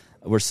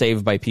were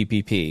saved by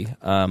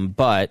PPP,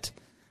 but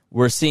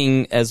we're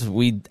seeing, as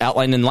we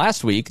outlined in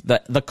last week,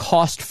 the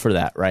cost for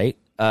that, right?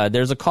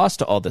 There's a cost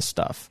to all this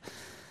stuff.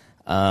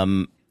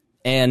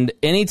 And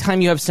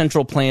anytime you have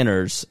central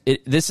planners,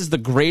 this is the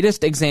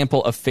greatest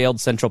example of failed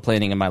central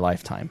planning in my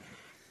lifetime.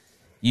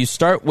 You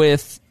start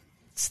with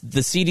the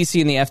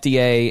CDC and the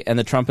FDA and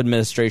the Trump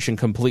administration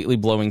completely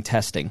blowing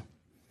testing.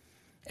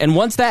 And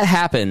once that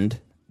happened,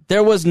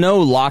 there was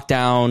no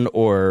lockdown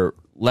or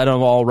let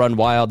them all run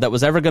wild that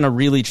was ever going to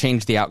really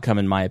change the outcome,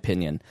 in my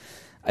opinion.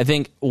 I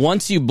think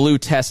once you blew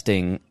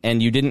testing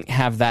and you didn't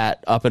have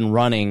that up and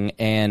running,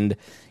 and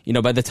you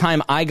know, by the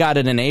time I got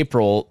it in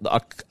April,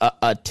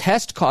 a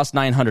test cost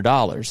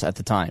 $900 at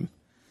the time.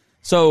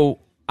 So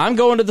I'm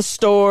going to the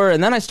store,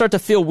 and then I start to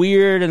feel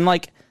weird. And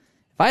like,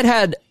 if I'd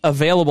had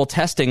available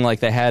testing like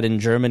they had in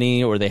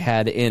Germany or they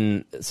had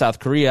in South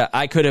Korea,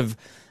 I could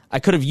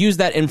have used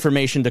that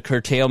information to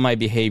curtail my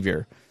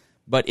behavior.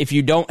 But if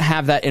you don't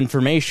have that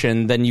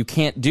information, then you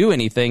can't do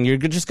anything. You're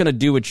just going to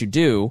do what you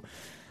do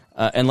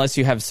unless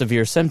you have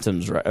severe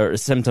symptoms or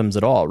symptoms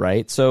at all,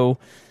 right? So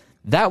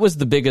that was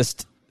the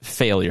biggest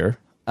failure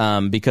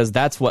because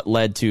that's what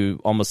led to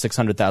almost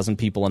 600,000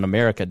 people in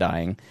America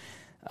dying,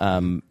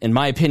 in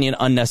my opinion,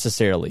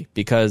 unnecessarily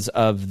because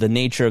of the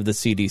nature of the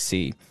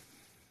CDC.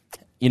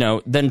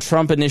 Then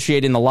Trump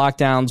initiating the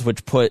lockdowns,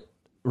 which put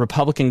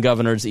Republican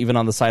governors even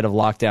on the side of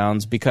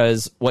lockdowns,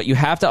 because what you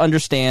have to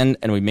understand,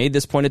 and we made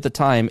this point at the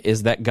time,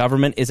 is that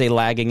government is a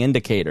lagging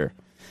indicator.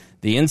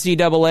 The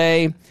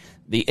NCAA,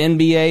 the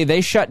NBA,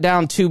 they shut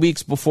down 2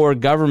 weeks before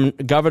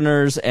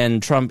governors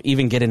and Trump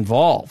even get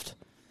involved.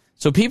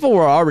 So people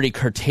were already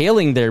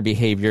curtailing their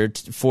behavior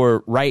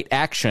for right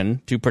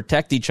action to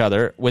protect each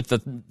other with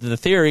the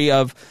theory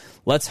of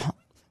let's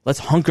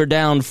hunker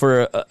down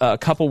for a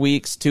couple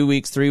weeks, 2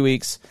 weeks, 3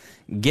 weeks,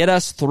 get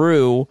us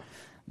through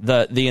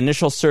the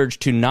initial surge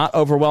to not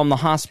overwhelm the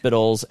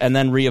hospitals and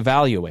then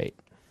reevaluate.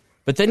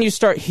 But then you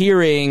start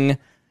hearing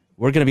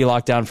we're going to be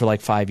locked down for like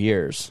 5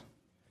 years.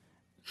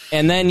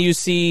 And then you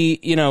see,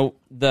 the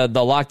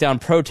lockdown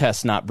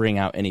protests not bring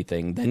out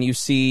anything. Then you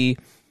see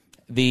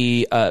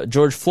the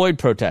George Floyd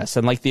protests.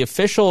 And like the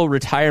official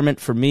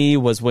retirement for me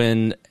was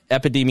when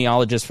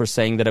epidemiologists were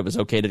saying that it was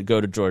okay to go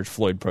to George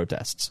Floyd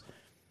protests.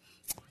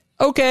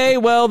 Okay,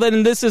 well,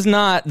 then this is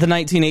not the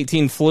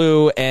 1918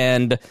 flu,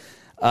 and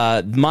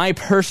my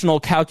personal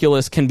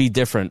calculus can be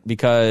different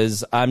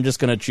because I'm just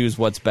going to choose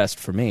what's best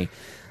for me.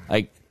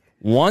 Like,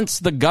 once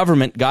the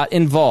government got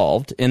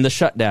involved in the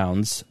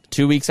shutdowns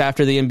 2 weeks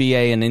after the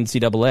NBA and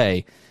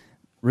NCAA,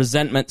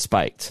 resentment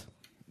spiked.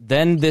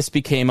 Then this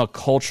became a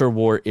culture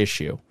war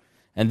issue.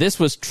 And this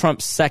was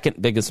Trump's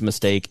second biggest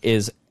mistake,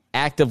 is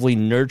actively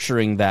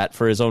nurturing that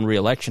for his own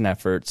reelection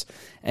efforts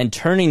and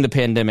turning the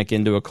pandemic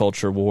into a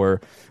culture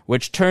war,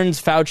 which turns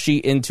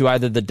Fauci into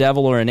either the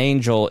devil or an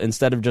angel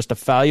instead of just a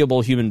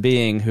fallible human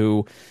being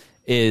who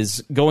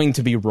is going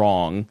to be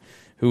wrong,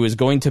 who is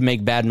going to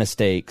make bad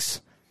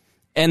mistakes.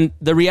 And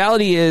the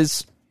reality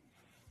is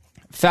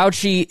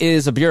Fauci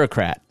is a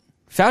bureaucrat.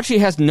 Fauci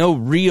has no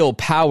real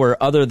power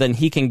other than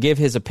he can give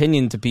his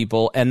opinion to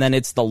people, and then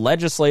it's the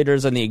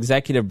legislators and the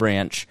executive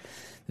branch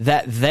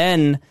that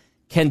then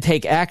can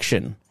take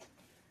action.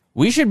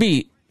 We should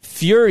be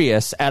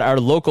furious at our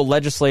local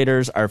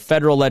legislators, our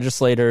federal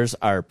legislators,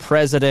 our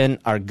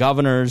president, our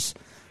governors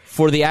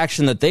for the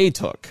action that they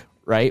took,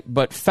 right?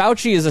 But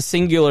Fauci is a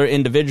singular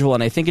individual,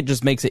 and I think it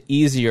just makes it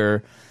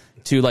easier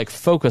to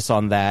focus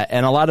on that.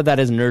 And a lot of that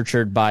is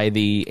nurtured by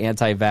the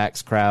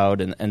anti-vax crowd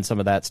and some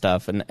of that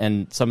stuff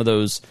and some of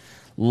those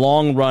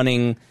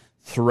long-running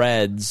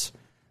threads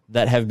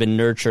that have been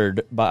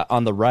nurtured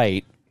on the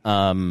right.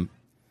 And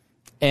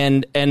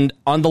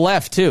on the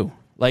left, too.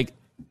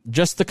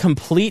 Just the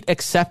complete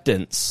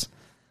acceptance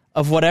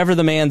of whatever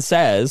the man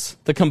says,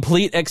 the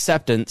complete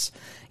acceptance.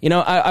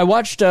 I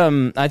watched,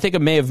 I think I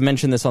may have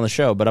mentioned this on the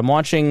show, but I'm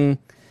watching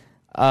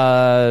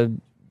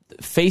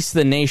Face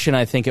the Nation,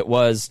 I think it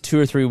was, 2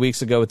 or 3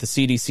 weeks ago with the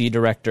CDC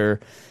director.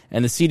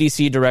 And the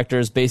CDC director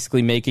is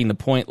basically making the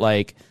point,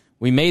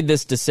 we made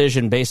this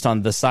decision based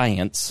on the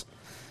science.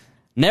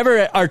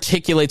 Never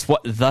articulates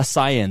what the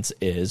science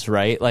is,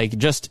 right?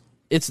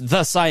 It's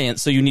the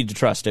science, so you need to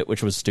trust it,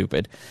 which was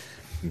stupid.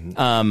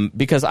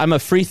 Because I'm a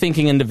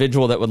free-thinking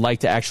individual that would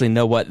like to actually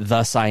know what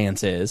the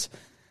science is.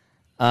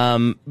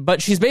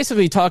 But she's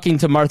basically talking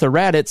to Martha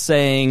Raddatz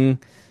saying,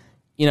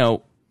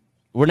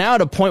 we're now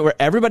at a point where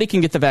everybody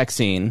can get the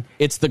vaccine.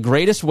 It's the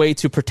greatest way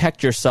to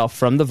protect yourself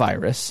from the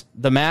virus.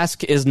 The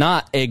mask is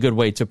not a good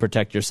way to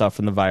protect yourself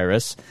from the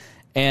virus.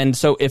 And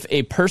so if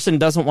a person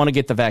doesn't want to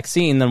get the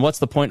vaccine, then what's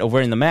the point of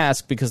wearing the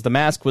mask? Because the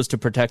mask was to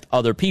protect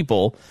other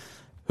people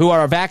who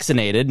are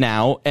vaccinated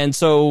now. And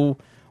so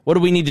what do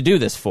we need to do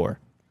this for?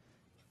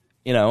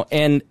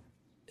 And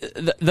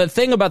the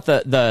thing about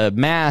the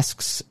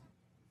masks,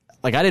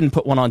 I didn't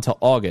put one on until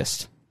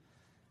August.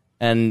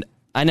 And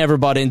I never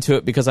bought into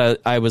it because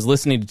I was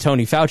listening to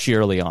Tony Fauci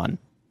early on.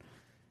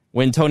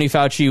 When Tony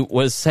Fauci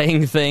was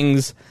saying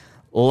things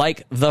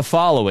like the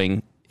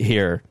following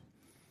here.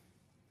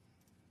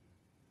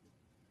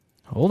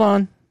 Hold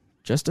on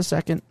just a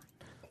second.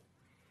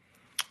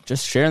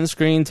 Just sharing the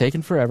screen,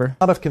 taking forever.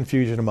 A lot of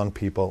confusion among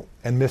people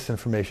and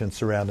misinformation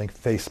surrounding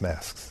face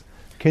masks.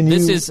 Can you?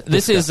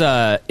 This is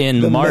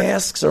in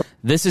March.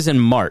 This is in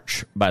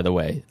March, by the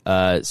way.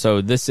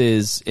 So this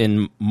is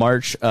in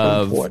March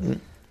of.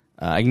 Important.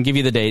 I can give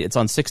you the date. It's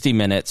on 60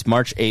 Minutes,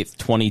 March 8th,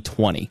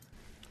 2020.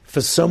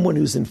 For someone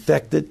who's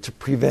infected, to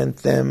prevent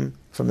them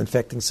from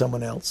infecting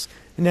someone else.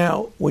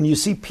 Now, when you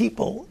see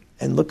people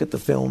and look at the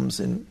films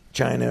in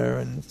China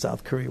and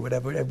South Korea,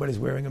 whatever, everybody's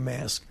wearing a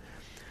mask.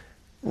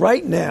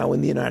 Right now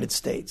in the United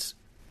States,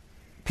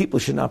 people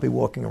should not be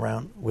walking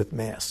around with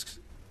masks.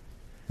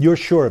 You're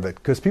sure of it?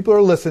 Because people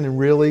are listening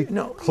really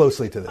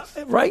closely to this.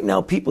 Right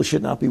now, people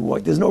should not be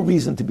walking. There's no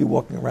reason to be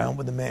walking around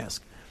with a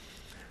mask.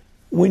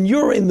 When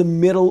you're in the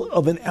middle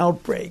of an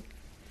outbreak,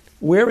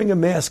 wearing a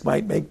mask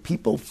might make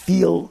people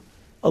feel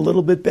a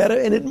little bit better,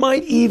 and it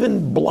might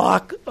even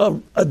block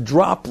a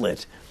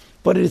droplet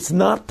but it's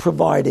not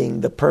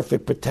providing the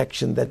perfect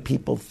protection that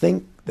people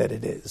think that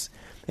it is.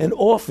 And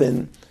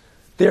often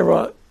there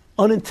are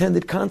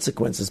unintended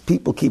consequences.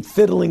 People keep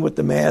fiddling with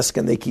the mask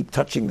and they keep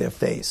touching their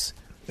face.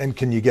 And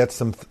can you get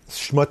some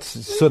schmutz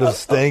sort of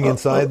staying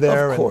inside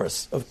there?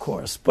 Of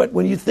course. But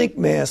when you think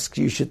masks,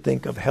 you should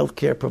think of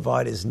healthcare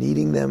providers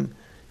needing them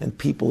and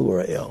people who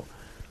are ill.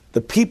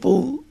 The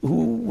people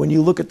who, when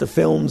you look at the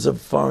films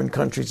of foreign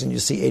countries and you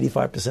see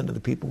 85% of the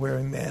people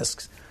wearing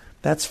masks,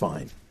 that's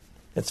fine.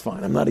 That's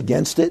fine. I'm not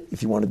against it.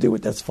 If you want to do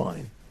it, that's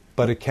fine.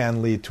 But it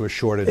can lead to a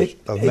shortage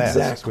of masks.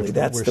 Exactly.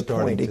 That's the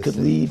point. It could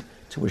lead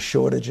to a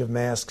shortage of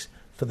masks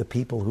for the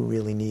people who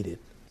really need it.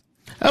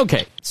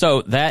 Okay,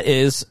 so that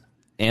is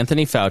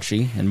Anthony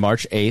Fauci in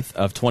March 8th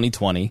of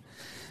 2020.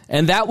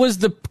 And that was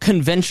the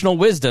conventional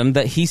wisdom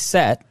that he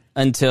set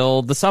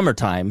until the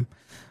summertime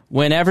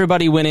when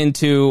everybody went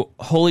into,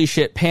 holy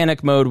shit,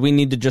 panic mode. We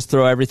need to just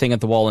throw everything at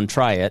the wall and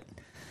try it.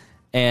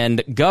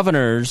 And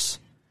governors,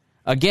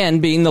 again,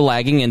 being the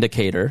lagging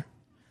indicator,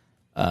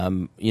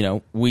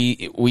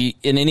 we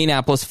in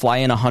Indianapolis fly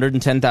in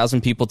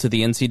 110,000 people to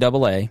the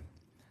NCAA.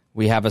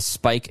 We have a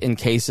spike in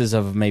cases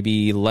of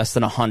maybe less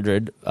than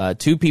 100.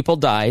 2 people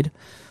died.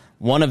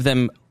 One of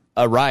them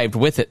arrived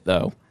with it,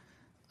 though.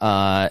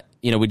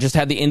 We just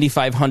had the Indy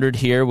 500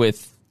 here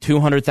with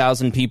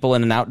 200,000 people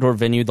in an outdoor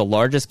venue, the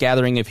largest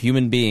gathering of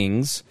human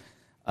beings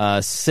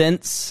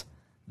since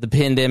the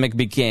pandemic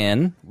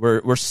began.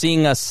 We're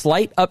seeing a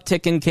slight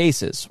uptick in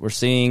cases. We're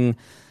seeing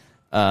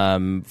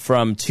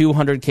from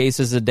 200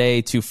 cases a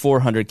day to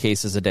 400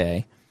 cases a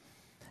day.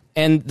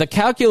 And the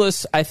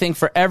calculus, I think,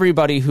 for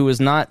everybody who is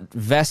not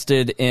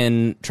vested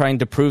in trying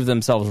to prove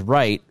themselves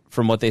right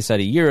from what they said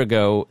a year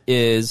ago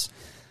is,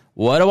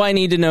 what do I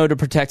need to know to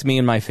protect me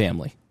and my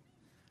family?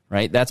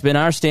 Right? That's been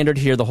our standard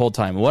here the whole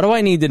time. What do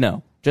I need to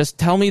know? Just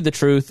tell me the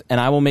truth, and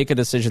I will make a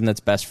decision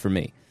that's best for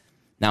me.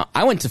 Now,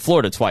 I went to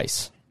Florida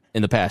twice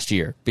in the past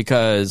year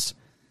because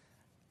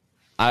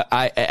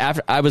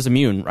I was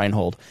immune,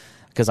 Reinhold,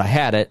 because I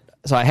had it.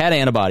 So I had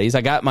antibodies.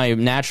 I got my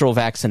natural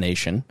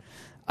vaccination.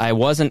 I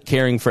wasn't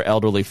caring for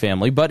elderly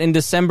family. But in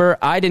December,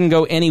 I didn't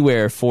go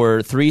anywhere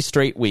for 3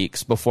 straight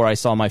weeks before I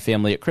saw my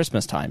family at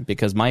Christmas time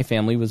because my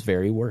family was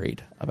very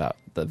worried about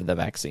the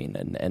vaccine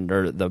and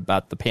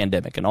about the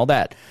pandemic and all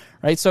that.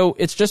 Right? So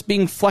it's just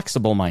being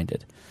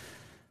flexible-minded.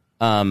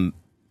 Now,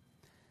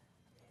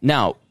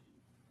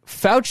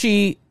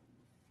 Fauci's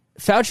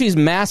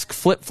mask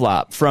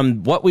flip-flop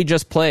from what we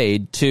just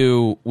played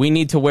to we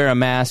need to wear a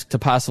mask to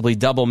possibly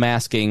double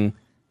masking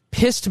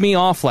pissed me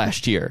off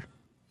last year.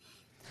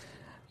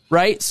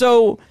 Right?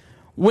 So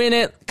when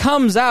it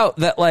comes out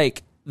that,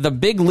 like, the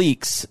big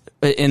leaks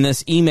in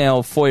this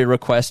email FOIA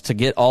request to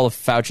get all of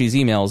Fauci's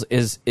emails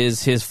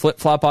is his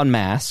flip-flop on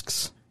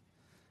masks,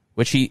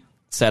 which he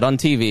said on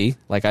TV,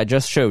 like I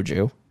just showed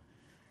you,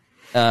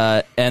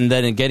 and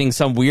then getting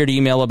some weird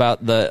email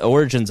about the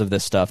origins of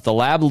this stuff. The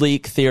lab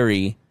leak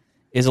theory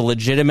is a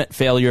legitimate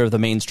failure of the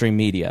mainstream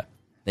media.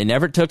 They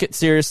never took it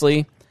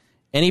seriously.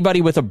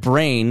 Anybody with a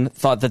brain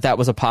thought that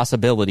was a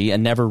possibility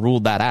and never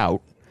ruled that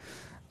out.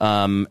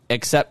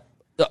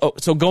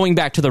 So going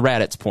back to the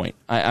Raddatz point,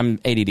 I'm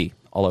ADD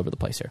all over the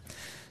place here.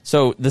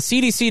 So the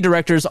CDC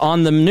director's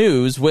on the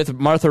news with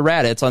Martha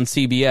Raddatz on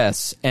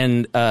CBS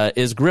and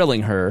is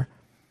grilling her.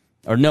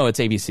 Or no, it's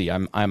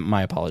ABC.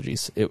 My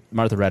apologies.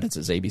 Martha Raddatz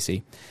is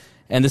ABC.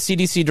 And the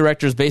CDC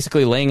director is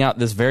basically laying out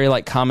this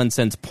very common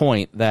sense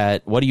point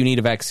that what do you need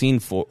a vaccine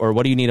for, or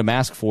what do you need a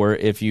mask for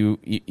if you're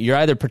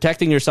either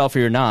protecting yourself or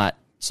you're not.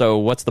 So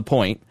what's the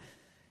point?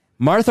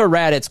 Martha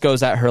Raddatz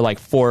goes at her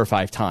 4 or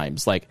 5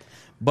 times.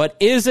 But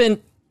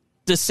isn't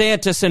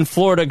DeSantis in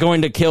Florida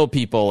going to kill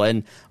people?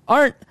 And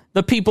aren't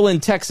the people in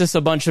Texas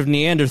a bunch of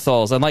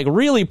Neanderthals? And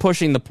really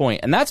pushing the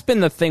point. And that's been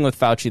the thing with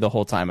Fauci the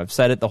whole time. I've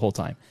said it the whole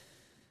time.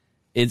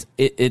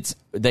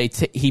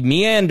 He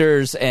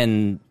meanders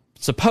and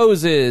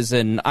supposes,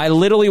 and I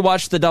literally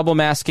watched the double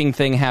masking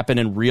thing happen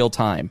in real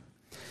time.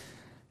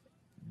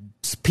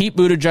 Pete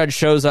Buttigieg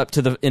shows up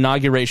to the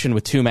inauguration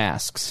with 2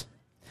 masks.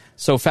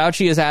 So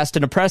Fauci is asked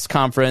in a press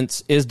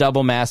conference, is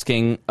double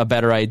masking a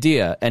better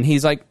idea? And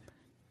he's like,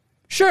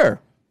 sure.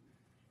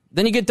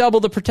 Then you get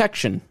double the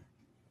protection.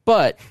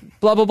 But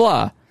blah, blah,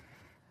 blah.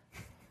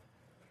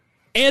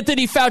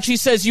 Anthony Fauci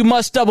says you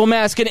must double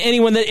mask, and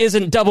anyone that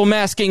isn't double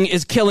masking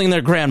is killing their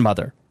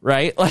grandmother,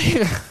 right?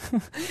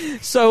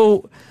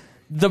 So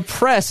the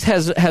press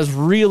has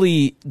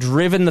really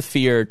driven the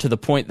fear to the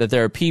point that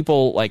there are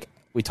people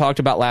we talked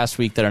about last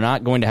week that are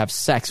not going to have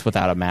sex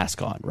without a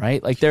mask on,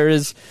 right?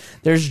 There's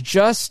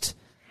just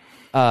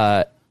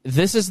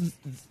this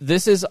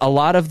is a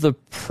lot of the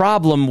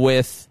problem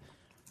with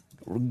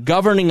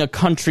governing a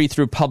country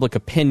through public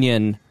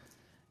opinion.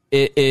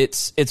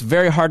 It's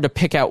very hard to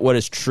pick out what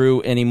is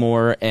true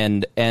anymore,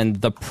 and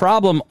the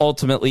problem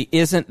ultimately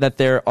isn't that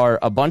there are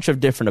a bunch of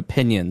different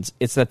opinions,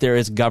 it's that there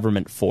is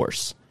government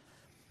force.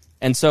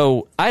 And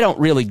so I don't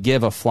really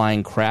give a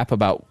flying crap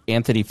about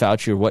Anthony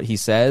Fauci or what he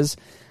says.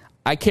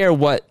 I care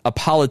what a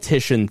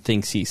politician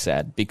thinks he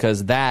said,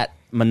 because that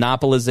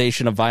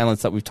monopolization of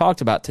violence that we've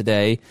talked about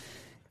today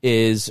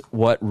is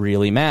what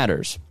really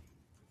matters.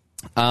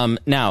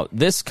 Now,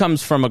 this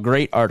comes from a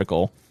great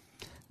article.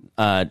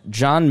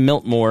 John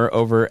Miltmore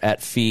over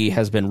at FEE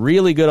has been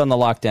really good on the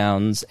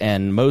lockdowns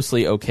and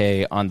mostly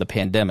okay on the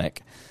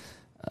pandemic.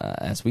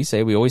 As we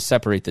say, we always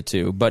separate the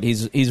two. But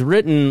he's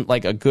written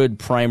like a good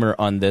primer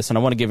on this, and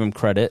I want to give him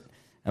credit,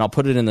 and I'll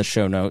put it in the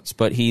show notes.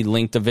 But he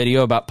linked a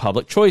video about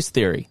public choice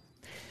theory.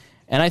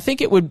 And I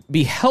think it would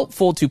be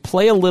helpful to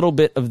play a little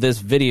bit of this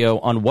video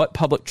on what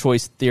public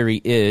choice theory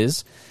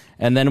is,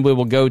 and then we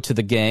will go to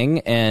the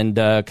gang and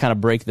kind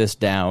of break this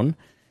down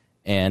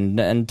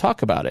and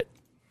talk about it.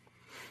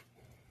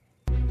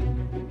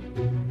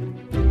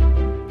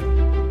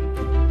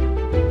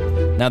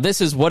 Now,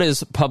 this is what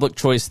is public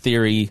choice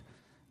theory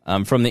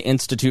from the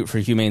Institute for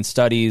Humane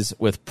Studies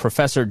with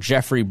Professor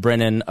Geoffrey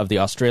Brennan of the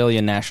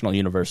Australian National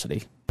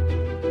University.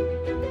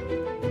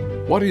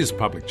 What is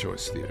public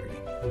choice theory?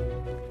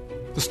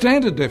 The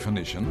standard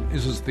definition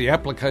is as the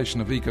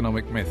application of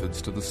economic methods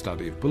to the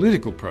study of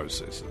political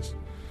processes.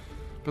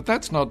 But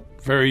that's not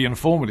very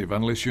informative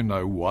unless you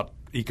know what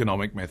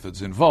economic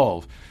methods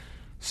involve.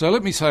 So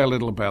let me say a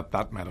little about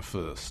that matter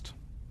first.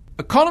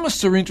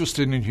 Economists are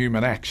interested in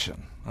human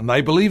action, and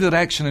they believe that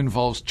action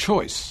involves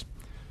choice.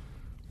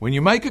 When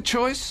you make a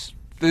choice,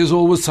 there's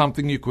always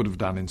something you could have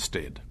done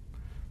instead.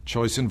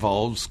 Choice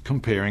involves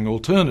comparing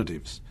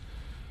alternatives.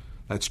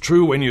 That's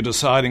true when you're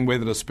deciding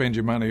whether to spend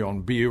your money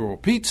on beer or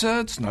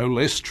pizza. It's no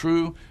less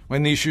true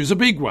when the issues are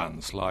big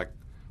ones, like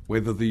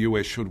whether the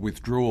US should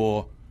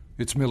withdraw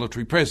its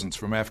military presence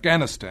from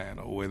Afghanistan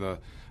or whether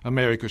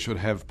America should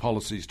have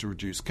policies to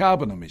reduce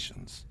carbon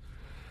emissions.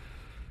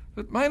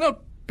 It may not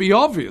be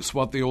obvious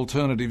what the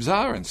alternatives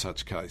are in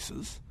such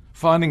cases.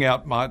 Finding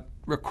out might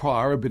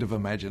require a bit of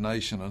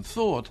imagination and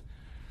thought.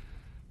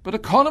 But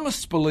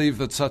economists believe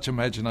that such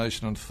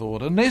imagination and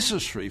thought are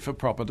necessary for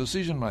proper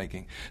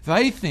decision-making.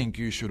 They think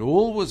you should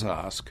always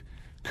ask,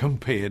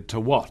 compared to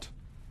what?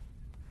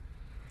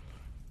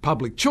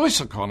 Public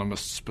choice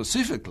economists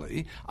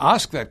specifically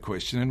ask that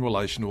question in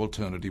relation to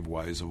alternative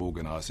ways of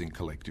organising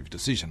collective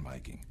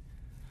decision-making.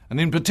 And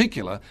in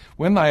particular,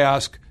 when they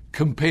ask,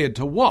 compared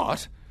to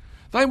what,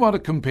 they want to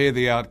compare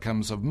the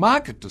outcomes of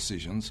market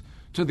decisions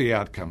to the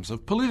outcomes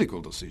of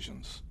political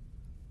decisions.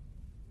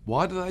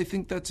 Why do they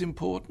think that's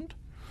important?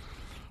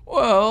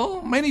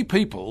 Well, many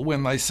people,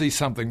 when they see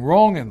something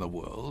wrong in the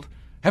world,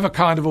 have a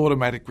kind of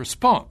automatic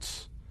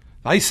response.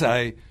 They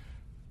say,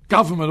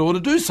 government ought to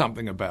do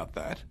something about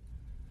that.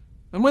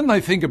 And when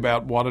they think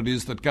about what it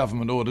is that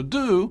government ought to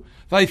do,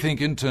 they think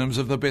in terms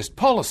of the best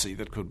policy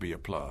that could be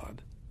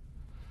applied.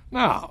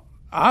 Now,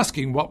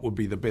 asking what would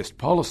be the best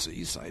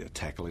policy, say to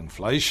tackle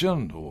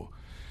inflation or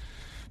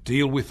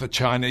deal with the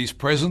Chinese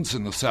presence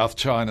in the South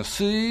China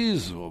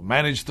Seas or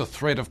manage the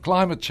threat of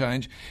climate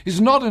change, is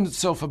not in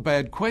itself a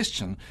bad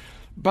question,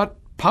 but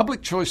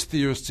public choice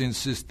theorists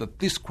insist that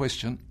this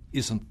question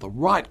isn't the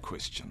right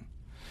question.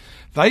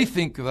 They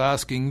think that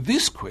asking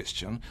this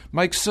question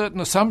makes certain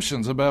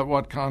assumptions about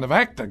what kind of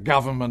actor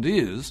government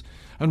is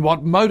and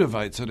what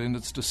motivates it in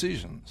its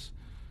decisions.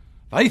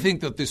 They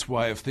think that this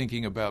way of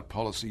thinking about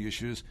policy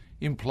issues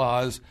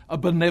implies a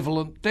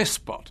benevolent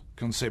despot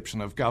conception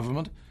of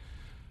government,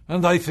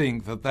 and they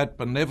think that that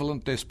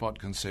benevolent despot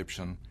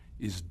conception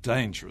is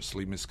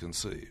dangerously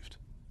misconceived.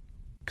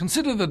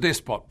 Consider the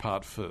despot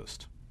part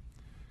first.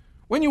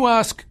 When you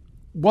ask,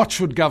 what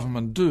should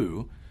government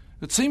do,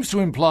 it seems to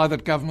imply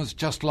that government's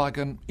just like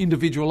an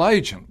individual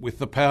agent with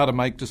the power to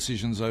make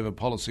decisions over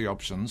policy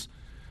options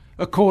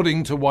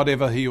according to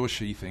whatever he or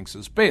she thinks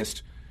is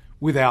best,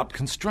 without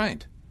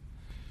constraint.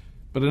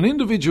 But an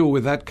individual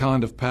with that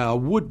kind of power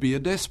would be a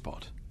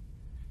despot.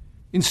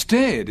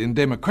 Instead, in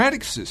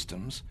democratic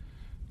systems,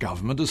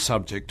 government is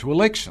subject to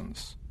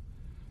elections.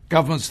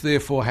 Governments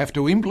therefore have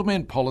to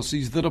implement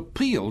policies that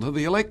appeal to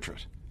the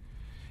electorate.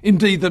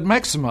 Indeed, that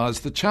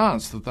maximise the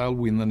chance that they'll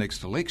win the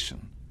next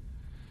election.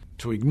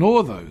 To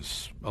ignore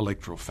those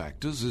electoral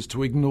factors is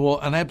to ignore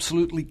an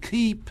absolutely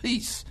key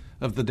piece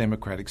of the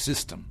democratic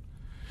system,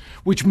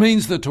 which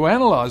means that to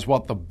analyse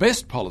what the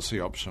best policy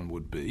option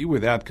would be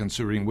without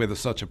considering whether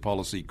such a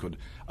policy could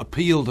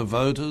appeal to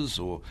voters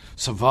or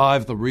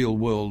survive the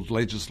real-world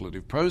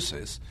legislative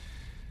process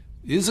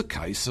is a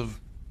case of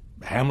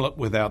Hamlet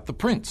without the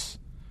prince.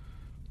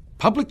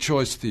 Public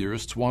choice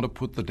theorists want to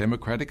put the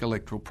democratic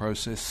electoral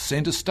process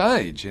centre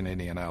stage in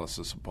any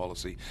analysis of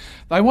policy.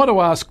 They want to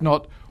ask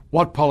not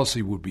what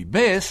policy would be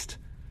best,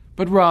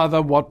 but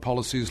rather what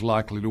policy is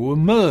likely to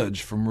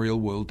emerge from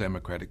real-world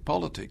democratic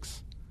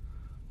politics.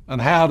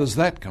 And how does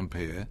that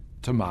compare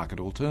to market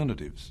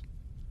alternatives?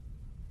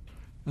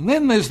 And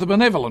then there's the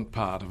benevolent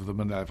part of the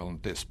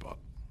benevolent despot.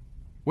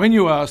 When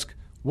you ask,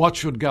 what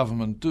should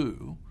government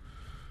do,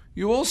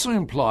 you also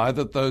imply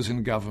that those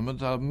in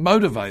government are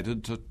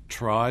motivated to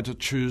try to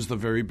choose the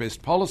very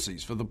best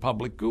policies for the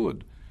public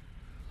good.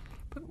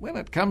 But when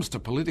it comes to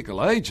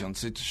political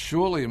agents, it's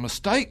surely a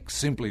mistake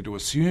simply to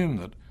assume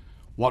that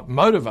what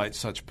motivates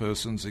such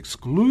persons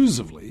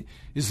exclusively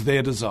is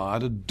their desire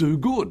to do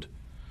good.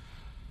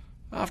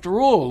 After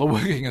all, the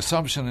working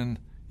assumption in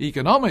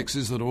Economics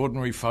is that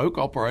ordinary folk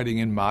operating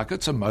in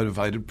markets are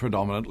motivated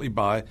predominantly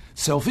by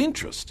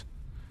self-interest.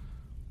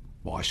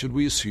 Why should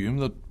we assume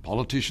that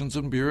politicians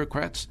and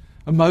bureaucrats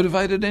are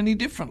motivated any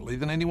differently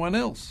than anyone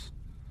else?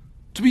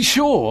 To be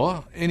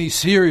sure, any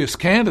serious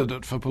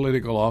candidate for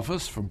political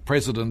office, from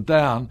president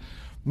down,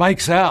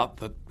 makes out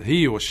that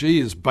he or she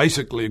is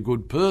basically a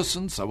good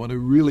person, someone who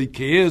really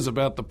cares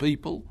about the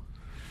people.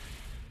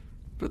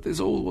 But there's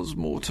always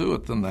more to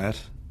it than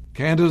that.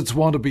 Candidates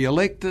want to be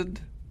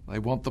elected. They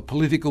want the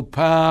political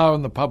power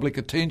and the public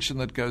attention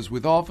that goes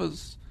with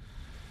office.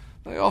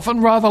 They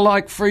often rather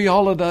like free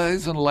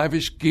holidays and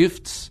lavish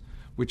gifts,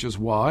 which is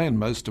why in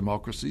most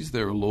democracies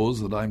there are laws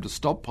that aim to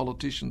stop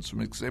politicians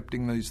from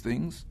accepting these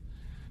things.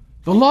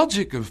 The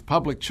logic of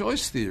public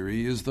choice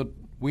theory is that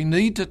we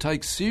need to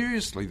take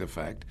seriously the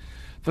fact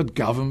that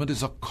government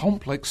is a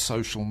complex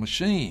social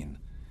machine,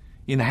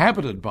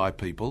 inhabited by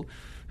people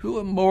who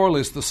are more or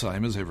less the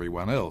same as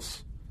everyone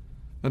else,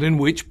 and in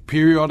which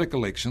periodic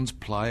elections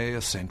play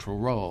a central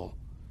role.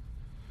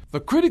 The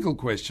critical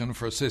question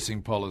for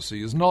assessing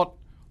policy is not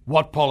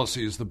what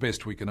policy is the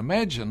best we can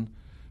imagine,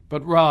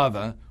 but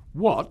rather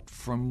what,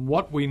 from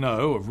what we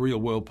know of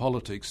real-world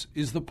politics,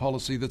 is the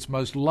policy that's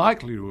most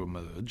likely to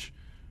emerge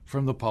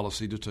from the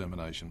policy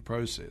determination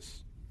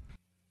process.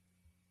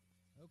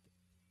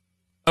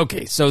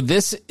 Okay, so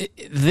this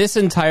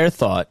entire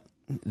thought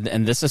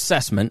and this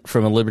assessment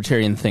from a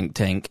libertarian think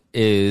tank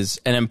is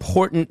an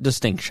important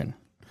distinction.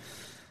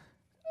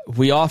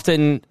 We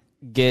often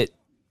get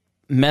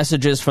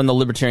messages from the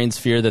libertarian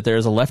sphere that there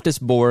is a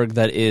leftist Borg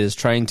that is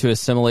trying to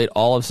assimilate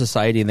all of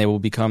society and they will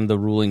become the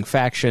ruling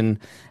faction.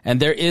 And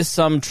there is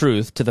some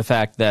truth to the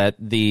fact that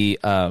the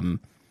Ron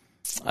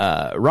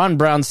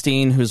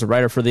Brownstein, who's a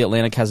writer for The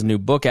Atlantic, has a new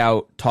book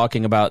out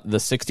talking about the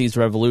 60s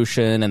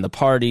revolution and the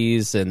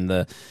parties and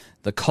the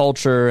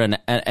culture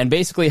and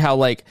basically how,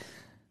 like,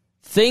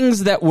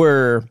 things that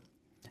were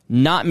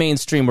not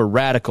mainstream or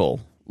radical,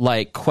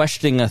 like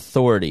questioning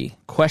authority,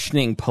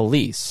 questioning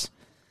police,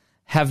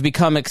 have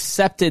become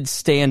accepted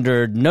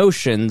standard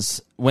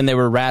notions when they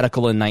were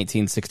radical in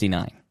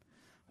 1969.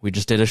 We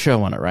just did a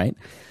show on it, right?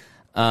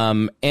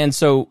 And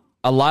so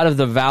a lot of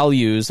the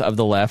values of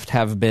the left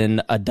have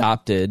been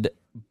adopted,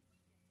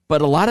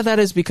 but a lot of that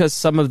is because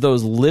some of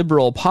those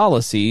liberal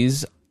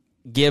policies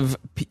give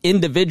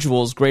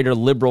individuals greater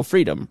liberal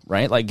freedom,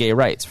 right? Like gay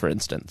rights, for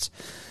instance.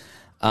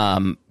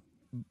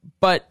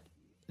 But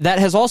that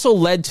has also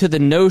led to the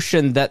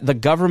notion that the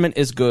government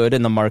is good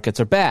and the markets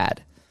are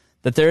bad.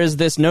 That there is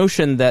this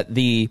notion that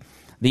the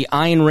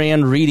Ayn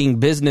Rand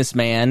reading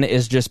businessman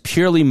is just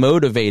purely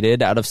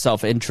motivated out of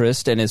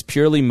self-interest and is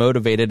purely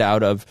motivated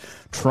out of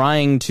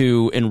trying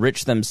to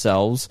enrich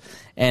themselves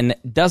and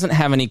doesn't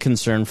have any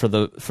concern for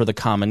the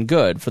common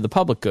good, for the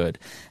public good.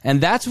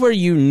 And that's where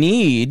you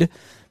need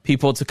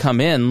people to come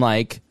in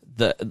like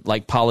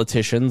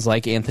politicians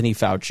like Anthony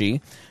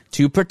Fauci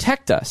to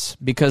protect us,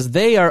 because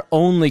they are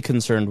only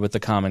concerned with the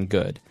common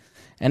good.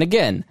 And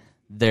again,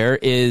 there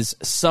is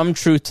some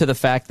truth to the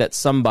fact that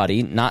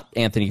somebody, not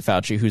Anthony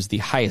Fauci, who's the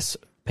highest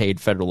paid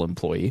federal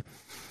employee,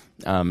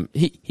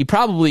 he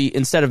probably,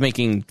 instead of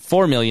making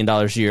 $4 million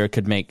a year,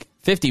 could make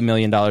 $50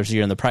 million a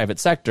year in the private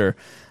sector.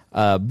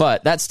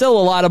 But that's still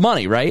a lot of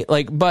money, right?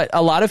 But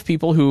a lot of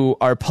people who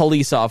are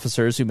police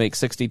officers who make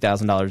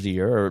 $60,000 a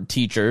year, or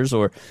teachers,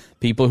 or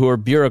people who are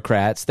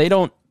bureaucrats, they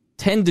don't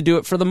tend to do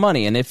it for the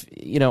money. And if,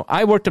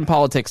 I worked in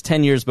politics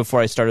 10 years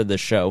before I started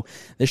this show.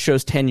 This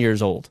show's 10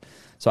 years old.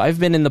 So I've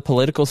been in the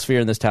political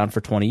sphere in this town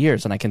for 20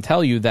 years, and I can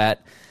tell you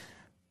that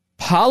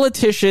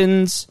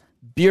politicians,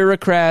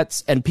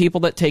 bureaucrats, and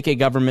people that take a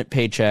government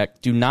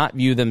paycheck do not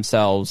view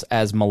themselves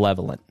as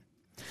malevolent.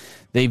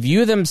 They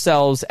view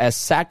themselves as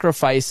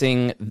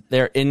sacrificing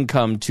their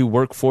income to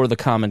work for the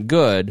common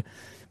good,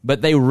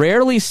 but they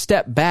rarely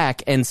step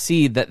back and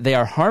see that they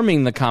are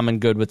harming the common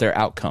good with their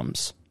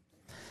outcomes.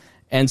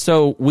 And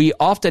so we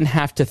often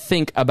have to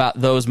think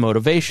about those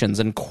motivations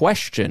and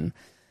question,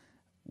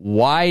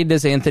 why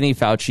does Anthony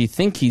Fauci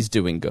think he's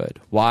doing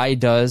good? Why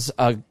does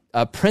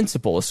a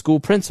principal, a school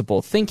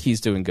principal, think he's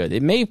doing good?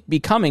 It may be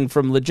coming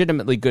from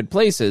legitimately good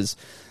places,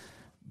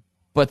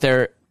 but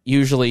they're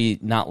usually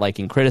not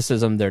liking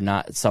criticism. They're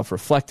not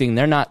self-reflecting.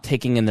 They're not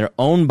taking in their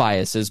own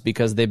biases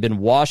because they've been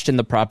washed in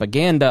the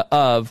propaganda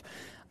of,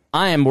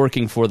 I am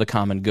working for the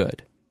common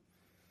good.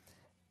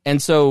 And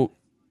so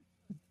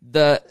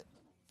the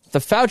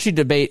Fauci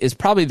debate is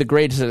probably the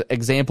greatest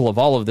example of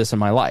all of this in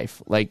my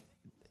life. Like,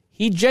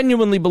 he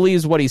genuinely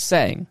believes what he's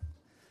saying.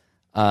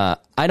 I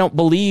don't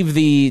believe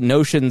the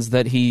notions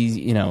that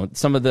he,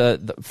 some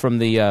of from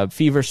the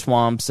fever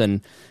swamps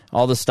and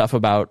all the stuff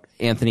about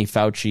Anthony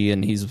Fauci,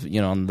 and he's,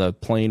 on the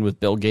plane with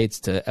Bill Gates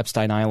to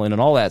Epstein Island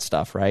and all that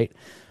stuff, right?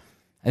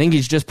 I think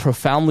he's just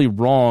profoundly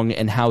wrong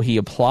in how he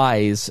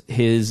applies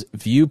his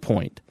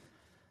viewpoint.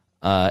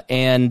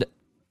 And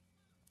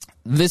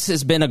this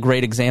has been a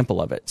great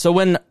example of it. So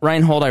when,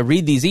 Reinhold, I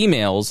read these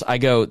emails, I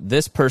go,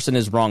 this person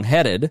is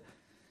wrong-headed.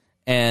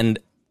 And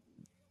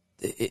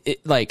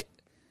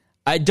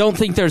I don't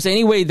think there's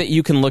any way that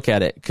you can look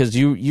at it, because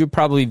you're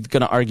probably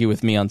going to argue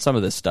with me on some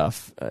of this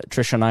stuff.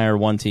 Trisha and I are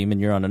one team and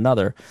you're on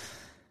another.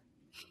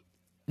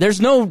 There's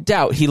no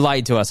doubt he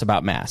lied to us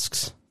about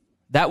masks.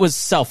 That was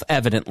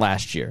self-evident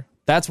last year.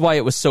 That's why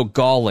it was so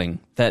galling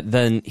that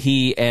then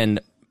he and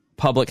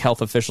public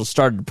health officials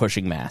started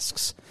pushing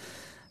masks,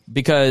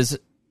 because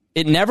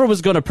it never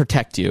was going to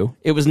protect you.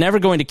 It was never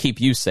going to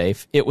keep you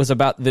safe. It was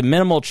about the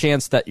minimal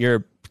chance that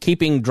you're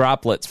keeping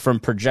droplets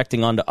from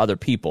projecting onto other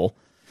people.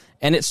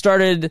 And it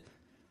started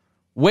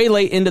way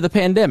late into the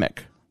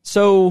pandemic.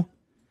 So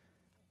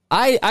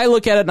I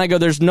look at it and I go,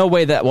 there's no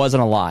way that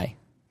wasn't a lie.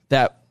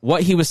 That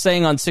what he was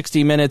saying on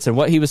 60 Minutes and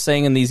what he was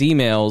saying in these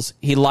emails,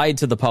 he lied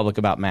to the public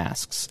about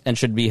masks and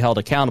should be held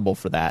accountable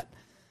for that.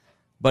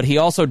 But he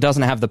also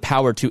doesn't have the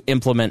power to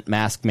implement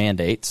mask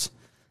mandates.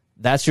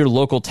 That's your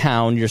local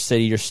town, your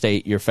city, your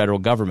state, your federal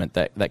government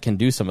that can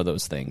do some of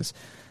those things.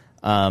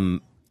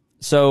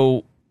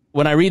 So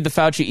when I read the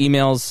Fauci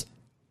emails,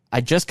 I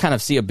just kind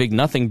of see a big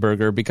nothing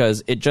burger,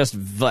 because it just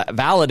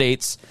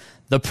validates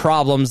the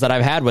problems that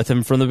I've had with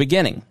him from the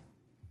beginning.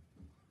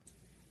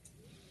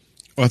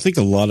 Well, I think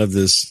a lot of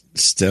this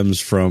stems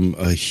from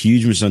a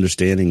huge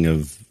misunderstanding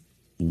of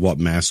what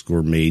masks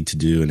were made to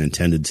do and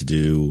intended to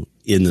do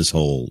in this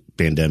whole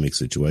pandemic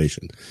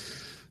situation.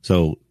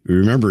 So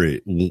remember,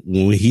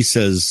 when he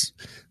says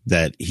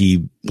that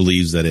he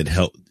believes that it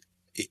helped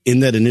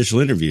in that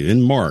initial interview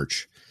in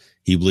March,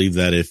 he believed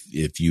that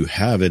if you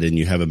have it and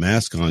you have a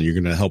mask on, you're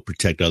going to help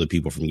protect other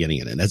people from getting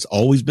it. And that's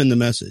always been the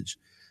message,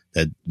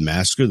 that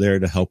masks are there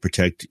to help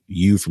protect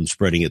you from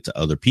spreading it to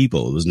other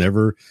people. It was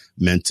never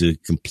meant to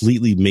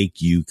completely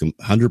make you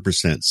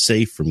 100%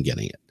 safe from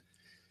getting it.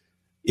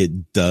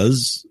 It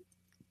does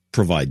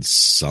provide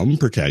some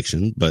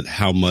protection, but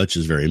how much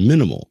is very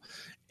minimal.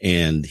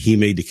 And he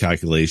made the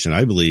calculation,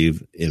 I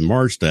believe, in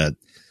March, that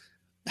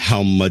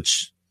how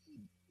much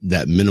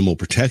that minimal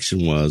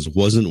protection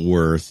wasn't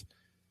worth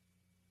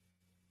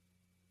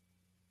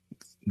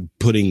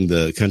putting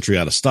the country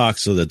out of stock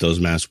so that those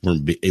masks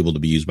weren't able to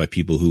be used by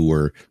people who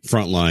were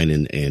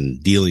frontline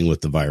and dealing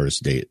with the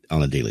virus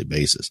on a daily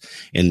basis.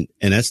 And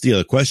that's the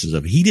other questions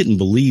of, he didn't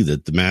believe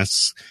that the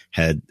masks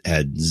had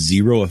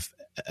zero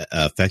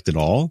effect at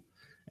all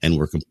and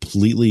were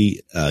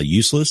completely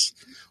useless.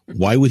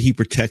 Why would he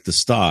protect the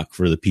stock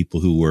for the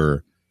people who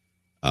were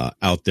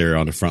out there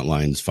on the front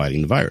lines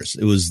fighting the virus?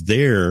 It was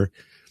there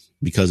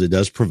because it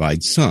does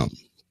provide some,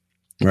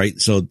 right?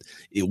 So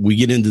we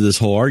get into this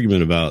whole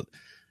argument about,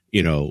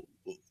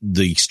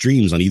 the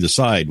extremes on either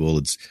side. Well,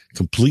 it's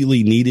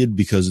completely needed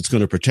because it's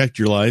going to protect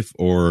your life,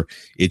 or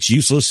it's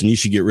useless and you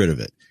should get rid of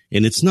it.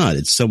 And it's not.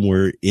 It's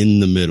somewhere in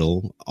the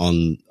middle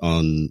on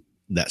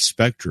that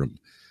spectrum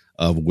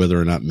of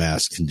whether or not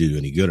masks can do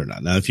any good or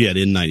not. Now, if you had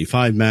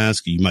N95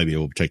 masks, you might be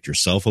able to protect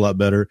yourself a lot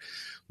better.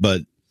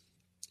 But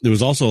there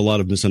was also a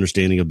lot of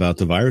misunderstanding about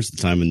the virus at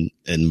the time.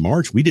 In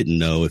March, we didn't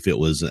know if it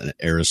was an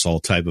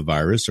aerosol type of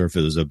virus or if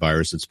it was a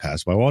virus that's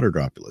passed by water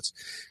droplets.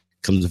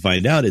 Come to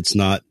find out, it's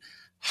not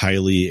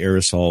highly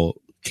aerosol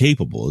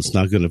capable. It's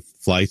not going to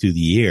fly through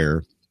the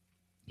air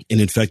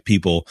and infect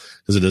people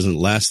because it doesn't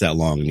last that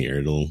long in the air.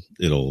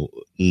 It'll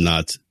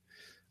not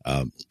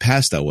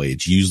pass that way.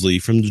 It's usually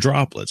from the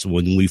droplets.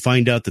 When we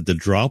find out that the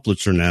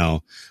droplets are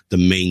now the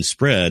main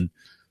spread,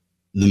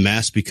 the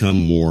masks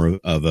become more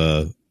of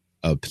a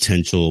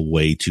potential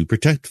way to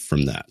protect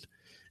from that.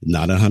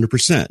 Not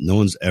 100%. No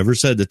one's ever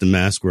said that the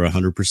masks were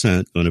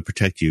 100% going to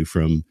protect you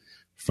from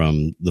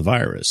the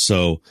virus.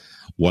 So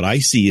what I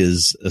see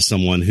is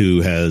someone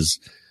who has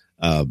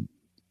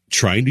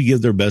trying to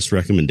give their best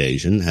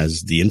recommendation,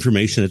 has the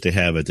information that they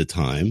have at the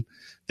time.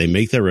 They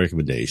make that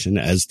recommendation.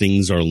 As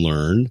things are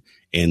learned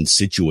and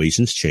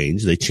situations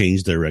change, they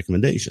change their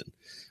recommendation.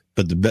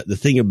 But the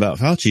thing about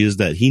Fauci is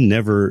that he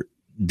never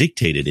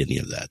dictated any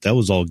of that. That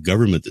was all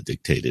government that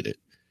dictated it,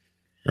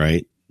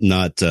 right?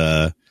 Not,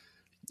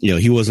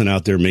 he wasn't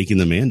out there making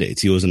the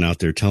mandates. He wasn't out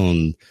there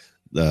telling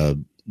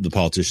the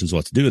politicians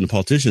what to do, and the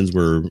politicians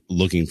were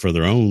looking for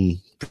their own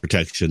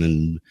protection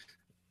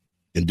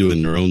and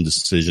doing their own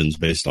decisions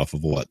based off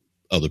of what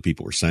other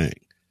people were saying.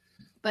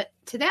 But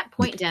to that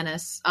point,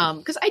 Dennis,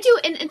 because I do,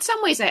 in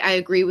some ways, I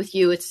agree with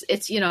you.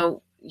 It's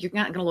you're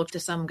not going to look to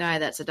some guy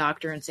that's a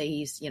doctor and say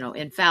he's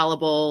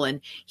infallible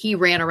and he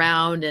ran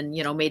around and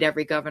made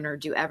every governor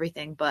do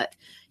everything. But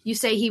you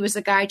say he was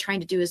a guy trying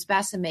to do his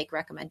best and make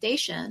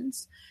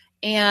recommendations,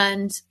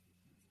 and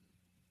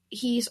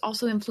he's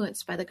also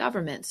influenced by the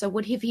government. So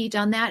would he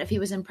done that if he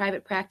was in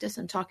private practice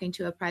and talking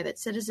to a private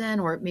citizen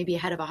or maybe a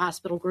head of a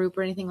hospital group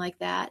or anything like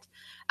that?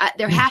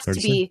 There has to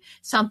be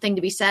something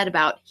to be said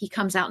about, he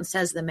comes out and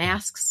says the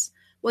masks,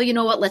 well, you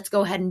know what, let's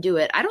go ahead and do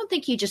it. I don't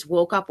think he just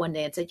woke up one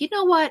day and said, you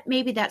know what,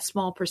 maybe that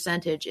small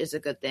percentage is a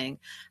good thing.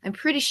 I'm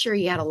pretty sure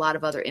he had a lot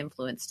of other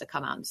influence to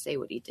come out and say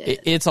what he did.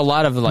 It's a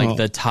lot of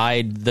the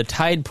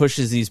tide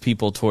pushes these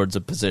people towards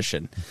a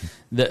position.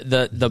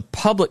 The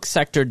public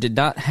sector did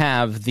not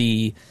have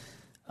the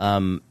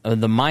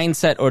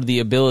mindset or the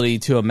ability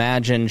to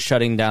imagine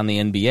shutting down the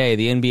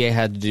NBA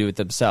had to do it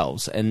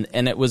themselves. And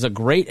it was a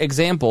great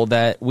example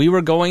that we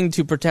were going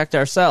to protect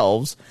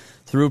ourselves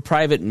through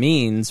private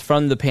means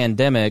from the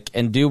pandemic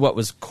and do what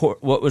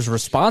was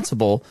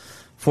responsible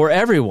for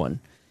everyone.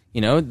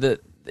 You know,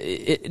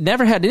 it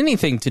never had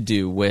anything to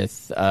do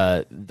with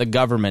the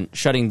government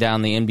shutting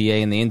down the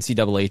NBA and the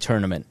NCAA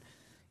tournament.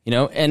 You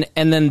know, and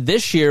then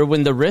this year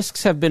when the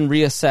risks have been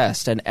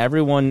reassessed and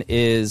everyone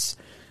is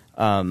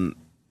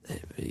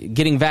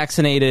getting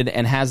vaccinated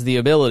and has the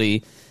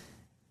ability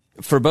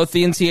for both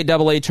the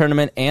NCAA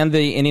tournament and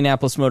the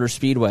Indianapolis Motor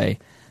Speedway,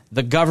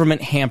 the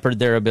government hampered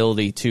their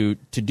ability to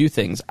do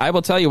things. I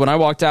will tell you, when I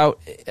walked out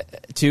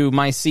to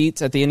my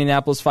seats at the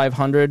Indianapolis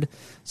 500,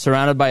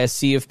 surrounded by a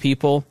sea of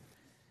people,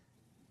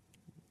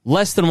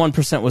 less than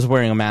 1% was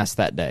wearing a mask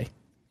that day.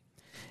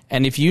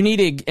 And if you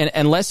need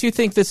unless you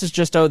think this is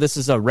just, this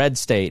is a red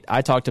state,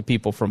 I talked to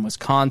people from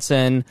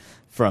Wisconsin,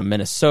 from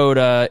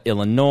Minnesota,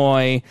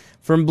 Illinois,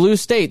 from blue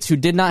states who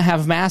did not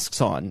have masks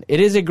on. It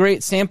is a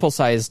great sample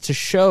size to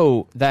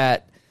show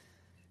that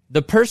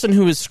the person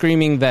who is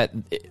screaming that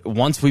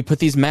once we put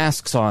these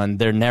masks on,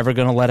 they're never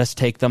going to let us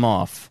take them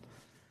off.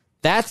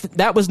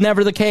 That was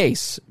never the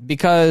case,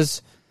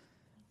 because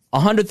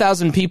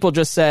 100,000 people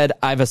just said,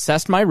 I've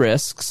assessed my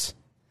risks.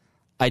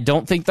 I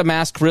don't think the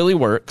mask really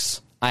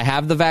works. I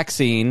have the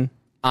vaccine.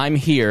 I'm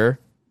here.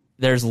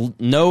 There's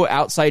no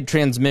outside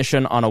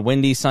transmission on a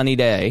windy, sunny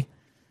day.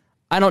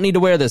 I don't need to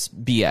wear this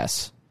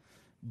BS.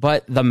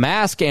 But the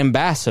mask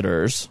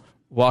ambassadors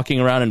walking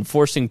around and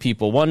forcing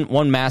people.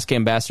 One mask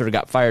ambassador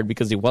got fired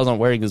because he wasn't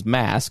wearing his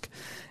mask.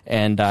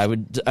 And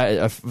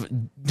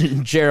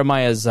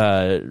Jeremiah's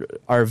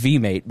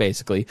RV mate,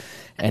 basically.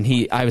 And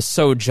I was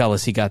so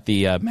jealous he got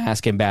the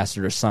mask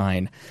ambassador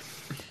sign.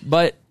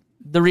 But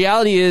the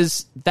reality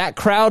is that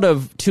crowd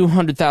of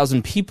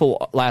 200,000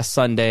 people last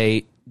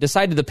Sunday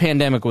decided the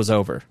pandemic was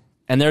over,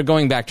 and they're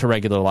going back to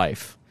regular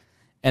life.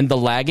 And the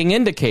lagging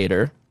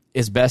indicator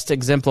is best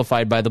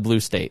exemplified by the blue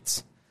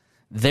states.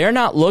 They're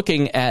not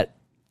looking at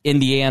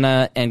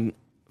Indiana and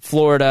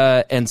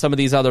Florida and some of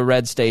these other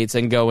red states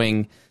and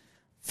going,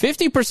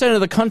 50% of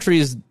the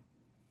country's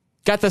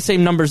got the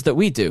same numbers that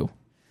we do.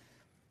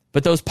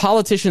 But those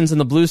politicians in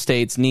the blue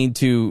states need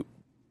to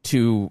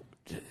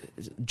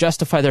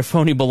justify their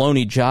phony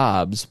baloney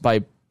jobs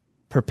by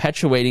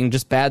perpetuating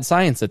just bad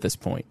science at this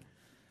point.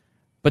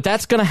 But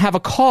that's going to have a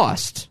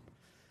cost,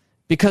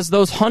 because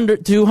those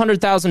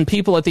 200,000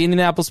 people at the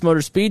Indianapolis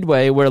Motor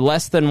Speedway, where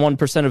less than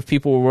 1% of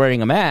people were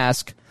wearing a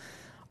mask,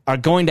 are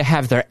going to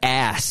have their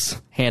ass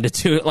handed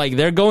to it. Like,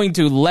 they're going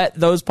to let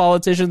those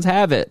politicians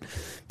have it,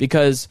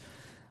 because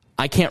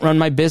I can't run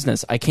my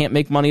business. I can't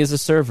make money as a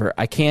server.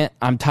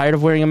 I'm tired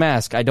of wearing a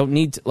mask. I don't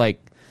need to,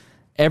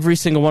 every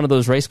single one of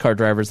those race car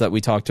drivers that we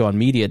talked to on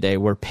Media Day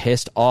were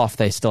pissed off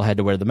they still had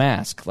to wear the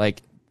mask.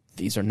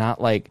 These are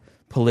not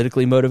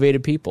politically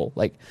motivated people.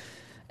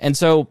 And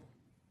so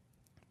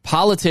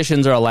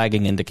politicians are a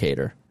lagging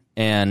indicator.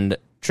 And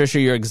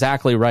Trisha, you're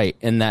exactly right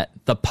in that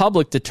the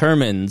public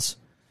determines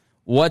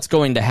what's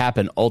going to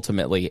happen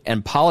ultimately,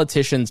 and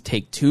politicians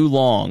take too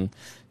long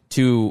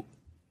to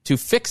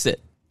fix it,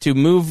 to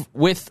move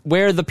with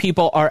where the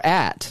people are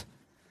at.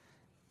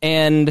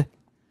 And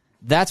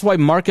that's why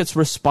markets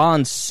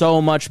respond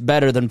so much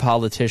better than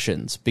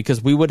politicians,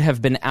 because we would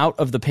have been out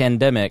of the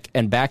pandemic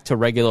and back to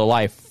regular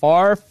life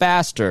far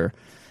faster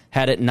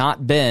had it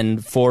not been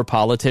for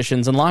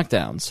politicians and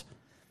lockdowns.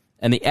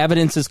 And the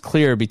evidence is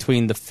clear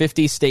between the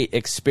 50-state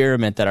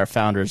experiment that our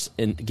founders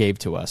gave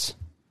to us.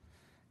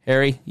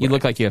 Harry, you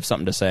look like you have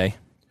something to say.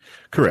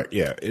 Correct,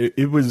 yeah.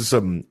 It was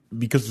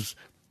because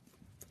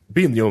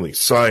being the only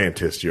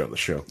scientist here on the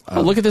show.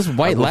 Look at this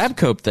white lab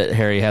coat that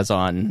Harry has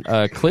on.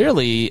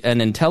 Clearly,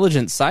 an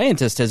intelligent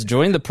scientist has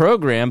joined the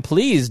program.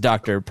 Please,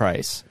 Dr.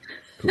 Price.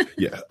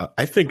 Yeah,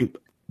 I think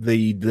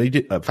they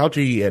did.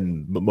 Fauci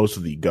and most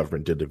of the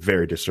government did a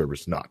very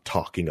disservice not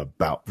talking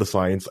about the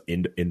science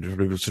and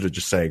sort of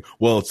just saying,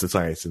 well, it's the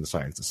science and the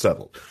science is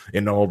settled.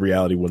 In all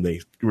reality, when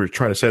they were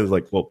trying to say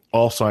this,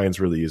 all science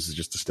really is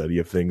just a study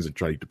of things and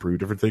trying to prove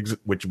different things,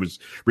 which was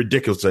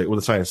ridiculous. The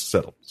science is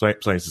settled.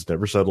 Science is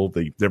never settled.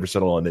 They never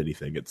settle on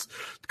anything. It's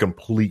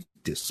complete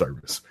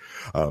disservice.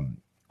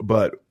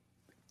 But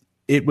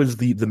it was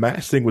the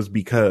mask thing was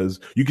because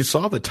you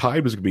saw the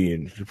tide was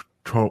being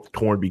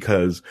torn,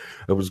 because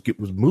it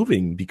was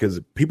moving, because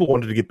people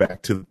wanted to get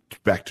back to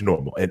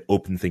normal and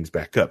open things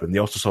back up. And they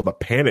also saw the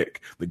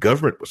panic the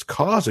government was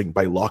causing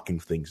by locking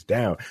things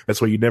down.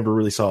 That's why you never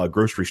really saw a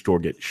grocery store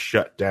get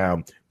shut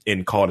down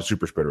and called a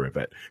super spreader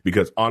event.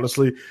 Because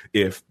honestly,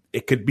 if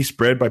it could be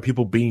spread by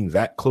people being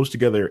that close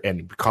together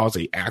and cause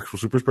a actual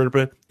super spreader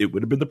event, it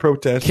would have been the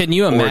protest. Can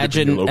you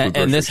imagine,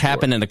 and this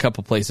happened in a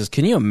couple places,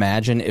 can you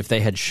imagine if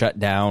they had shut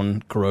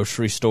down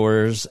grocery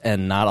stores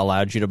and not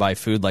allowed you to buy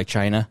food like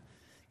China?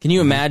 Can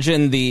you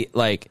imagine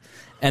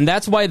and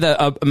that's why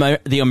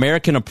the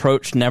American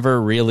approach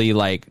never really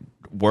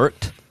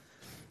worked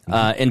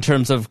in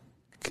terms of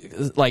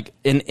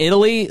in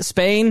Italy,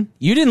 Spain,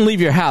 you didn't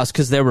leave your house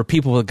because there were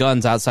people with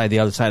guns outside the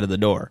other side of the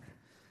door.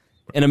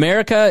 In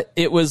America,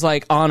 it was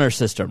like honor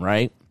system,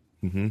 right?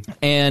 Mm-hmm.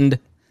 And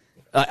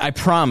I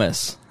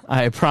promise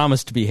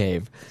to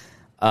behave.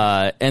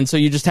 And so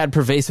you just had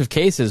pervasive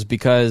cases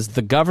because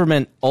the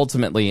government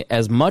ultimately,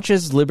 as much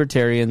as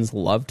libertarians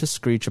love to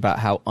screech about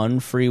how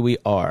unfree we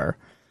are,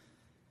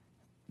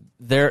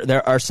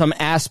 there are some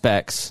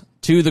aspects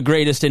to the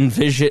greatest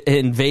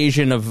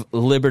invasion of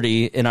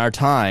liberty in our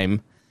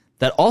time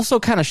that also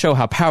kind of show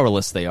how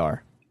powerless they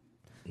are.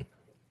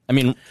 I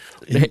mean,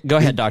 go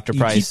ahead, Dr.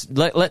 Price.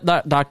 Let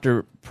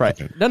Dr.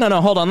 Price. Okay.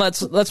 No. Hold on.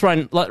 Let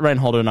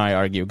Reinhold and I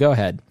argue. Go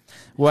ahead.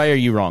 Why are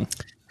you wrong?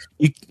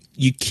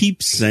 You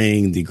keep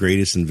saying the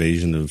greatest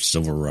invasion of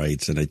civil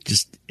rights, and it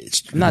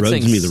rubs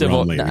me the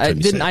wrong way.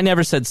 I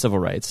never said civil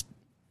rights.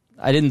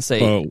 I didn't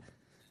say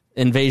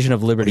invasion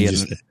of liberty in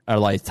our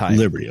lifetime.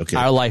 Liberty, okay.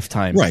 Our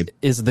lifetime, right,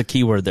 is the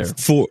key word there.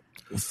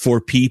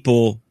 For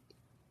people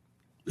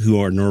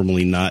who are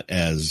normally not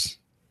as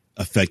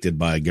affected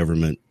by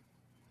government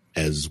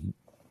as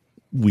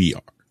we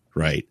are,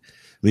 right?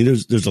 I mean,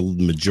 there's a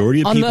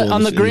majority of people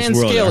on the grand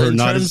scale in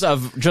terms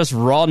of just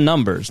raw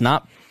numbers,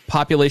 not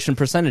population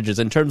percentages.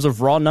 In terms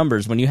of raw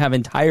numbers, when you have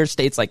entire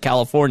states like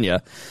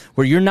California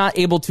where you're not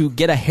able to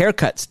get a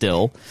haircut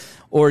still,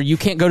 or you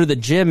can't go to the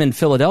gym in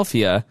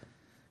Philadelphia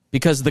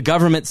because the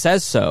government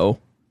says so,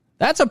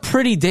 that's a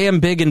pretty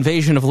damn big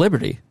invasion of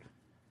liberty.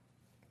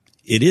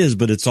 It is,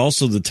 but it's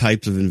also the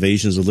types of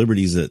invasions of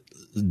liberties that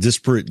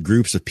disparate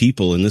groups of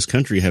people in this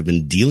country have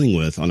been dealing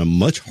with on a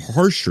much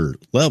harsher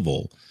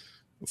level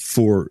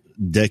for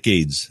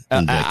decades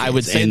and decades. I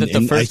would say that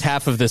the first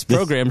half of this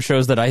program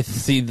shows that I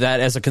see that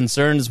as a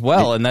concern as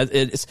well, and that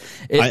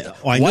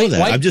I know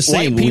that. I'm just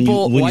saying when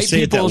you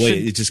say it that way,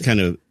 it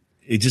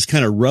just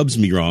kind of rubs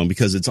me wrong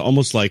because it's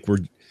almost like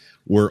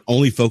we're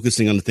only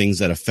focusing on the things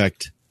that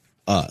affect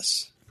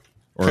us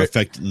or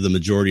affect the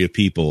majority of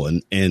people,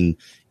 and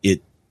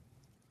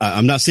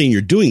I'm not saying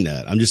you're doing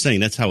that. I'm just saying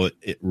that's how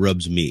it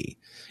rubs me.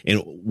 And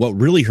what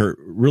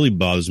really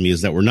bothers me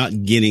is that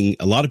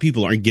a lot of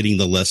people aren't getting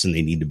the lesson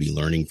they need to be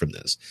learning from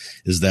this,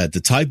 is that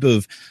the type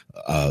of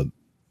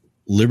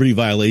liberty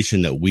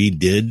violation that we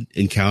did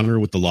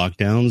encounter with the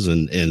lockdowns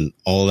and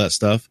all of that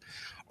stuff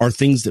are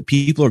things that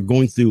people are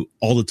going through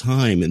all the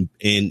time.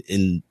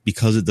 And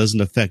because it doesn't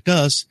affect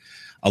us,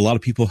 a lot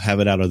of people have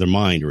it out of their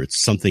mind, or it's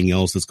something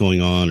else that's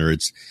going on, or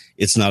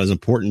it's not as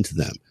important to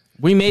them.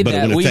 When it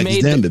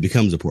affects them, it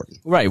becomes important.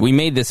 Right. We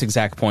made this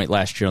exact point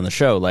last year on the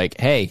show. Like,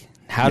 hey,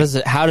 how does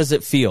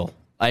it feel?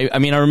 I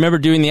mean, I remember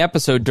doing the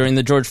episode during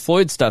the George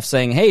Floyd stuff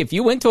saying, hey, if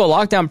you went to a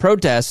lockdown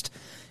protest,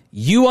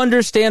 you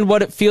understand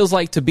what it feels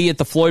like to be at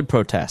the Floyd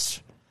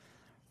protest.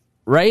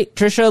 Right,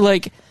 Trisha?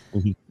 Like,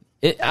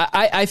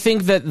 I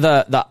think that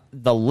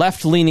the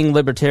left-leaning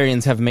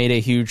libertarians have made a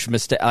huge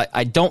mistake.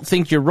 I don't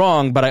think you're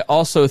wrong, but I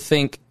also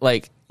think,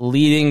 like,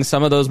 leading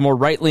some of those more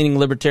right-leaning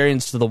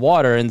libertarians to the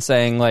water and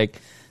saying, like,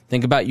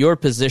 think about your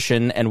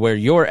position and where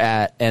you're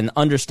at and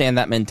understand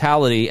that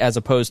mentality, as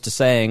opposed to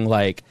saying,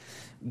 like,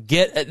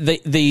 get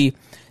the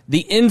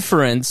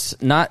inference,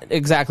 not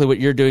exactly what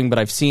you're doing, but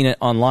I've seen it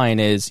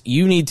online, is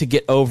you need to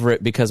get over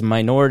it because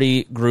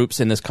minority groups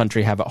in this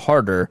country have it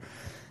harder.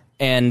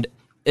 And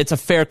it's a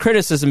fair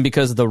criticism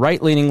because the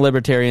right-leaning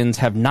libertarians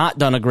have not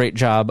done a great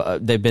job.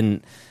 They've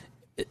been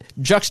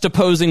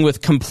juxtaposing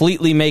with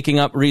completely making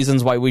up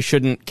reasons why we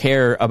shouldn't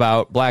care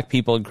about black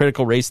people and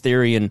critical race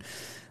theory, and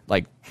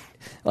like,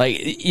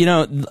 you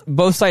know,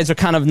 both sides are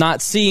kind of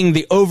not seeing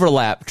the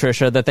overlap,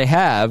 Trisha, that they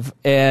have.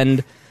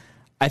 And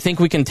I think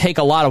we can take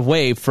a lot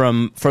away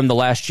from the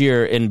last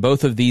year in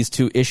both of these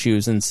two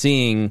issues and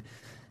seeing,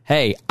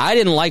 hey, I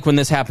didn't like when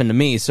this happened to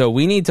me, so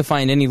we need to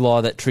find any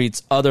law that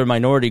treats other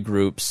minority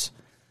groups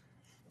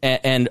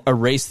and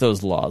erase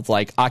those laws.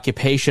 Like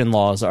occupation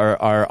laws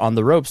are on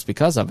the ropes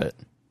because of it.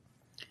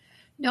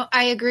 No,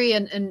 I agree.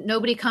 And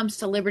nobody comes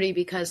to liberty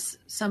because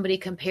somebody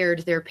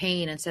compared their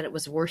pain and said it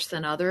was worse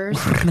than others.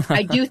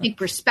 I do think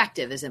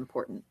perspective is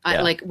important.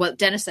 Yeah. Like what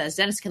Dennis says.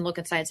 Dennis can look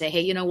inside and say,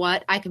 hey, you know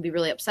what? I can be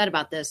really upset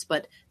about this,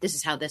 but this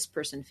is how this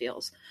person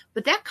feels.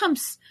 But that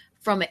comes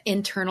from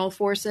internal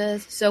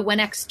forces. So when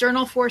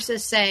external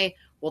forces say,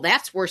 well,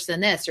 that's worse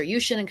than this, or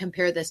you shouldn't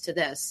compare this to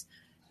this.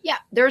 Yeah,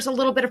 there's a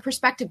little bit of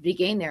perspective to be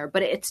gained there,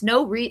 but it's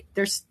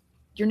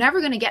you're never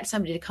going to get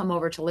somebody to come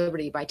over to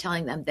liberty by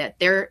telling them that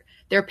their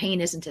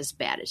pain isn't as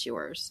bad as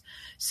yours.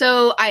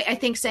 So I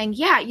think saying,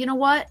 yeah, you know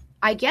what?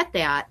 I get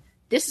that.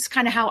 This is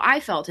kind of how I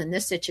felt in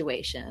this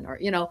situation. Or,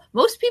 you know,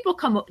 most people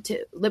come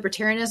to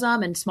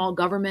libertarianism and small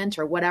government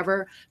or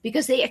whatever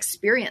because they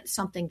experience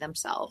something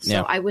themselves.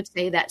 Yeah. So I would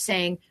say that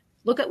saying,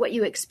 look at what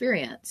you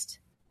experienced.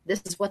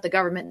 This is what the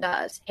government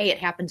does. Hey, it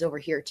happens over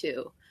here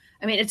too.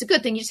 I mean, it's a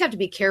good thing. You just have to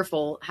be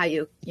careful how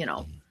you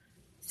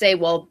say,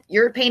 well,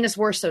 your pain is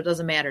worse, so it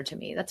doesn't matter to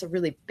me. That's a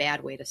really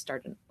bad way to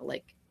start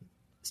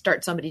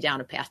somebody down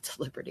a path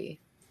to liberty.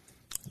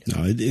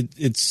 No,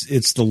 it's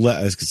as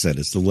I said,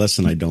 it's the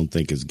lesson I don't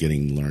think is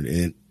getting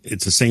learned.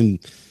 It's the same.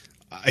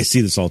 I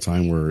see this all the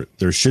time where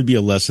there should be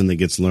a lesson that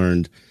gets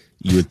learned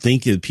You would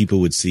think that people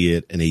would see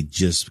it, and they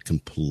just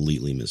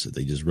completely miss it.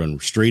 They just run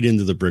straight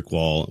into the brick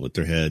wall with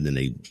their head, and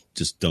they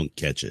just don't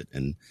catch it.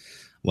 And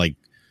like,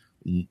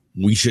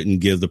 we shouldn't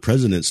give the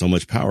president so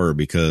much power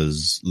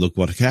because look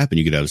what happened.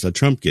 You could have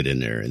Trump get in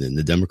there, and then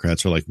the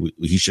Democrats are like,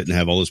 he shouldn't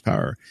have all this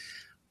power.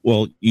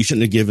 Well, you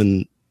shouldn't have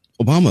given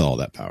Obama all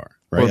that power,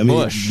 right? Or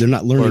Bush. Mean, they're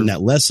not learning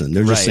that lesson.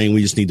 They're just Right. saying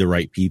we just need the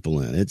right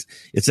people in.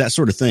 It's that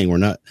sort of thing.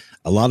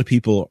 A lot of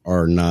people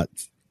are not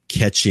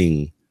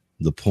catching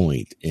the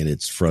point, and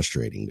it's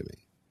frustrating to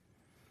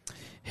me.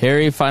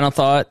 Harry, final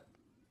thought?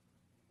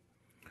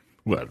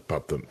 What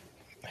about them?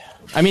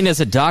 I mean, as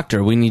a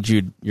doctor, we need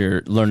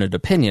your learned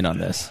opinion on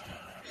this.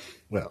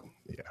 Well,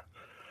 yeah.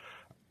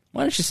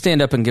 Why don't you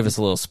stand up and give us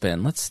a little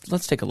spin? Let's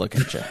take a look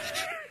at you.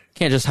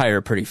 Can't just hire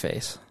a pretty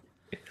face.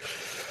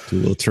 Do a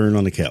little turn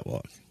on the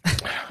catwalk.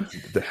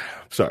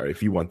 Sorry,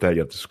 if you want that,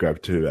 you have to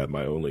subscribe to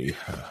my only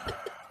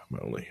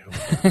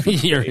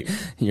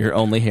your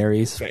only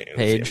Harry's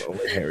page. Yeah,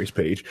 only Harry's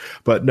page.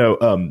 But no,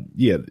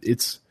 yeah,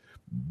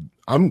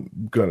 I'm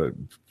gonna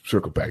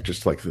circle back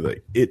just like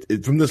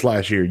it from this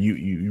last year.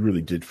 You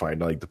really did find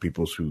like the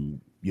people who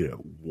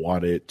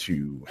wanted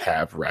to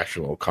have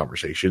rational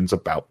conversations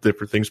about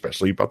different things,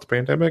 especially about the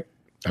pandemic.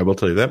 I will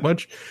tell you that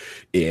much.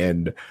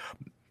 And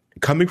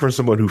coming from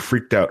someone who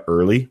freaked out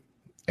early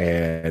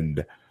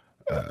and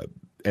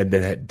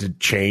then had to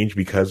change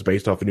because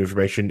based off of new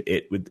information,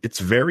 it's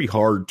very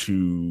hard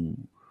to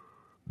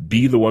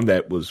be the one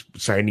that was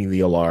signing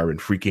the alarm and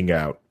freaking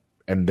out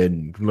and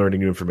then learning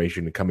new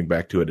information and coming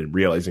back to it and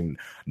realizing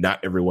not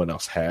everyone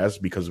else has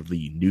because of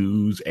the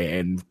news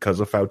and because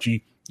of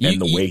Fauci and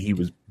the way he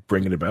was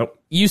bringing it about.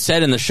 You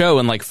said in the show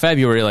in like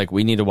February, like,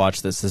 we need to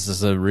watch this. This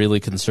is a really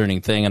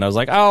concerning thing. And I was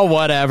like, oh,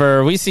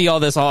 whatever. We see all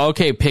this.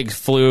 Okay, pig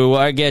flu.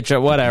 I get you.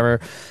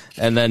 Whatever.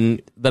 And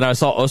then I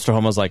saw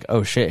Osterholm. I was like,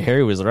 oh shit,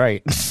 Harry was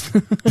right.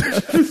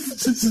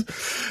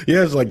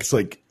 Yeah, it's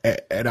like,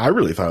 and I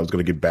really thought it was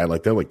going to get bad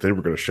like that. Like they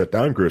were going to shut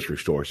down grocery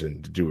stores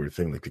and do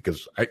everything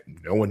because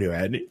no one knew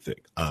had anything.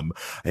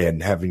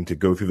 And having to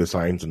go through the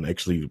signs and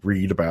actually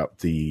read about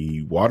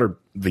the water,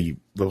 the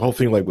whole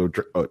thing, like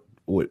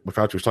what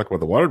Fauci was talking about,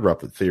 the water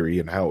droplet theory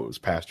and how it was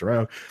passed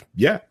around.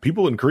 Yeah,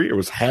 people in Korea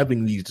was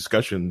having these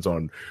discussions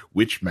on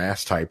which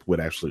mask type would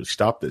actually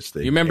stop this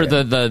thing. You remember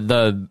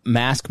the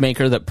mask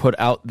maker that put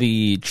out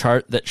the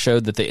chart that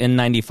showed that the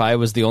N95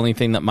 was the only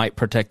thing that might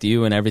protect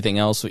you and everything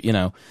else,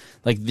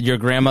 like your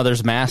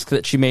grandmother's mask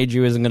that she made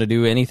you isn't going to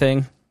do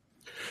anything?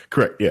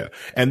 Correct. Yeah.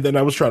 And then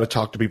I was trying to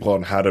talk to people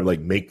on how to like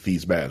make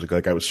these masks.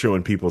 Like I was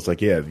showing people, it's like,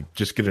 yeah,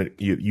 just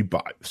you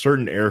buy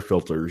certain air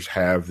filters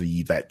have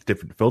that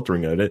different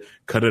filtering in it,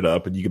 cut it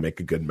up and you can make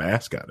a good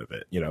mask out of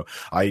it.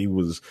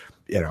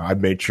 I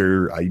made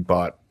sure I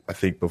bought, I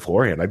think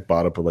beforehand, I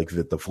bought up like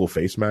the full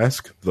face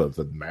mask,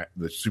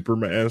 the super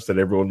mask that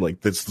everyone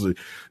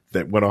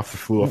that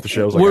flew off the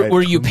shelves. Like,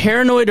 were you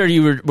paranoid or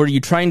were you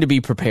trying to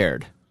be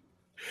prepared?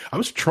 I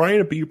was trying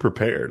to be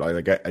prepared.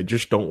 I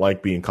just don't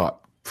like being caught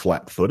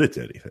flat-footed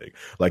to anything.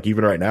 Like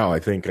even right now, I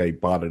think I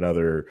bought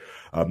another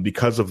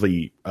because of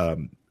the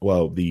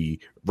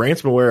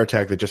ransomware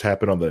attack that just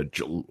happened on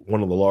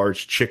one of the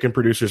large chicken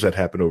producers that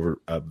happened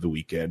over the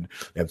weekend,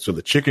 and so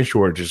the chicken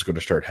shortage is going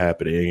to start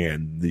happening,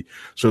 and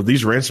so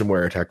these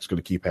ransomware attacks are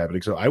going to keep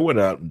happening. So I went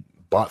out and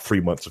bought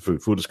 3 months of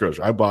food is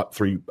grocery. I got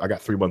 3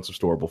 months of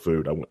storable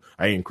food.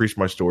 I increased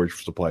my storage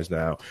for supplies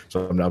now,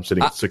 so now I'm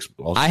sitting at 6.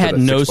 I had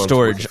no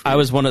storage. I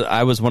was one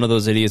of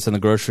those idiots in the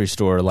grocery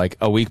store like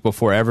a week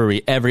before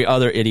every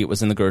other idiot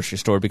was in the grocery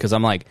store because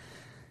I'm like,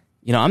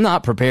 I'm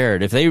not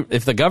prepared.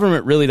 If the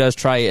government really does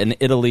try an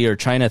Italy or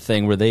China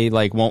thing where they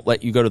like won't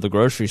let you go to the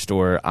grocery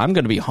store, I'm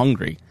going to be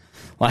hungry.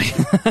 Like,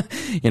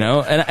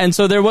 and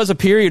so there was a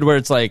period where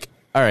it's like,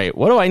 all right,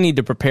 what do I need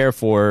to prepare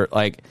for?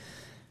 Like,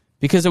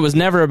 because it was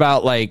never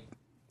about like,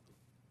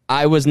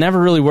 I was never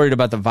really worried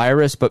about the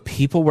virus, but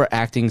people were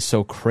acting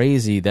so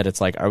crazy that it's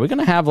like, are we going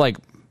to have like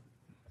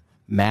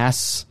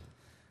mass,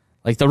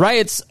 like the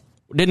riots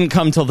didn't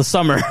come till the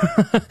summer,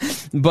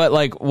 but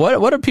like,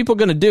 what are people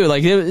going to do?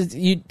 Like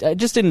I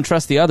just didn't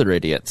trust the other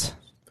idiots.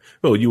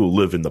 Well, you will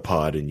live in the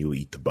pod and you will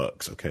eat the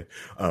bugs. Okay.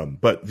 And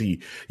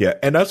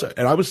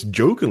I was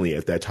jokingly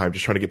at that time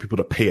just trying to get people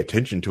to pay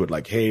attention to it.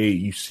 Like, hey,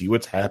 you see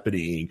what's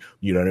happening.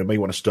 Anybody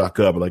want to stock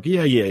up? I'm like,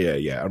 yeah.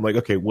 I'm like,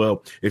 okay,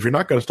 well, if you're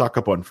not going to stock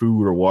up on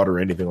food or water or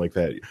anything like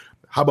that,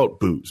 how about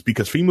booze?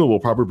 Because FEMA will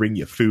probably bring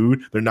you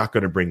food. They're not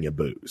going to bring you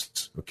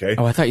booze. Okay.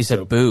 Oh, I thought you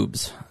said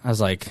boobs. I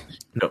was like,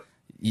 no.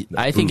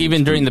 I think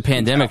even during the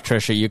pandemic,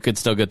 Trisha, you could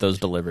still get those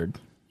delivered.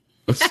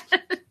 But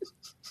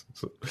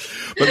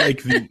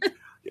like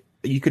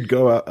you could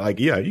go out, like,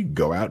 yeah, you can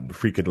go out and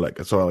freaking like,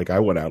 so like I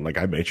went out and like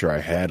I made sure I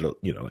had,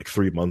 like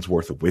 3 months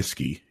worth of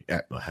whiskey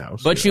at the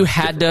house. But you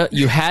had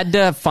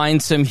to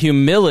find some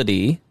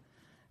humility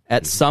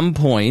at some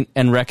point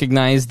and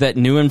recognize that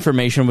new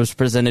information was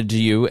presented to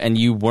you and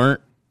you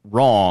weren't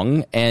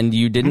wrong and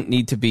you didn't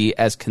need to be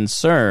as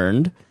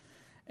concerned.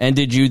 And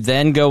did you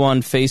then go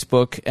on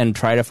Facebook and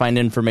try to find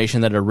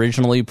information that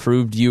originally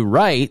proved you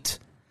right?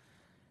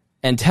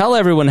 and tell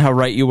everyone how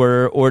right you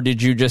were, or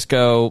did you just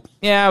go,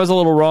 yeah, I was a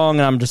little wrong,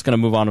 and I'm just going to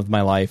move on with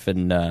my life,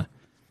 and at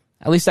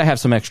least I have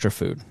some extra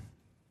food?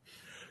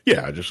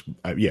 Yeah, I just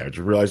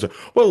realized.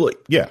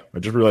 I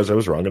just realized I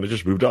was wrong, and I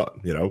just moved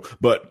on.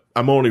 But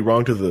I'm only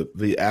wrong to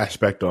the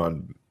aspect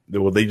on.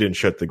 Well, they didn't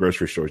shut the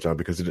grocery stores down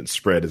because it didn't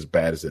spread as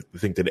bad as it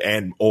think that,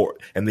 and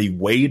they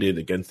weighed it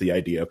against the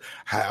idea of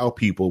how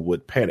people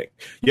would panic.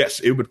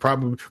 Yes, we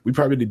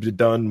probably be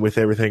done with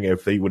everything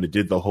if they would have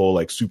did the whole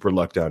like super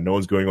lockdown. No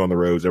one's going on the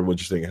roads. Everyone's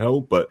just staying at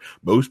home. But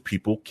most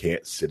people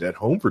can't sit at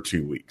home for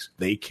 2 weeks.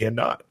 They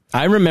cannot.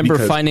 I remember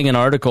finding an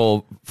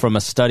article from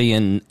a study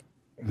in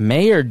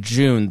May or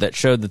June that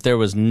showed that there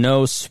was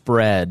no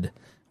spread.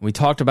 We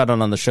talked about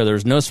it on the show. There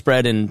was no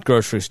spread in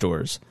grocery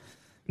stores.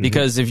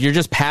 Because if you're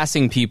just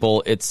passing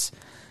people,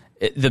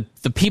 the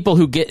people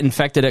who get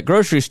infected at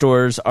grocery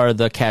stores are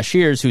the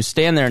cashiers who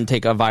stand there and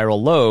take a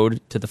viral load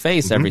to the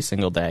face every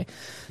single day.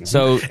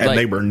 So,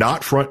 they were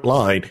not front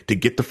line to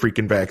get the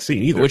freaking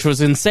vaccine either, which was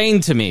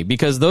insane to me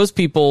because those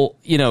people,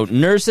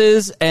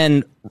 nurses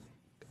and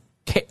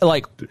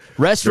like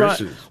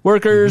restaurant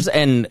workers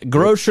and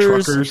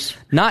grocers, truckers.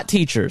 Not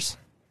teachers.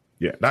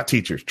 Yeah, not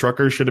teachers.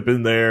 Truckers should have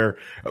been there.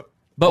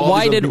 But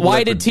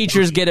why did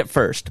teachers get it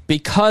first?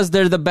 Because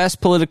they're the best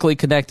politically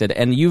connected,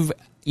 and you've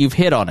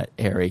hit on it,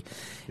 Harry.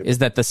 Is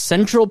that the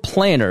central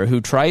planner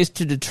who tries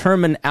to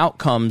determine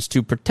outcomes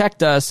to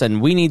protect us, and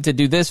we need to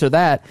do this or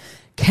that,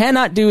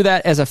 cannot do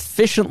that as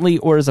efficiently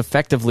or as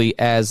effectively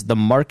as the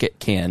market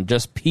can.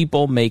 Just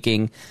people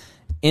making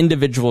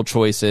individual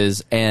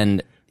choices,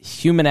 and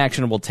human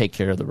action will take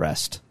care of the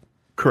rest.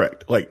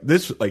 Correct.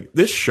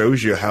 This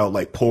shows you how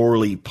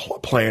poorly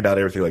planned out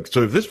everything.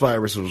 So if this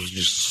virus was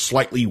just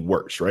slightly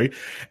worse, right?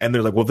 And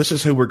they're like, well, this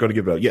is who we're going to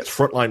give it out. Yes,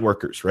 frontline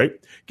workers, right?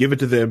 Give it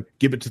to them.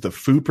 Give it to the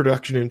food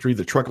production industry,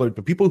 the truckload,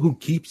 the people who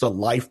keeps the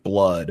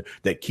lifeblood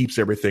that keeps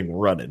everything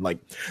running.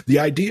 The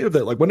idea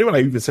that when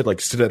I even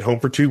said sit at home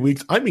for 2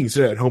 weeks, I mean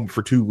sit at home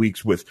for 2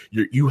 weeks with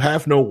you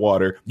have no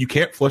water, you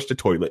can't flush the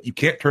toilet, you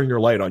can't turn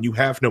your light on, you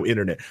have no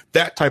internet.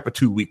 That type of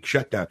 2 week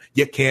shutdown,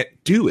 you can't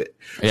do it.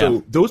 Yeah.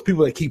 So those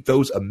people that keep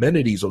those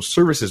amenities, those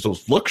services,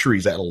 those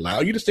luxuries that allow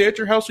you to stay at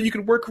your house so you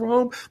can work from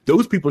home,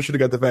 those people should have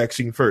got the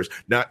vaccine first,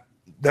 not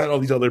all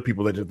these other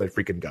people that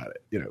freaking got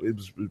it. It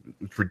was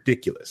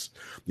ridiculous.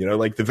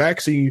 The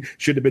vaccine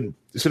should have been,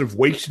 instead of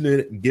wasting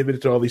it and giving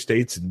it to all these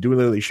states and doing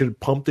that, they should have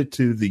pumped it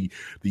to the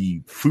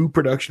food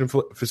production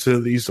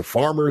facilities. The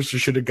farmers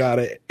should have got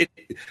it.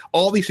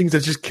 All these things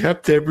that just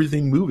kept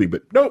everything moving.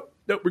 But nope,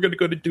 we're going to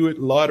go to do it.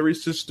 Lottery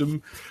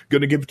system,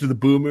 going to give it to the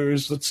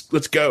boomers.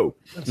 Let's go.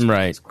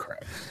 That's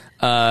crap.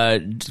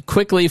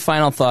 Quickly,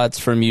 final thoughts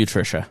from you,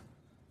 Tricia.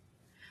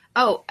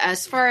 Oh,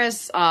 as far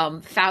as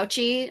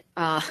Fauci,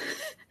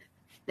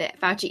 the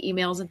Fauci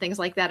emails and things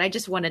like that, I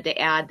just wanted to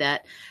add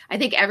that I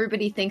think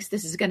everybody thinks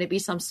this is going to be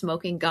some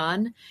smoking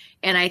gun,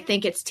 and I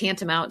think it's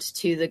tantamount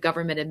to the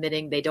government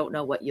admitting they don't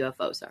know what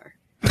UFOs are.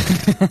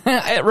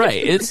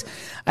 Right.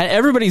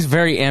 Everybody's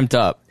very amped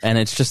up, and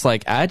it's just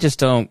I just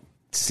don't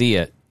see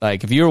it.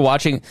 If you were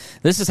watching,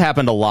 this has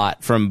happened a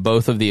lot from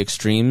both of the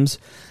extremes.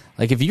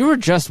 If you were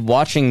just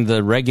watching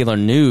the regular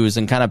news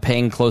and kind of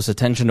paying close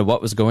attention to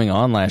what was going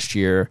on last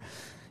year,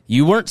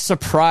 you weren't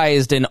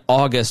surprised in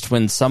August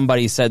when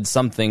somebody said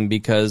something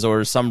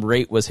or some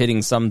rate was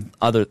hitting some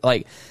other,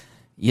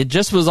 it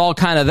just was all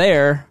kind of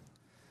there.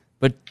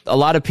 But a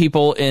lot of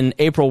people in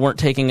April weren't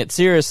taking it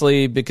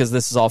seriously because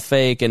this is all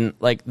fake. And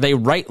they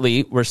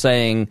rightly were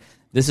saying,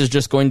 this is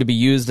just going to be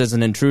used as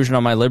an intrusion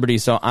on my liberty.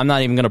 So I'm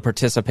not even going to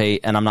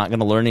participate, and I'm not going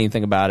to learn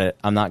anything about it.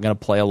 I'm not going to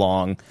play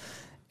along.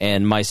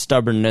 And my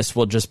stubbornness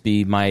will just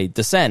be my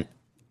dissent.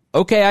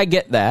 Okay, I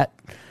get that,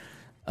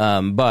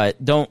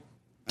 but don't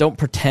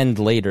pretend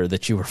later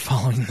that you were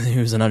following the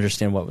news and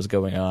understand what was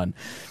going on.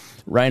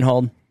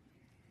 Reinhold?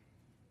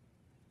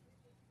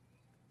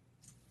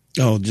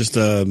 Oh, just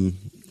I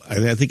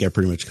think I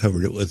pretty much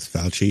covered it with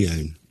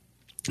Fauci.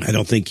 I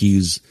don't think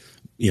he's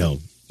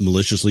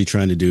maliciously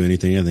trying to do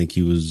anything. I think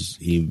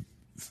he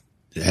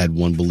had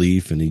one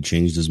belief and he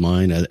changed his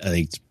mind. I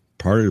think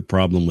part of the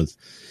problem with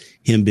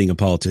him being a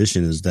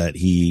politician is that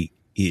he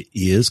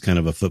is kind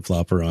of a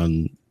flip-flopper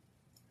on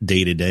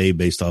day to day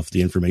based off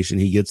the information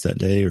he gets that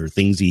day or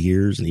things he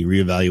hears, and he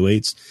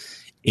reevaluates.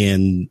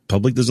 And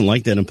public doesn't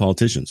like that in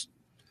politicians,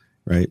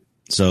 right?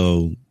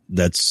 So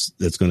that's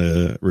going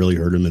to really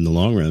hurt him in the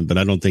long run. But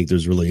I don't think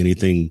there's really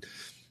anything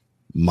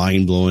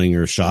mind-blowing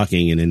or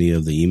shocking in any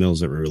of the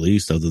emails that were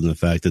released, other than the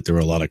fact that there were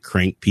a lot of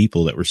crank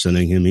people that were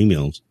sending him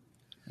emails.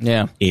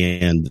 Yeah.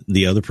 And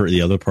the other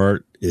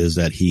part is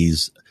that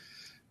he's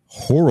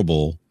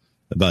horrible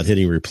about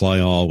hitting reply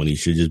all when he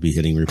should just be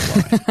hitting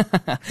reply.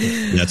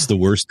 That's the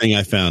worst thing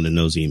I found in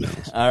those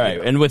emails. All right.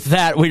 And with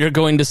that, we are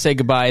going to say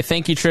goodbye.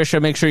 Thank you,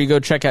 Tricia. Make sure you go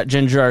check out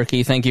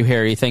Gingerarchy. Thank you,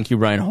 Harry. Thank you,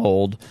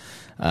 Reinhold.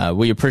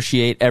 We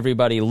appreciate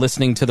everybody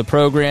listening to the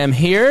program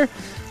here.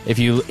 If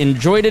you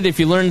enjoyed it, if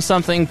you learned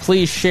something,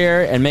 please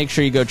share, and make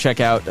sure you go check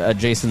out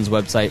Jason's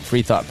website,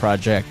 Free Thought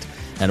Project.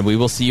 And we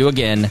will see you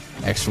again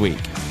next week.